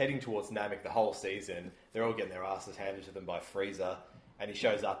 he's heading towards Namek the whole season. They're all getting their asses handed to them by Frieza, and he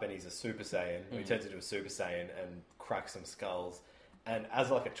shows up and he's a Super Saiyan. He turns into a Super Saiyan and cracks some skulls. And as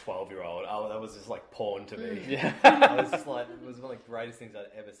like a 12-year-old, that was just like porn to me. Yeah. I was just like, it was one of the greatest things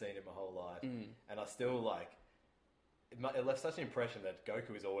I'd ever seen in my whole life. And I still like, it left such an impression that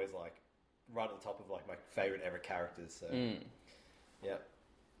Goku is always like right at the top of like my favorite ever characters. So, yeah,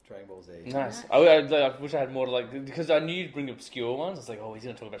 Dragon Ball Z. nice. I wish I had more to like, because I knew you'd bring obscure ones. It's like, oh, he's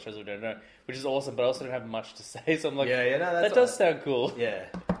going to talk about shows we don't know, which is awesome. But I also don't have much to say, so I'm like, Yeah, no, that that's does sound cool. Yeah.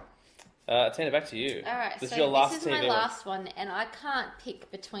 Tina, back to you. All right, This so is your last this is my TV one. last one, and I can't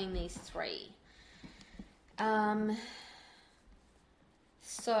pick between these three.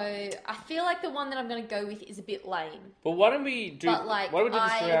 So I feel like the one that I'm going to go with is a bit lame. But why don't we do? But, like, why don't we do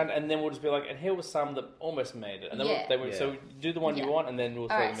this I- round, and then we'll just be like, and here was some that almost made it, and then Yeah. so do the one you Yeah. want, and then we'll All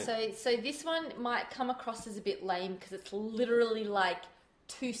throw right, them in. so this one might come across as a bit lame because it's literally like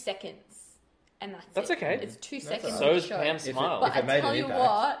 2 seconds, and That's it. okay. It's 2 That's seconds. all So of is the show. Pam's smile. But If it I made an tell you impact.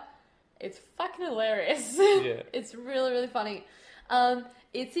 what, it's fucking hilarious. Yeah. It's really, really funny.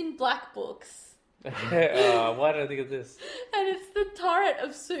 It's in Black Books, Why did I think of this? and it's the turret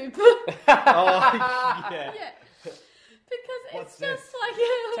of soup. Oh, yeah. Yeah. Because What's it's just this?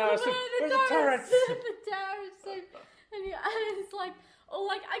 like Tower of soup. Where's the turrets? the tower of soup, and it's like, or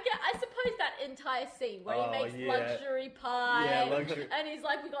like I suppose that entire scene where Oh, he makes yeah. luxury pie, Yeah, luxury- and he's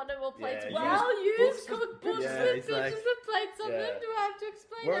like, we got no more plates. Yeah, Well, use use books for- cookbooks Yeah, with he's pictures like- of plates on Yeah. them. Do I have to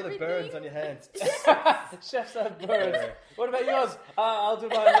explain Where are the everything? burns on your hands? Chefs have birds. What about yours? I'll do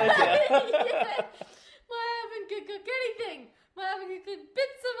mine later. Yeah. My oven can cook anything. My oven can cook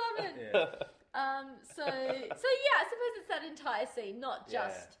bits of oven. Yeah. So yeah, I suppose it's that entire scene, not Yeah.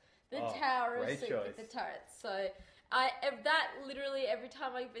 just the Oh, tower of great soup choice. with the turrets. So that literally every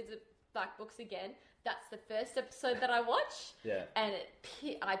time I visit Black Books again, that's the first episode that I watch, Yeah. and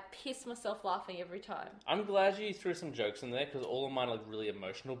I piss myself laughing every time. I'm glad you threw some jokes in there because all of mine are like really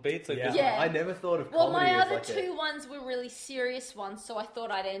emotional beats. Like Yeah. this- Yeah. I never thought of Well, comedy my as other like two ones were really serious ones, so I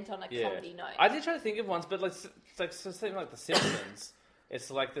thought I'd end on a comedy note. I did try to think of ones, but like it's like something like The Simpsons. It's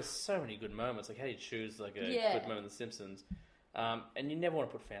like there's so many good moments. Like how do you choose like a Yeah. good moment in The Simpsons, and you never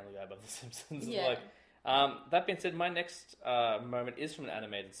want to put Family Guy above The Simpsons. Yeah. Like that being said, my next moment is from an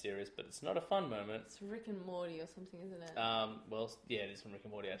animated series, but it's not a fun moment. It's Rick and Morty or something, isn't it? Well, yeah, it is from Rick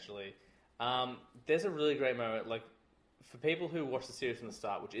and Morty actually. There's a really great moment. Like for people who watch the series from the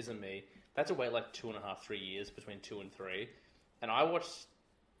start, which isn't me, they had to wait like 2.5, 3 years between 2 and 3. And I watched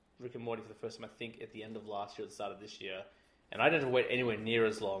Rick and Morty for the first time, I think, at the end of last year, at the start of this year. And I didn't have to wait anywhere near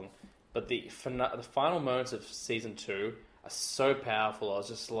as long. But the final moments of season 2 are so powerful. I was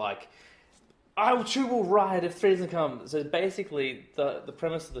just like, I too will riot if 3 doesn't come. So basically, the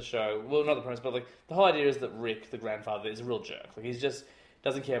premise of the show, well, not the premise, but like the whole idea is that Rick, the grandfather, is a real jerk. Like he's just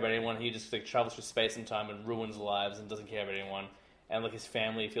doesn't care about anyone. He just like travels through space and time and ruins lives and doesn't care about anyone. And like his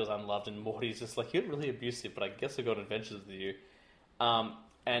family feels unloved, and Morty's just like, you're really abusive, but I guess I'll go on adventures with you.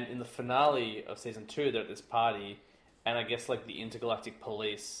 And in the finale of season 2, they're at this party, and I guess like the intergalactic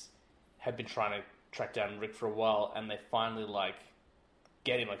police have been trying to track down Rick for a while, and they finally like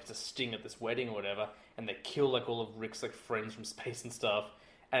get him, like it's a sting at this wedding or whatever, and they kill like all of Rick's like friends from space and stuff,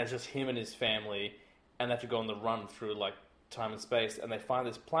 and it's just him and his family, and they have to go on the run through like time and space, and they find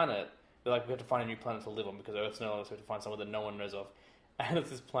this planet. They're like, we have to find a new planet to live on because Earth's no longer, so we have to find somewhere that no one knows of. And it's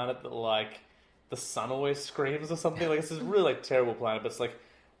this planet that like the sun always screams or something. Like it's this really like terrible planet, but it's like,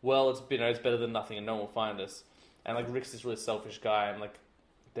 well, it's better than nothing, and no one will find us. And like Rick's this really selfish guy, and like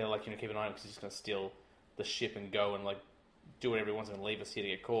they're like, keep an eye on him because he's just gonna steal the ship and go and like do whatever he wants and leave us here to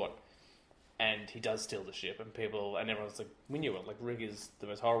get caught. And he does steal the ship, and everyone's like, we knew it. Like Rick is the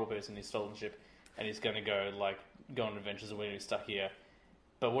most horrible person. He's stolen the ship, and he's gonna go on adventures, and we're gonna be stuck here.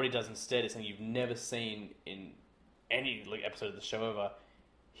 But what he does instead is something you've never seen in any like episode of the show ever.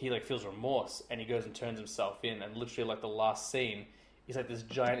 He like feels remorse, and he goes and turns himself in, and literally like the last scene, he's like this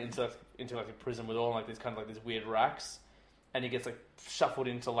giant intergalactic prison with all like these kind of like these weird racks, and he gets like shuffled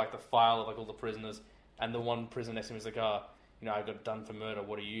into like the file of like all the prisoners, and the one prisoner next to him is like, I got done for murder.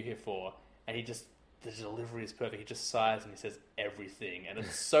 What are you here for? And he just, the delivery is perfect. He just sighs and he says everything, and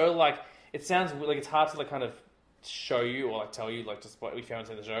it's so like it sounds like it's hard to like kind of show you or like tell you like just what we found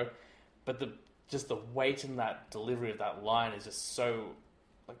in the show, but the weight and that delivery of that line is just so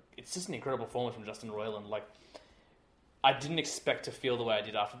like it's just an incredible performance from Justin Roiland. Like I didn't expect to feel the way I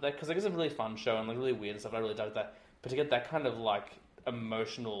did after that because like, it's a really fun show and like really weird and stuff. I really dug that, but to get that kind of like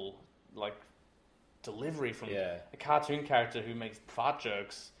emotional like delivery from a cartoon character who makes fart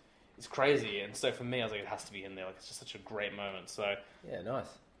jokes is crazy. And so for me, I was like, it has to be in there. Like it's just such a great moment. So Yeah, nice.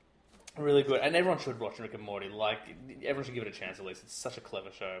 really good, and everyone should watch Rick and Morty. Like everyone should give it a chance at least. It's such a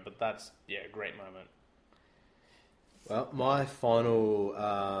clever show. But that's a great moment. Well, my final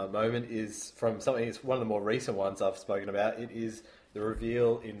moment is from something. It's one of the more recent ones I've spoken about. It is the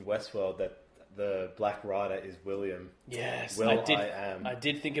reveal in Westworld that the Black Rider is William. Yes, Will I am. I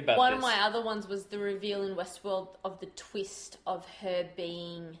did think about One this. of my other ones was the reveal in Westworld of the twist of her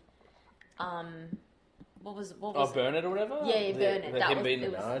being, what was Bernard or whatever. Yeah, Bernard. That was,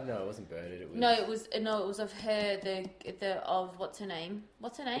 it was, No, it wasn't Bernard. It was it was of her. The of what's her name?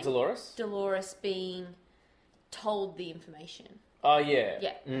 What's her name? Dolores. Dolores being told the information. Oh yeah.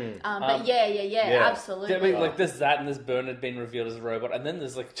 Yeah. Mm. But yeah, absolutely. I mean, like there's that, and there's Bernard being revealed as a robot, and then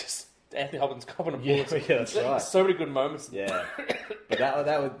there's like just Anthony Hopkins copping a bullet. Yeah, that's right. So many good moments. Yeah, but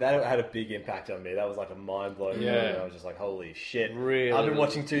that had a big impact on me. That was like a mind blowing Yeah. moment. I was just like, holy shit! Really? I've been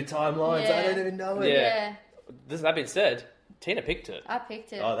watching 2 timelines. Yeah. I don't even know it. Yeah. That being said, Tina picked it. I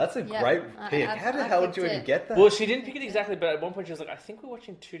picked it. Oh, that's a Yeah. great pick. How the hell did you picked even it. get that? Well, she didn't pick it exactly, but at one point she was like, "I think we're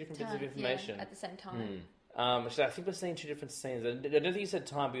watching 2 different bits of information." at the same time. Hmm. She said, "I think we're seeing 2 different scenes." I don't think you said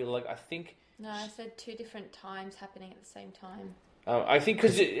time, but you were like, "I think." No, I said 2 different times happening at the same time. I think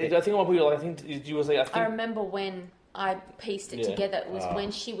because I think what people like, I think you was like, I think. I remember when I pieced it Yeah. together. It was when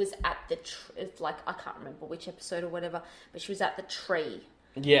she was at the like I can't remember which episode or whatever, but she was at the tree.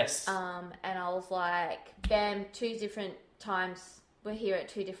 Yes. And I was like, bam, 2 different times. We're here at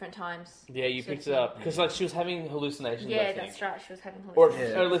 2 different times. Yeah, you sort picked of it up because like she was having hallucinations. I Yeah, think. that's right. She was having Or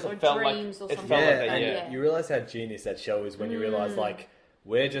hallucinations. at least or it felt like dreams or it something. felt Yeah, like that. and Yeah. you realise how genius that show is when you realise like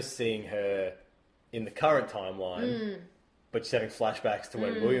we're just seeing her in the current timeline, but she's having flashbacks to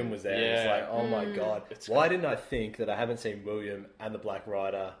when William was there. Yeah. It's like, oh my god, It's why didn't I think that I haven't seen William and the Black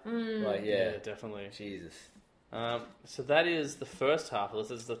Rider? Like, Yeah, definitely. Jesus. So that is the first half of this.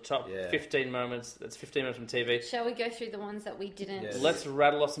 This is the top Yeah. 15 moments. That's 15 minutes from TV. Shall we go through the ones that we didn't? Yes. Let's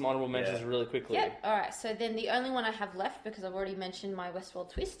rattle off some honourable mentions Yeah. really quickly. Yeah. All right. So then the only one I have left, because I've already mentioned my Westworld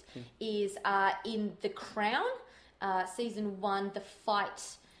twist, is in The Crown, season 1, the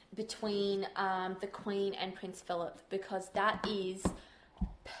fight between the Queen and Prince Philip, because that is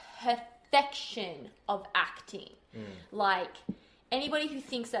perfection of acting. Like anybody who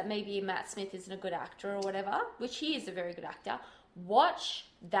thinks that maybe Matt Smith isn't a good actor or whatever, which he is a very good actor, watch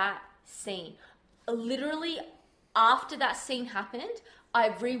that scene. Literally, after that scene happened, I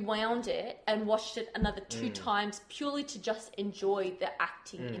rewound it and watched it another 2 times purely to just enjoy the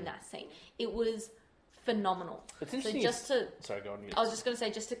acting in that scene. It was phenomenal. It's So interesting. just to, Sorry, go on. I was just going to say,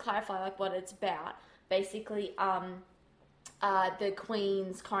 just to clarify, like what it's about. Basically, the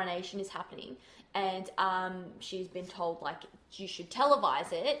Queen's coronation is happening, and she's been told like you should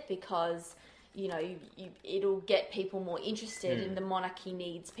televise it because you know it'll get people more interested, and the monarchy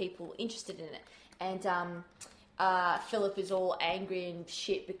needs people interested in it. And Philip is all angry and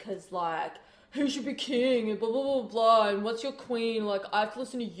shit because like, who should be king and blah blah blah blah, and what's your queen, like I have to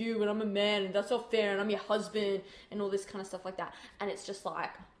listen to you and I'm a man and that's not fair and I'm your husband and all this kind of stuff like that. And it's just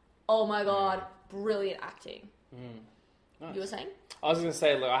like, oh my god, brilliant acting. Nice. You were saying? I was going to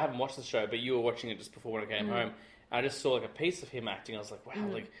say, like, I haven't watched the show, but you were watching it just before when I came home. And I just saw like a piece of him acting. I was like, wow,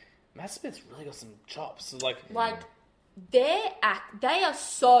 like Matt Smith's really got some chops. Like They are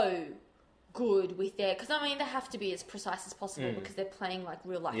so good with their, because I mean they have to be as precise as possible because they're playing like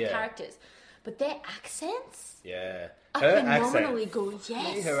real life characters, but their accents Yeah. are Her phenomenally accent. good.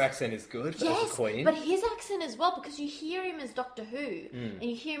 Yes, Her accent is good as a yes, queen. but his accent as well, because you hear him as Doctor Who and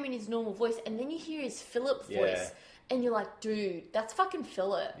you hear him in his normal voice, and then you hear his Philip voice, and you're like, dude, that's fucking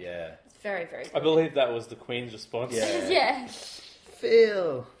Philip. Yeah. It's very, very I good. believe that was the Queen's response. Yeah. Yeah.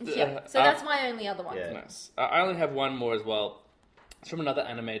 Phil. Yeah. So that's my only other one. Yeah. Nice. I only have one more as well. It's from another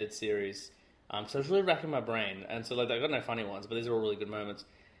animated series. So I was really racking my brain, and so like I got no funny ones, but these are all really good moments.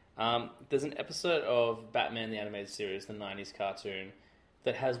 There's an episode of Batman the Animated Series, the 90s cartoon,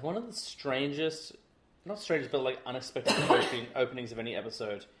 that has one of the strangest, not strangest, but like unexpected openings of any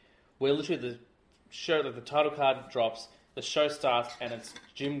episode, where literally the show, like the title card drops, the show starts, and it's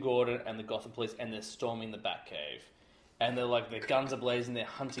Jim Gordon and the Gotham Police, and they're storming the Batcave. And they're like, their guns are blazing, they're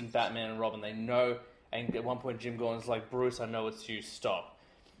hunting Batman and Robin, they know, and at one point Jim Gordon's like, Bruce, I know it's you, stop.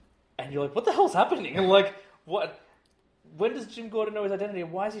 And you're like, what the hell's happening? And like, what? When does Jim Gordon know his identity?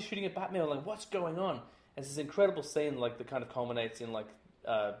 And why is he shooting at Batman? Like, what's going on? It's this incredible scene, like, that kind of culminates in, like,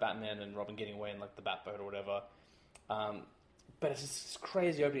 Batman and Robin getting away in, like, the Batboat or whatever. But it's just this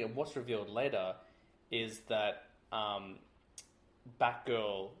crazy opening, and what's revealed later is that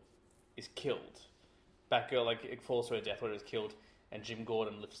Batgirl is killed. Batgirl, like, it falls to her death, where it is killed, and Jim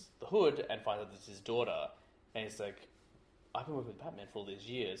Gordon lifts the hood and finds out this is his daughter, and he's like, I've been working with Batman for all these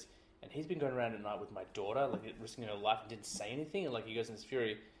years, and he's been going around at night with my daughter, like, risking her life, and didn't say anything, and, like, he goes in this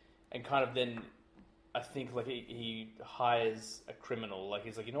fury, and kind of then, I think, like, he hires a criminal, like,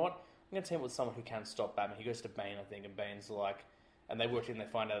 he's like, you know what, I'm going to team up with someone who can stop Batman. He goes to Bane, I think, and Bane's like, and they work in, they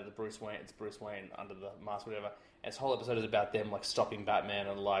find out that Bruce Wayne under the mask, whatever, and this whole episode is about them, like, stopping Batman,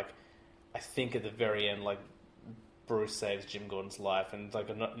 and, like, I think at the very end, like, Bruce saves Jim Gordon's life, and,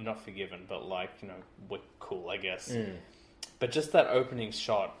 like, not forgiven, but, like, you know, we're cool, I guess. But just that opening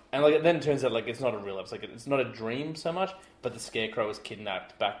shot, and, like, then it turns out, like, it's not a real episode, like, it's not a dream so much, but the Scarecrow has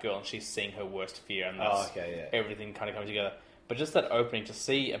kidnapped Batgirl, and she's seeing her worst fear, and that's everything kind of coming together. But just that opening, to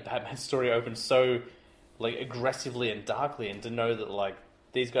see a Batman story open so, like, aggressively and darkly, and to know that, like,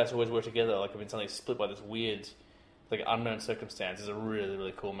 these guys always work together, like, have been suddenly split by this weird, like, unknown circumstance, is a really,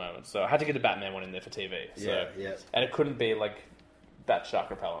 really cool moment. So I had to get a Batman one in there for TV. So. Yeah. And it couldn't be, like, that shark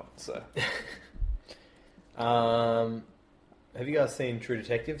repellent, so. Have you guys seen True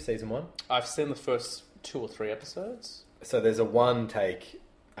Detective Season 1? I've seen the first 2 or 3 episodes. So there's a one-take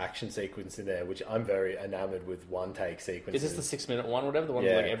action sequence in there, which I'm very enamoured with one-take sequences. Is this the 6-minute one, or whatever? The one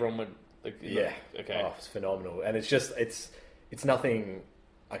where, like, everyone would... Like, yeah. Okay. Oh, it's phenomenal. And it's just... It's nothing...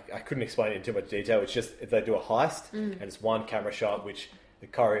 I couldn't explain it in too much detail. It's just... They do a heist, and it's one camera shot, which the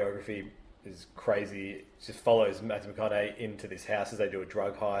choreography is crazy. It just follows Matthew McConaughey into this house as they do a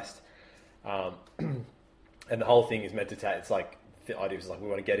drug heist. And the whole thing is meant to it's like... The idea is like, we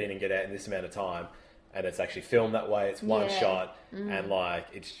want to get in and get out in this amount of time. And it's actually filmed that way. It's one shot, and, like,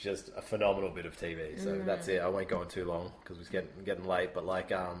 it's just a phenomenal bit of TV. So that's it. I won't go on too long because it's getting late. But, like,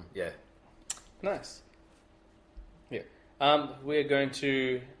 yeah, nice. Yeah, we're going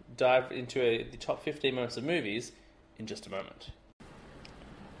to dive into the top 15 moments of movies in just a moment.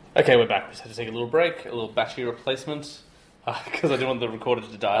 Okay, we're back. We just had to take a little break, a little battery replacement, because I didn't want the recorder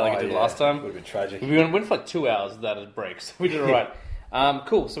to die like I did last time. Would have been tragic. We went for like 2 hours without a break, so we did all right.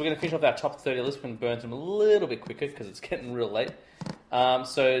 Cool, so we're going to finish off our top 30 list. We're going to burn them a little bit quicker because it's getting real late.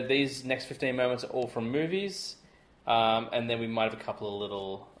 So these next 15 moments are all from movies, and then we might have a couple of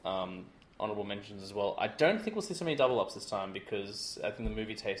little honourable mentions as well. I don't think we'll see so many double-ups this time because I think the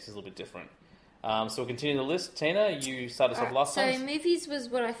movie taste is a little bit different. So we'll continue the list. Tina, you started us off last time. So movies was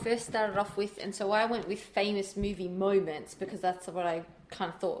what I first started off with, and so I went with famous movie moments because that's what I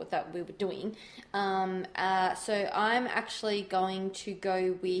kind of thought that we were doing. So I'm actually going to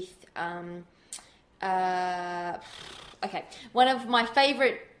go with one of my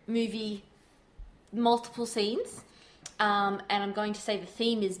favourite movie multiple scenes, and I'm going to say the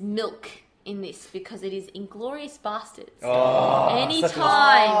theme is milk in this because it is Inglourious Bastards.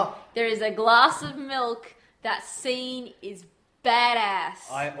 Anytime there is a glass of milk, that scene is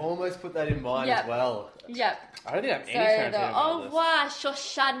badass. I almost put that in mine as well. Yep. I don't think I have any the au revoir,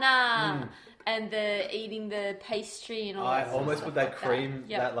 Shoshana, and the eating the pastry and all that. I almost put that cream,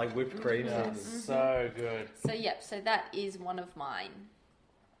 that like whipped cream. So good. So that is one of mine.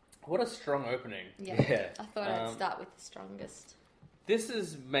 What a strong opening. Yeah. I thought I'd start with the strongest. This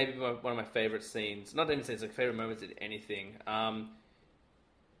is maybe one of my favourite scenes. Not even scenes, like favourite moments in anything.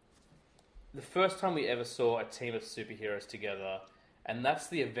 The first time we ever saw a team of superheroes together, and that's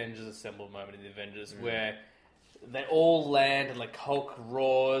the Avengers Assemble moment in the Avengers, where they all land and like Hulk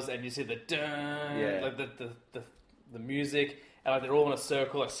roars, and you see the dun, like the music, and like they're all in a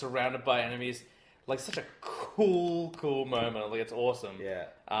circle, like surrounded by enemies. Like such a cool moment. Like it's awesome. Yeah.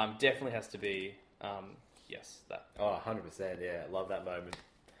 Definitely has to be. Yes, that. Oh, 100%, yeah. Love that moment.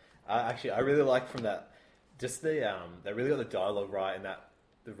 Actually, I really like from that, just they really got the dialogue right, and that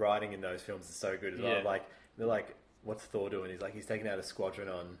the writing in those films is so good as well. Like, they're like, what's Thor doing? He's taking out a squadron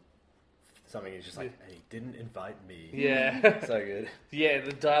on something, he's just like, and he didn't invite me. Yeah. So good. Yeah,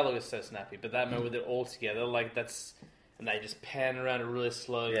 the dialogue is so snappy, but that moment with it all together, like that's, and they just pan around it really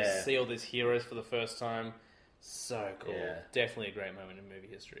slow, you see all these heroes for the first time. So cool. Yeah. Definitely a great moment in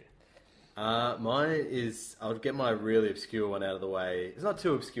movie history. Mine is, I'll get my really obscure one out of the way. It's not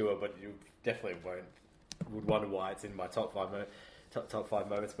too obscure, but you definitely would wonder why it's in my top five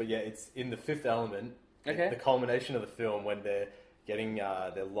moments. But yeah, it's in The Fifth Element. Okay. The culmination of the film when they're getting,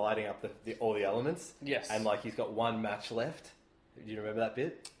 they're lighting up all the elements. Yes. And like he's got one match left. Do you remember that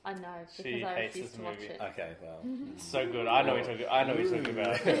bit? I know because I refuse to watch it. Okay, well, it's so good. I know what you're talking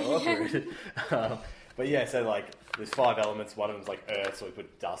about. But yeah, so like there's 5 elements. One of them's like earth, so we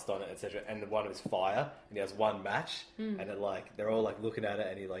put dust on it, etc. And one of is fire, and he has one match, and they're all like looking at it,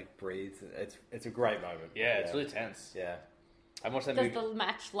 and he like breathes. It's a great moment. Yeah, it's really tense. Yeah. I watched that Does movie. the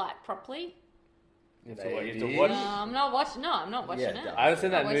match light properly? You have to Maybe. watch. I'm not watching. No, I'm not watching Yeah, it. I haven't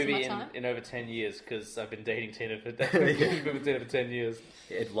seen that Not wasting movie my time. in over 10 years because I've been dating Tina for Tina for 10 years.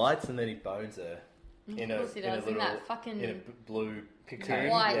 It lights, and then he bones her in Of course he does, in that fucking in a blue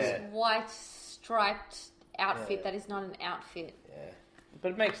Cocoon. white striped outfit that is not an outfit. Yeah.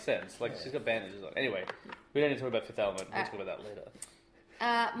 But it makes sense. Like, she's got bandages on. Anyway, we don't need to talk about Fifth Element. We'll talk about that later.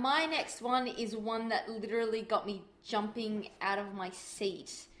 My next one is one that literally got me jumping out of my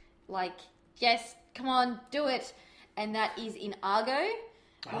seat. Like, yes, come on, do it. And that is in Argo,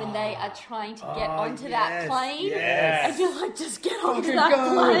 when they are trying to get onto that plane. Yes. And you're like, just get onto Fucking that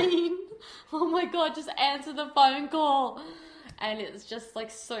go. plane. Oh my god, just answer the phone call. And it's just like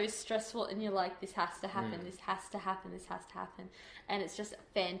so stressful, and you're like, this has to happen, this has to happen, this has to happen. And it's just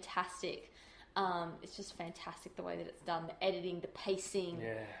fantastic. It's just fantastic the way that it's done, the editing, the pacing.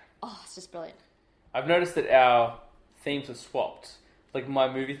 Yeah. Oh, it's just brilliant. I've noticed that our themes are swapped. Like,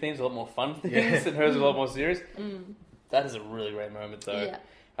 my movie themes are a lot more fun themes, and hers are a lot more serious. That is a really great moment, though.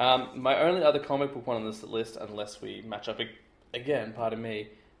 Yeah. My only other comic book one on this list, unless we match up again, pardon me,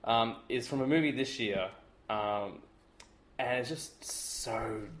 is from a movie this year. And it's just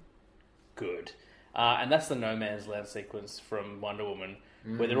so good. And that's the No Man's Land sequence from Wonder Woman,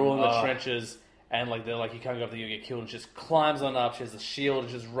 where they're all in the trenches, and like they're like, you can't go up there, you get killed, and she just climbs on up, she has the shield,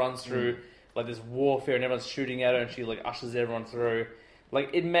 and just runs through like this warfare, and everyone's shooting at her, and she like ushers everyone through.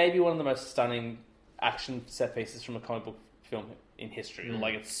 Like, it may be one of the most stunning action set pieces from a comic book film in history.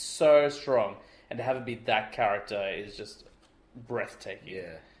 Like, it's so strong, and to have it be that character is just breathtaking.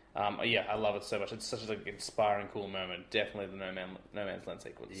 Yeah. I love it so much. It's such an inspiring, cool moment. Definitely the No Man's Land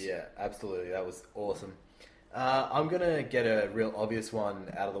sequence. Yeah, absolutely. That was awesome. I'm going to get a real obvious one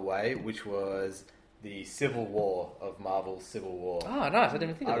out of the way, which was the Civil War of Marvel's Civil War. Oh, nice. I didn't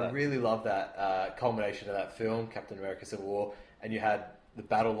even think of I that. really love that culmination of that film, Captain America Civil War, and you had the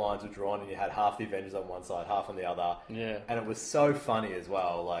battle lines were drawn, and you had half the Avengers on one side, half on the other. Yeah. And it was so funny as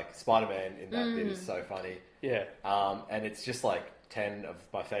well. Like, Spider-Man in that bit is so funny. Yeah. And it's just like 10 of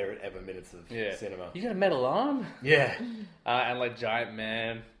my favourite ever minutes of cinema. You got a metal arm? Yeah. And like Giant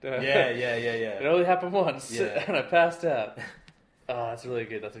Man. Yeah. It only happened once, Yeah. and I passed out. Oh, that's really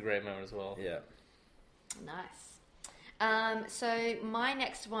good. That's a great moment as well. Yeah. Nice. So my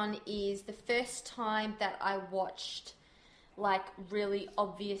next one is the first time that I watched like really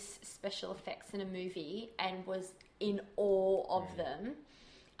obvious special effects in a movie and was in awe of them.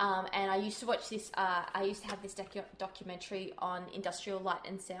 And I used to watch this. I used to have this documentary on industrial light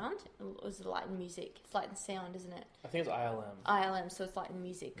and sound. It was light and music. It's light and sound, isn't it? I think it's ILM. ILM, so it's light and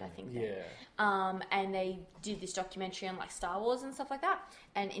music. I think. Yeah. And they did this documentary on like Star Wars and stuff like that.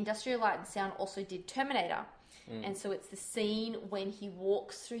 And Industrial Light and Sound also did Terminator. And so it's the scene when he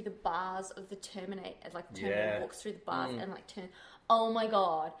walks through the bars of the Terminator, like the Terminator walks through the bars and like turn. Oh my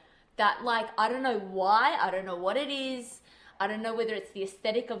god, that like I don't know why, I don't know what it is. I don't know whether it's the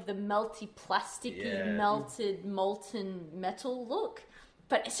aesthetic of the melty, plasticky, melted, molten metal look,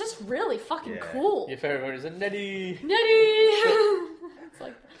 but it's just really fucking cool. Your favourite moment is a Nettie. It's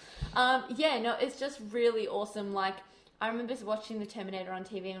like, no, it's just really awesome. Like, I remember watching the Terminator on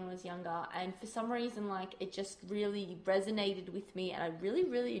TV when I was younger, and for some reason, like, it just really resonated with me, and I really,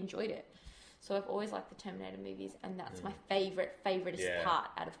 really enjoyed it. So I've always liked the Terminator movies, and that's my favoritist part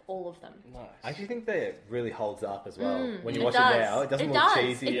out of all of them. Nice. I actually think that it really holds up as well. When you It watch does. it now, it doesn't It look does.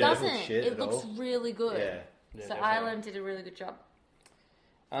 cheesy. It It doesn't. doesn't look shit It at looks all. really good. Yeah. So definitely. ILM did a really good job.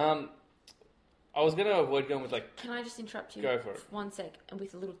 I was going to avoid going with like... Can I just interrupt you? Go for it. 1 sec, and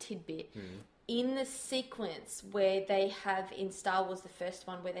with a little tidbit. In the sequence where they have in Star Wars, the first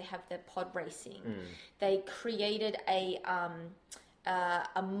one where they have the pod racing, they created a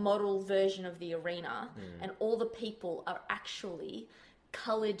model version of the arena, and all the people are actually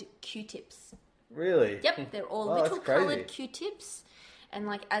coloured Q-tips. Really? Yep, they're all Oh, that's little crazy. coloured Q-tips, and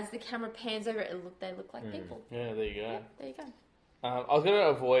like as the camera pans over it, they look like people. Yeah, there you go. Yep, there you go. I was going to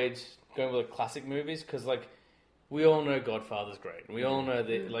avoid going with like classic movies because, like, we all know Godfather's great, and we all know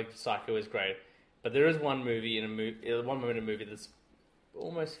that like Psycho is great. But there is one movie in one moment in a movie that's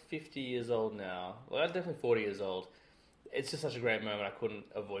almost 50 years old now. Well, definitely 40 years old. It's just such a great moment. I couldn't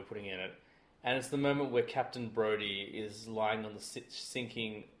avoid putting in it, and it's the moment where Captain Brody is lying on the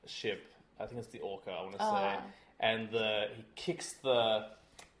sinking ship. I think it's the Orca. I want to say, and he kicks the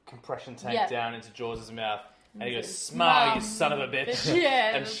compression tank down into Jaws' mouth. And he goes, "Smile, you son of a bitch!"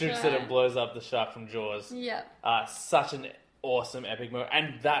 Yeah, and that's shoots right. it and blows up the shark from Jaws. Yeah. Such an awesome epic moment,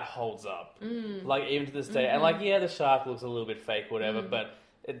 and that holds up. Like even to this day, Mm-hmm. and like the shark looks a little bit fake, or whatever, but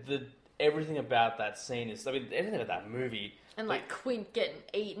everything about that scene is. I mean, everything about that movie. And like Quint getting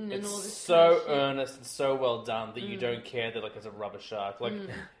eaten and all It's this so kind of shit. earnest and so well done that you don't care that like it's a rubber shark. Like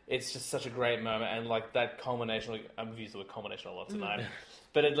it's just such a great moment, and like that culmination. Like, I've used the word culmination a lot tonight,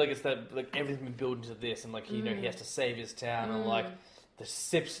 but it's that like everything been built into this, and like he has to save his town, and like the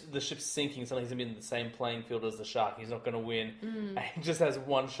ship's sinking. Suddenly he's gonna be in the same playing field as the shark. He's not gonna win. And he just has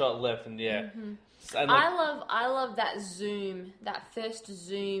one shot left, and and, like, I love that zoom, that first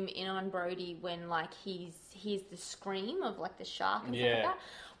zoom in on Brody when like hears the scream of like the shark and stuff like that.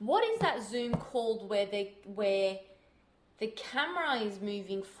 What is that zoom called where the camera is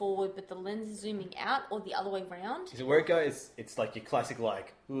moving forward but the lens is zooming out, or the other way around? Is it where it goes? It's like your classic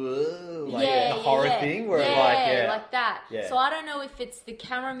like, whoa, like Yeah, the horror yeah. thing where Yeah, like like that. Yeah. So I don't know if it's the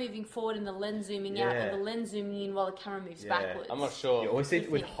camera moving forward and the lens zooming out, Yeah. or the lens zooming in while the camera moves Yeah. backwards. I'm not sure. You always see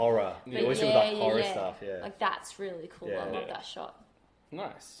it with horror. You But always see it with the horror stuff. Yeah. Like that's really cool. Yeah. I love Yeah. that shot.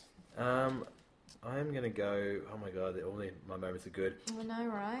 Nice. I'm gonna go. Oh my god, all my moments are good. I know,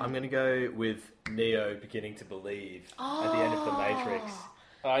 right? I'm gonna go with Neo beginning to believe at the end of the Matrix.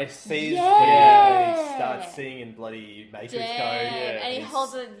 I see. Yeah. When he starts seeing in bloody Matrix Damn. code, And he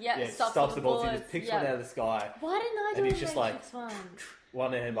holds it. Yeah, stops the bullets. He bullets. just picks yeah. one out of the sky, Why didn't I do and a he's just like, Matrix one?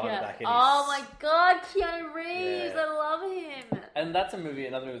 one hand behind the back. And Oh he's, my god, Keanu Reeves! Yeah. I love him. And that's another movie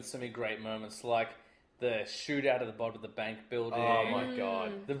with so many great moments, like the shootout at the bottom of the bank building. Oh my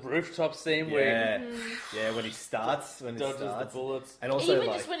god. The rooftop scene where Yeah, when he starts, he dodges the bullets. and also Even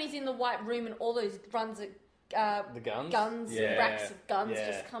like, just when he's in the white room and all those runs at The guns? guns, Yeah. racks of guns Yeah.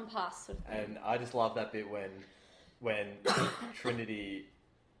 just come past. Sort of thing. and I just love that bit when Trinity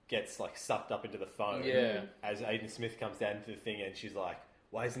gets like sucked up into the phone. Yeah. As Aiden Smith comes down to the thing, and she's like,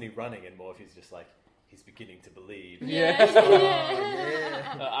 "Why isn't he running?" And Morpheus just like, "He's beginning to believe." Yeah.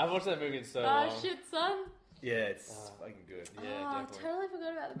 yeah. I've watched that movie in so Oh long. shit, son. Yeah, it's fucking good. Yeah, Oh, I definitely. totally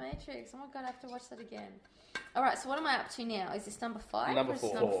forgot about the Matrix. Oh my god, I have to watch that again. All right, so what am I up to now? Is this number 5? Number or is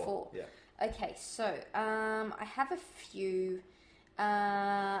this 4. Number 4. Yeah. Okay, so I have a few.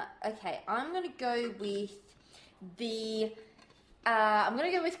 Okay, I'm gonna go with the. I'm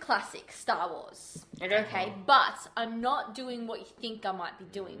gonna go with classic Star Wars. Okay. But I'm not doing what you think I might be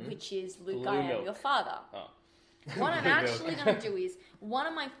doing, which is Luke, Blue I am milk. your father. Oh. What I'm actually going to do is one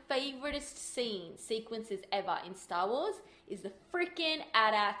of my favoritist sequences ever in Star Wars is the freaking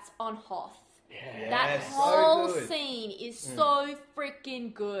AT-ATs on Hoth. That so whole good. scene is so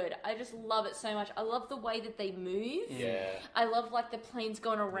freaking good. I just love it so much. I love the way that they move. Yeah. I love like the planes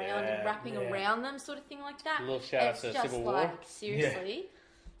going around and wrapping around them, sort of thing like that. A little shout out It's to just Civil War. like seriously.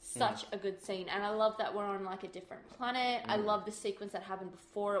 Such a good scene, and I love that we're on like a different planet. I love the sequence that happened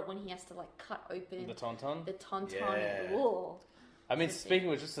before it when he has to like cut open The Tauntaun? the tauntaun. Yeah. Whoa. I mean,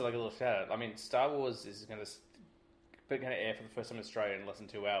 speaking of just like a little shout out, I mean, Star Wars is going to air for the first time in Australia in less than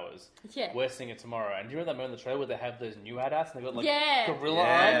 2 hours. Yeah. We're seeing it tomorrow. And do you remember that moment in the trailer where they have those new AT-ATs and they've got like Yeah. gorilla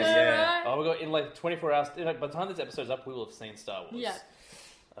Yeah, arms? yeah. Right? Oh, we got in like 24 hours. By the time this episode's up, we will have seen Star Wars. Yeah.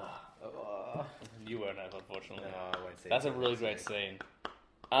 You won't have, unfortunately. No, I won't see That's it. a really great scene.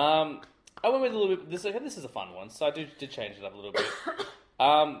 I went with a little bit. This is a fun one, so I did change it up a little bit.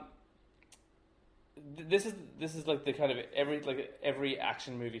 This is like the kind of every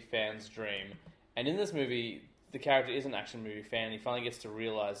action movie fan's dream, and in this movie, the character is an action movie fan. He finally gets to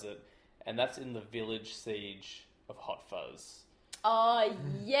realize it, and that's in the village siege of Hot Fuzz, Oh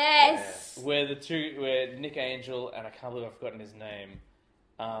yes. where Nick Angel and I can't believe I've forgotten his name.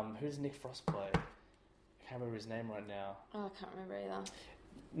 Who does Nick Frost play? I can't remember his name right now. Oh, I can't remember either.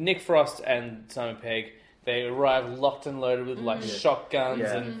 Nick Frost and Simon Pegg, they arrive locked and loaded with like shotguns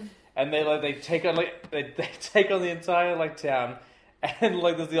Yeah. and they take on they take on the entire like town, and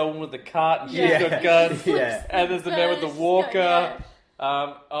like there's the old one with the cart and she's Yeah. got guns, Yeah. and there's the man with the First, walker,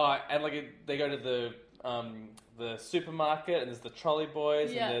 yeah. and like they go to the supermarket and there's the trolley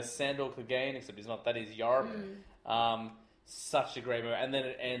boys Yeah. and there's Sandor Clegane, except he's not that, he's Yarp. Such a great moment, and then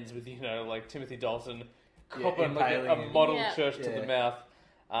it ends with like Timothy Dalton copping like a impaling him. model Yeah. church to the Yeah.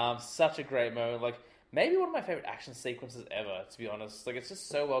 mouth. Such a great moment. Like maybe one of my favorite action sequences ever, to be honest. Like it's just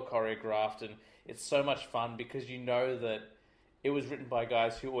so well choreographed and it's so much fun because you know that it was written by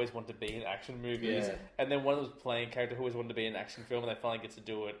guys who always wanted to be in action movies, Yeah. and then one of them was playing a character who always wanted to be in an action film, and they finally get to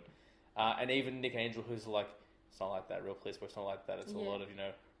do it. And even Nick Angel, who's like, it's not like that. Real police work's not like that. It's a Yeah. lot of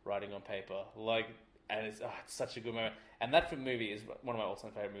writing on paper. Like, and it's such a good moment. And that movie is one of my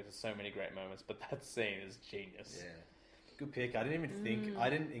all-time favorite movies. There's so many great moments, but that scene is genius. Yeah. Good pick. I didn't even think. I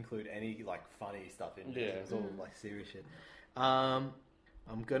didn't include any like funny stuff in it. Yeah. It was all like serious shit. I'm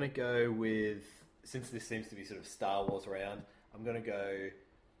gonna go with since this seems to be sort of Star Wars round, I'm going to go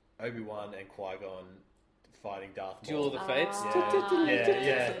Obi-Wan and Qui-Gon fighting Darth Maul. Duel of the Fates.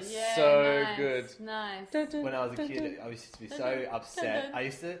 Yeah. So nice, good. Nice. When I was a kid, I used to be so upset.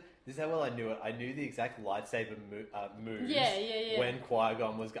 This is how well I knew it. I knew the exact lightsaber moves. Yeah. When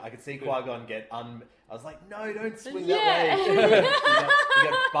Qui-Gon was, I could see Qui-Gon get I was like, no, don't swing Yeah. that way. he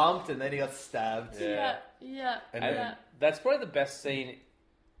got bumped and then he got stabbed. Yeah. And that's probably the best scene,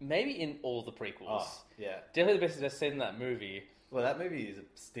 maybe in all the prequels. Oh, yeah. Definitely the best scene in that movie. Well, that movie is a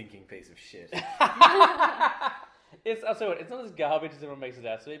stinking piece of shit. I'll tell you what, it's not as garbage as everyone makes it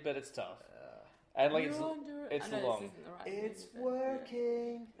out to be, but it's tough. And like it's long. It's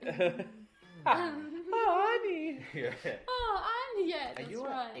working. Oh, honey. Yeah. Oh, that's Are you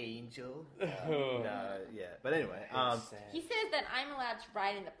right. an angel? No, yeah. But anyway, He says that I'm allowed to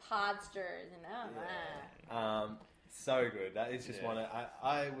ride in the podsters, and so good. That is just one.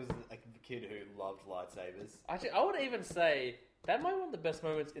 I was a kid who loved lightsabers. Actually, I would even say that might be one of the best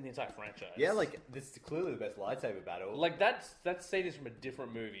moments in the entire franchise. Yeah, like this is clearly the best lightsaber battle. Like that scene is from a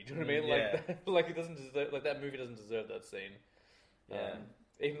different movie. Do you know what I mean? Yeah. Like it doesn't deserve. Like that movie doesn't deserve that scene. Yeah.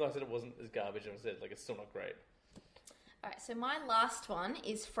 Even though I said it wasn't as garbage as I said, like it's still not great. Alright, so my last one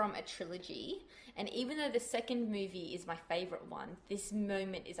is from a trilogy, and even though the second movie is my favourite one, this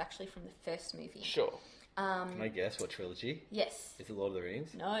moment is actually from the first movie. Sure. Can I guess what trilogy? Yes. Is it Lord of the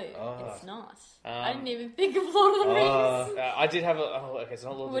Rings? No, it's not. Um, I didn't even think of Lord of the Rings. I did have a. Oh, okay, it's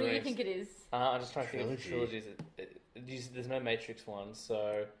not Lord What of do the you Rings. think it is? I'm just trying to think of trilogies. There's no Matrix one,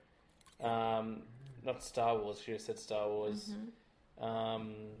 so not Star Wars. She said Star Wars. Mm-hmm. Oh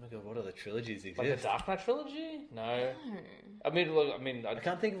my god, what other trilogies exist? Like the Dark Knight trilogy? No. I mean, I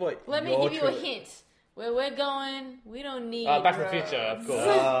can't think of what. Let me give you a hint. Where we're going, we don't need. Back to the Future, of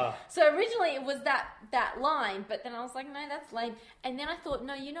course. So originally it was that line, but then I was like, no, that's lame. And then I thought,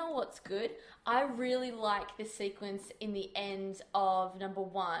 no, you know what's good? I really like the sequence in the end of number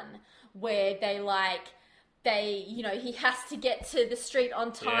 1 where he has to get to the street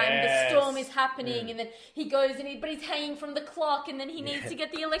on time. Yes. The storm is happening, and then he goes but he's hanging from the clock, and then he needs to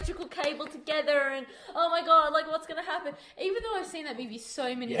get the electrical cable together. And oh my god, like what's gonna happen? Even though I've seen that movie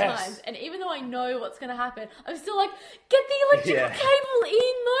so many times, and even though I know what's gonna happen, I'm still like, get the electrical cable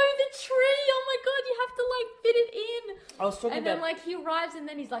in, the tree. Oh my god, you have to fit it in. I was talking and then he arrives, and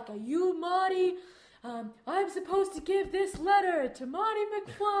then he's like, "Are you Marty? I'm supposed to give this letter to Marty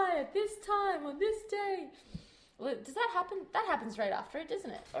McFly at this time on this day." Well, does that happen? That happens right after it, doesn't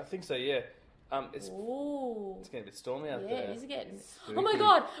it? I think so. Yeah. It's Ooh. getting a bit stormy out there. Yeah, it is getting. Oh my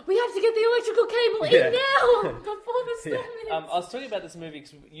god, we have to get the electrical cable in now before the storm hits. I was talking about this movie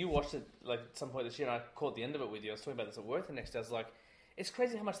because you watched it at some point this year, and I caught the end of it with you. I was talking about this at work the next day. I was like, it's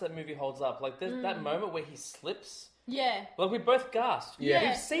crazy how much that movie holds up. Like there's that moment where he slips. Yeah. Like we both gasped. Yeah.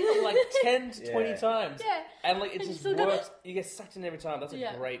 We've seen it 10 to 20 times. Yeah. And it And just you still works. You get sucked in every time. That's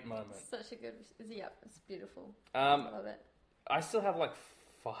a great moment. Such a good. Yeah, it's beautiful. I love it. I still have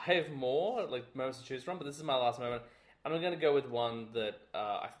 5 more moments to choose from, but this is my last moment. And I'm going to go with one that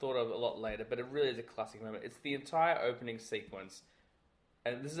I thought of a lot later, but it really is a classic moment. It's the entire opening sequence,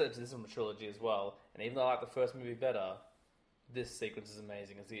 and this is from a trilogy as well. And even though I like the first movie better, this sequence is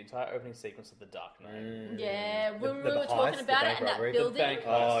amazing. It's the entire opening sequence of The Dark Knight. Yeah, when we the were talking heist, about the it, and bank that robbery. building, The bank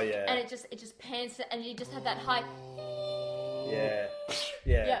Oh yeah. and it just pans, and you just have that high.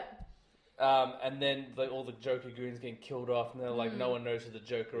 Yeah. And then all the Joker goons getting killed off, and they're no one knows who the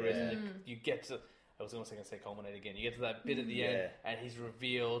Joker is. And you get to, I was almost going to say culminate again. You get to that bit at the end, and he's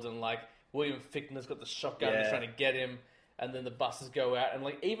revealed, and William Fichtner's got the shotgun, and he's trying to get him. And then the buses go out, and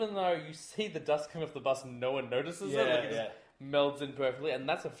even though you see the dust coming off the bus, and no one notices it, it just melds in perfectly. And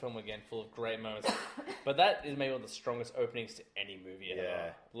that's a film again full of great moments. But that is maybe one of the strongest openings to any movie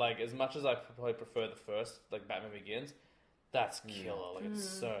ever. As much as I probably prefer the first, Batman Begins, that's killer. It's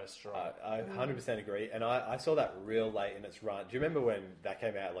so strong. I 100% agree. And I saw that real late in its run. Do you remember when that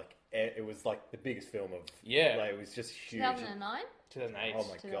came out? It was the biggest film of. Yeah. It was just huge. 2009. 2008. Oh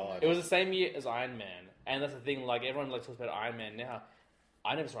my god. It was the same year as Iron Man, and that's the thing. Everyone talks about Iron Man now.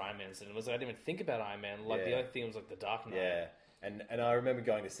 I never saw Iron Man in cinemas. I didn't even think about Iron Man. The only thing was The Dark Knight. Yeah, and I remember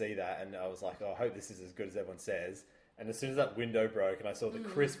going to see that, and I was like, oh, I hope this is as good as everyone says. And as soon as that window broke, and I saw the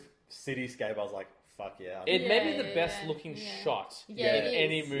crisp cityscape, I was like, fuck yeah. It may be the best looking shot in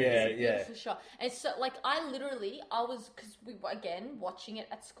any movie. It's a beautiful shot. And so, I was, because we were, again, watching it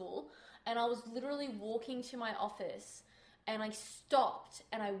at school, and I was literally walking to my office, and I stopped,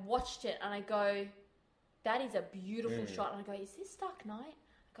 and I watched it, and I go, that is a beautiful shot. And I go, is this Dark Knight?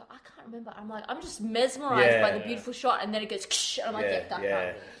 I go, I can't remember. I'm just mesmerized by the beautiful shot, and then it goes, and I'm like, Dark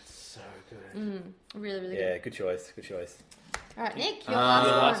Knight. It's so good. Really, really good. Yeah, good choice. All right, Nick, your Your last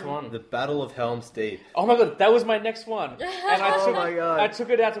last one. one. The Battle of Helm's Deep. Oh my god, that was my next one. And Oh my God. I took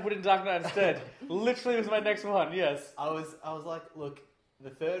it out to put it in Dark Knight instead. Literally, it was my next one. Yes. I was like, look, the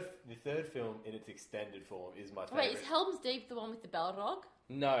third film in its extended form is my favorite. Wait, is Helm's Deep the one with the Balrog?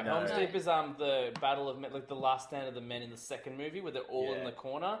 No, Helm's No. Deep is the battle of like the last stand of the men in the second movie where they're all Yeah. in the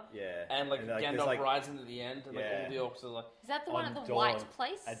corner. Yeah. And like there's, Gandalf like, rides in at the end, and like Yeah. all the orcs are like, Is that the one On at the Dawn. White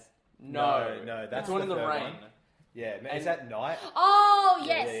Place? No, that's the one in the third rain. one. Yeah, And- is that night? Oh,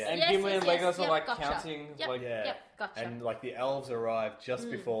 Yeah, yes. yeah, yeah. And yes, Gimli yes, and Legolas yes, are yep, like gotcha. counting, Yep, like Yeah. yep, gotcha. And like the elves arrive just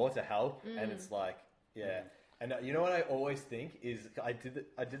before to help, and it's like, yeah. And you know what I always think is I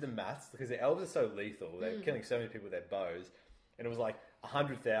did the maths because the elves are so lethal. They're killing so many people with their bows, and it was like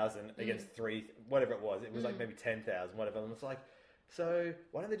 100,000 against 3, whatever it was. It was like maybe 10,000, whatever. And it's like, so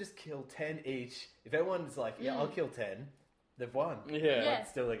why don't they just kill 10 each? If everyone's like, yeah, I'll kill 10, they've won. Yeah. Yeah. But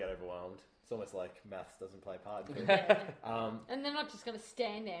still, they get overwhelmed. It's almost like maths doesn't play part in it. And they're not just going to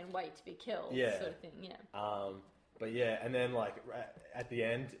stand there and wait to be killed, Yeah. sort of thing, yeah. But yeah, and then like at the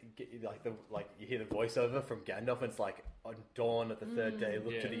end, you hear the voiceover from Gandalf, and it's like on dawn at the third day,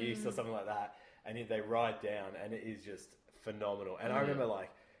 look to the east or something like that, and they ride down, and it is just phenomenal. And I remember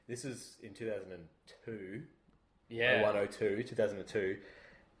like this was in 2002, Yeah. 102, 2002.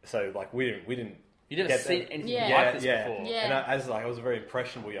 So like we didn't. You didn't get see that- anything Yeah. like this yeah. before. Yeah. And I was a very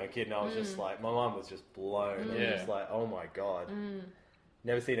impressionable young kid, and I was just like, my mind was just blown. I was Yeah. just like, oh my god,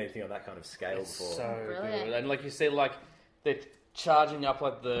 never seen anything on that kind of scale before. So Brilliant. good. And like you see, like they're charging up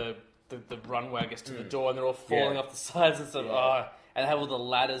like the runway, I guess, to the door, and they're all falling Yeah. off the sides and stuff. Yeah. Oh, and they have all the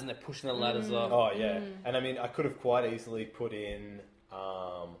ladders, and they're pushing the ladders off. Oh yeah, and I mean, I could have quite easily put in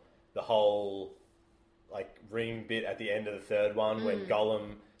the whole like ring bit at the end of the third one when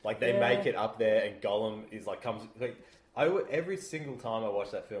Gollum, like they make it up there, and Gollum is like comes like. Every single time I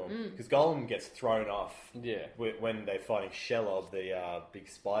watch that film, because Gollum gets thrown off Yeah. when they're fighting Shelob, the big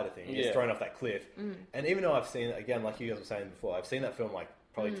spider thing. He gets Yeah. thrown off that cliff. And even though I've seen it, again, like you guys were saying before, I've seen that film like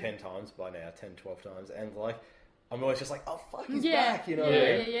probably 10 times by now, 10, 12 times. And like, I'm always just like, oh fuck, he's back, you know what I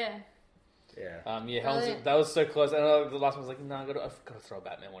yeah, mean? yeah. Yeah. Brilliant. That was so close. And the last one was like, no, I've got to throw a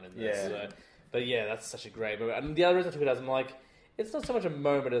Batman one in there. Yeah. So. But yeah, that's such a great movie. And the other reason I took it as, I'm like, it's not so much a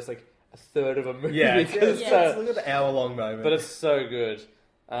moment as like a third of a movie. Yeah, because, look at the hour-long moment. but it's so good.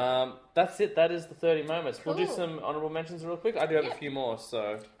 That's it. That is the 30 moments. We'll do Cool. some honourable mentions real quick. I do have a Yep. few more,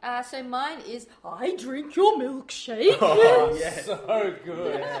 so. So mine is, I drink your milkshake. Oh, yes. So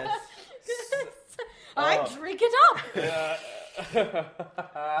good. Yes. I drink it up.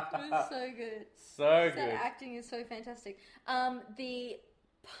 It's so good. So That good. acting is so fantastic. The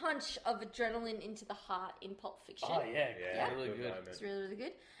punch of adrenaline into the heart in Pulp Fiction. Oh, yeah. Yeah, Really good. moment. It's really, really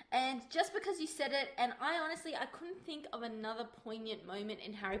good. And just because you said it, and I honestly, I couldn't think of another poignant moment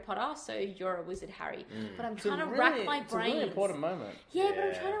in Harry Potter, so you're a wizard, Harry. But I'm trying to rack my It's a brains. really important moment. Yeah, but I'm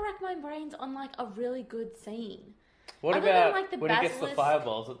Yeah. trying to rack my brains on like a really good scene. What Other than, about like, the when he gets the basilisk-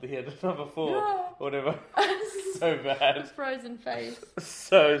 fireballs at the end of number 4? No. Whatever. So bad. Frozen face.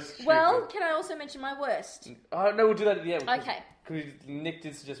 So stupid. Well, can I also mention my worst? Oh, no, we'll do that at the end. Okay. Because Nick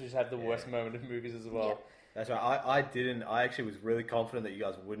did suggest we should have the worst moment in movies as well. Yeah. That's right. I didn't. I actually was really confident that you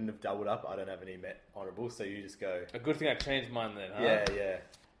guys wouldn't have doubled up. I don't have any honourable, so you just go. A good thing I changed mine then, huh? Yeah.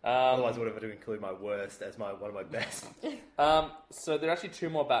 Um, Otherwise, I would have had to include my worst as one of my best. So there are actually 2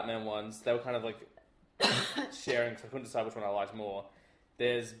 more Batman ones. They were kind of like sharing, because I couldn't decide which one I liked more.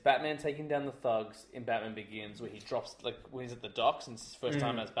 There's Batman taking down the thugs in Batman Begins, where he drops, like, when he's at the docks, and it's his first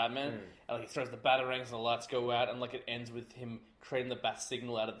time as Batman, and like, he throws the batarangs and the lights go out, and like it ends with him creating the bat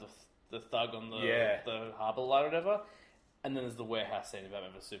signal out of the thug on the harbour light or whatever. And then there's the warehouse scene in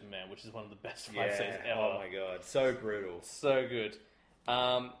Batman vs Superman, which is one of the best fight scenes ever. Oh my god, so brutal. So good.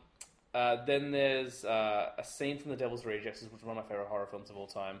 Then there's a scene from The Devil's Rejects, which is one of my favourite horror films of all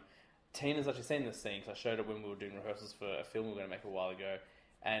time. Tina's actually seen this scene, because I showed it when we were doing rehearsals for a film we were going to make a while ago.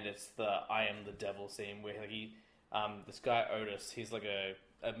 And it's the I Am the Devil scene, where this guy Otis, he's like a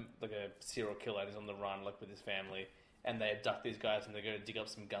serial killer, and he's on the run, like, with his family. And they abduct these guys, and they go to dig up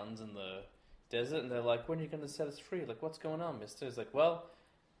some guns in the desert. And they're like, when are you going to set us free? Like, what's going on, mister? He's like, well,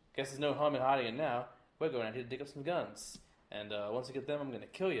 guess there's no harm in hiding it now. We're going out here to dig up some guns. And once I get them, I'm going to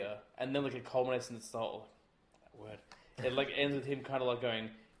kill you. And then, like, it culminates in this whole... That word. It, like, ends with him kind of, like, going,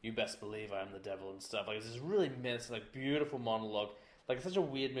 you best believe I am the devil and stuff. Like, it's this really menacing, like, beautiful monologue. Like, it's such a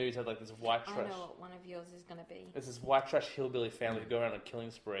weird movie to have, like, this white trash... I know what one of yours is going to be. It's this white trash hillbilly family who go around on a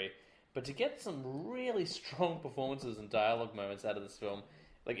killing spree. But to get some really strong performances and dialogue moments out of this film,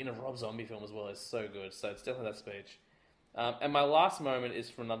 like in a Rob Zombie film as well, is so good. So it's definitely that speech. And my last moment is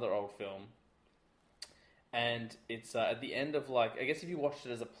from another old film. And it's at the end of, like, I guess if you watched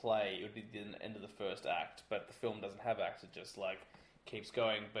it as a play, it would be the end of the first act, but the film doesn't have acts, it just, like, keeps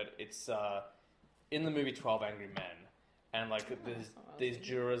going. But it's in the movie 12 Angry Men, and, like, there's these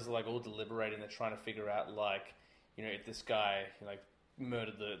jurors, like, all deliberating, they're trying to figure out, like, you know, if this guy, like,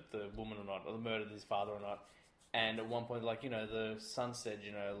 murdered the woman or not, or murdered his father or not. And at one point, like, you know, the son said,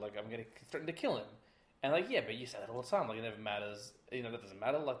 you know, like, I'm going to threaten to kill him. And, like, yeah, but you say that all the time, like, it never matters, you know, that doesn't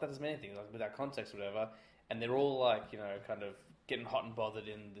matter, like, that doesn't mean anything, like, without context or whatever. And they're all, like, you know, kind of getting hot and bothered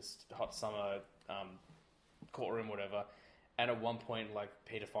in this hot summer courtroom or whatever. And at one point, like,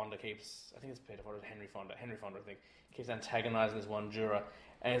 Peter Fonda keeps... I think it's Peter Fonda, Henry Fonda, I think, keeps antagonizing this one juror.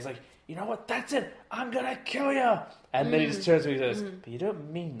 And he's like, you know what, that's it, I'm gonna kill you! And then he just turns to me and says, but you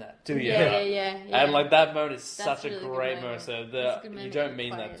don't mean that, do you? Yeah. And, like, that moment is That's such a really good great moment. moment. So, That's a good you moment don't to mean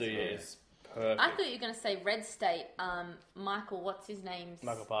play that, as do you? well. It's perfect. I thought you were going to say Red State. Michael, what's his name?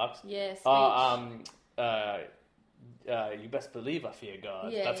 Michael Parks? Yeah, speech. You best believe I fear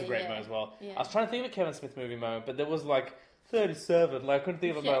God. Yeah, That's a great yeah, moment as well. yeah. I was trying to think of a Kevin Smith movie moment, but there was like 37. Like I couldn't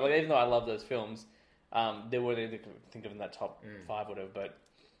think of a moment. Like even though I love those films, there weren't any to think of in that top 5 or whatever. But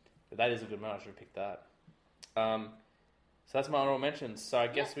that is a good moment. I should have picked that. So that's my honorable mentions. So I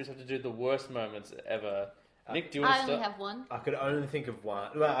guess we just have to do the worst moments ever. Nick, do you want I to only start? have one. I could only think of one.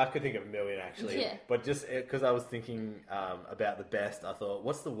 Well, I could think of a million actually. Yeah. But just because I was thinking about the best, I thought,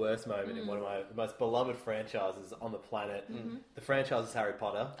 what's the worst moment in one of my most beloved franchises on the planet? The franchise is Harry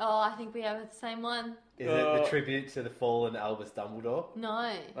Potter. Oh, I think we have the same one. Is it the tribute to the fallen Albus Dumbledore?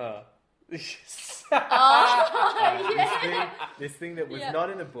 No. Uh, Yeah. This thing that was Yeah. not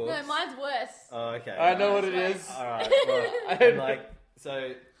in the books. No, mine's worse. Oh, okay. I know what it Mine's is. All right. Well, and like,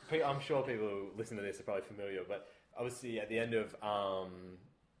 so I'm sure people who listen to this are probably familiar, but obviously at the end of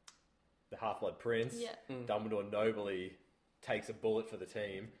the Half-Blood Prince, Yeah. Dumbledore nobly takes a bullet for the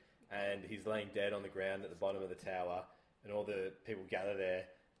team, and he's laying dead on the ground at the bottom of the tower, and all the people gather there,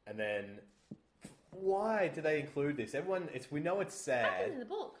 and then why do they include this? Everyone, we know it's Happened sad. in the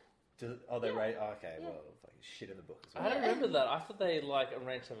book. Okay, Yeah. well, it's like shit in the book as well. I don't remember that. I thought they like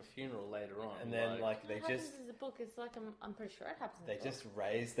arranged to have a funeral later on. And then like they It happens just in the book. It's like I'm pretty sure it happens. they in the just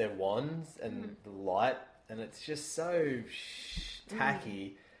raise their wands and the light, and it's just so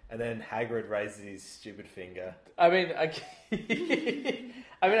tacky. And then Hagrid raises his stupid finger. I mean, I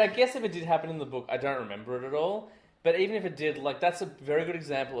guess if it did happen in the book, I don't remember it at all. But even if it did, like that's a very good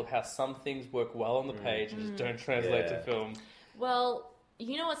example of how some things work well on the page and just don't translate to film. Well,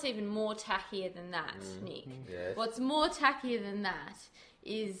 you know what's even more tackier than that, Nick? Yes. What's more tackier than that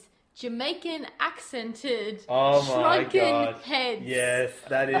is Jamaican accented Oh my shrunken god! heads. Yes,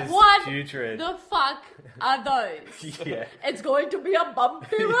 that is What putrid. the fuck are those? Yeah. It's going to be a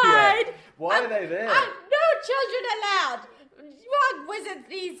bumpy Yeah. ride. Why are they there? No children allowed. What wizards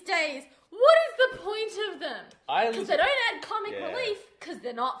these days? What is the point of them? Because they don't add comic Yeah. relief because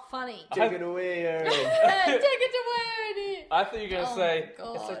they're not funny. Take it away, Aaron. Take it away. I thought you were going to Oh say, my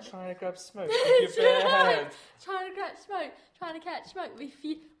God. it's like trying to grab smoke with your bare hands. Trying to catch smoke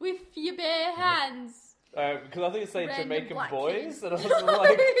with your bare hands. Because I think it's saying Random Jamaican black boys, kid. and I was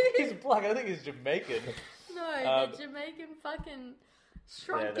like, he's black, I think he's Jamaican. No, the Jamaican fucking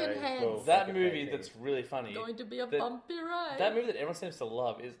shrunken that is heads. cool. That Fucking movie amazing. that's really funny. Going to be a that- bumpy ride. That movie that everyone seems to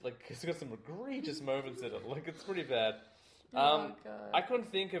love is like it's got some egregious moments in it. Like it's pretty bad. God. I couldn't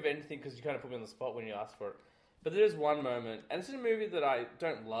think of anything because you kind of put me on the spot when you asked for it. But there is one moment, and it's in a movie that I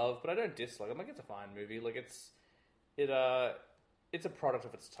don't love, but I don't dislike. I'm like, it's a fine movie. Like it's a product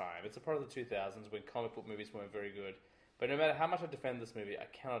of its time. It's a product of the 2000s when comic book movies weren't very good. But no matter how much I defend this movie, I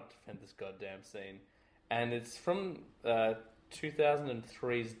cannot defend this goddamn scene. And it's from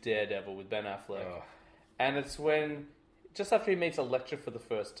 2003's Daredevil with Ben Affleck. Oh. And it's when, just after he meets Elektra for the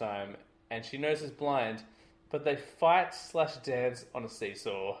first time, and she knows he's blind, but they fight/dance on a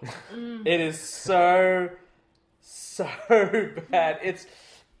seesaw. It is so bad. It's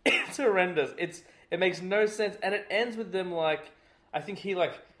horrendous. It makes no sense, and it ends with them like, I think he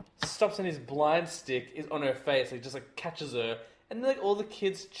like stops and his blind stick is on her face, like just like catches her, and like all the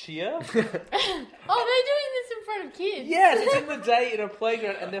kids cheer. Oh, they're doing this in front of kids. Yes, it's in the day in a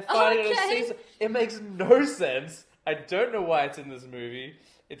playground, and they're fighting on a Okay. seesaw. It makes no sense. I don't know why it's in this movie.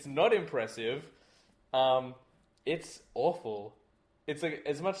 It's not impressive. It's awful. It's like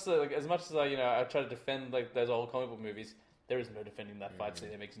as much as I I try to defend like those old comic book movies. There is no defending that fight scene.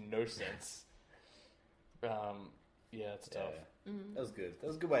 It makes no sense. Yeah, it's tough. Yeah. That was good. That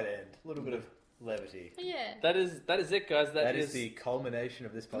was a good way to end. A little bit of levity. Yeah. That is it, guys. That is the culmination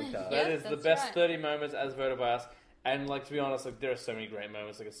of this podcast. That Yeah, is the that's best right. 30 moments as voted by us. And like to be honest, like there are so many great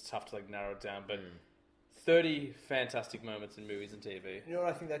moments. Like it's tough to like narrow it down, but 30 fantastic moments in movies and TV. You know what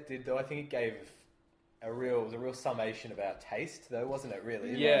I think that did though? I think it gave a real summation about taste, though, wasn't it?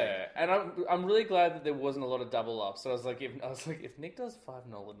 Really? Yeah, and I'm really glad that there wasn't a lot of double ups. So I was like, if Nick does 5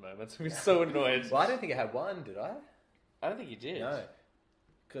 Nolan moments, I'd be so annoyed. Well, I don't think I had one, did I? I don't think you did. No,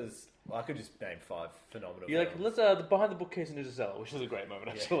 because I could just name 5 phenomenal. You're like, films. let's the behind the bookcase in Interstellar, which is a great moment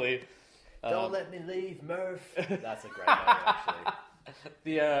actually. Don't let me leave, Murph. That's a great moment, actually.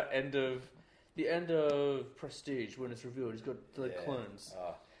 The end of Prestige when it's revealed, he's got the clones.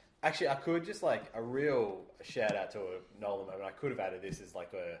 Actually, I could just like a real shout out to a Nolan moment. I could have added this as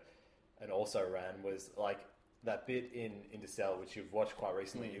like an also ran was like that bit in Interstellar, which you've watched quite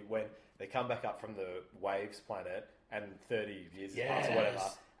recently, when they come back up from the waves planet and 30 years has passed or whatever,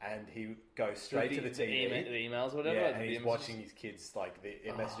 and he goes straight to the TV, the emails, or whatever, and he's watching his kids like the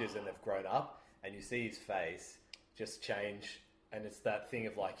messages, and they've grown up, and you see his face just change, and it's that thing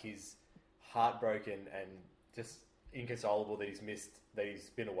of like he's heartbroken and just inconsolable that he's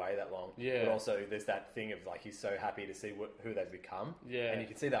been away that long. Yeah. But also there's that thing of like he's so happy to see who they've become. Yeah. And you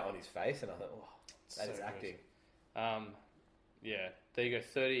can see that on his face, and I thought, that So is acting. Yeah, there you go.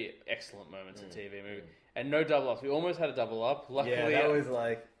 30 excellent moments in TV movie, and no double ups. We almost had a double up. Luckily, Yeah, that was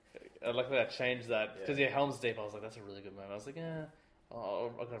like... luckily I changed that because Yeah. Helm's Deep. I was like, that's a really good moment. I was like, I'll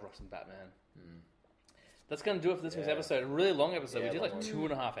gotta rock some Batman. That's gonna do it for this week's episode. A really long episode. Yeah, we did like long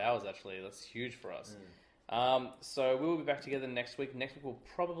 2.5 hours actually. That's huge for us. So we will be back together next week. Next week will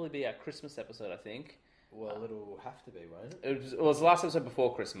probably be our Christmas episode, I think. Well, it'll have to be, won't it? It was the last episode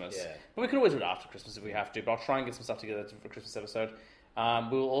before Christmas. Yeah. But we could always do it after Christmas if we have to. But I'll try and get some stuff together for Christmas episode.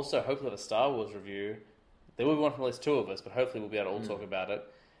 We will also hopefully have a Star Wars review. There will be one from at least 2 of us, but hopefully we'll be able to all talk about it.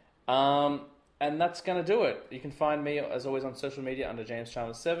 And that's going to do it. You can find me, as always, on social media under James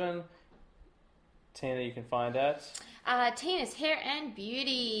Chalmers 7. Tina, you can find at... Tina's Hair and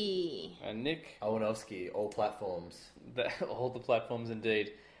Beauty. And Nick... Owenowski, all platforms. All the platforms,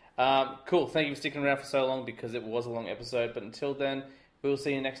 indeed. Cool. Thank you for sticking around for so long because it was a long episode. But until then, we'll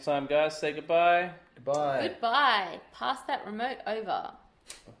see you next time, guys. Say goodbye. Goodbye. Goodbye. Pass that remote over.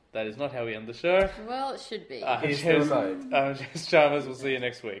 That is not how we end the show. Well, it should be. Here's the remote. James Chalmers. We'll see you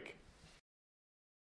next week.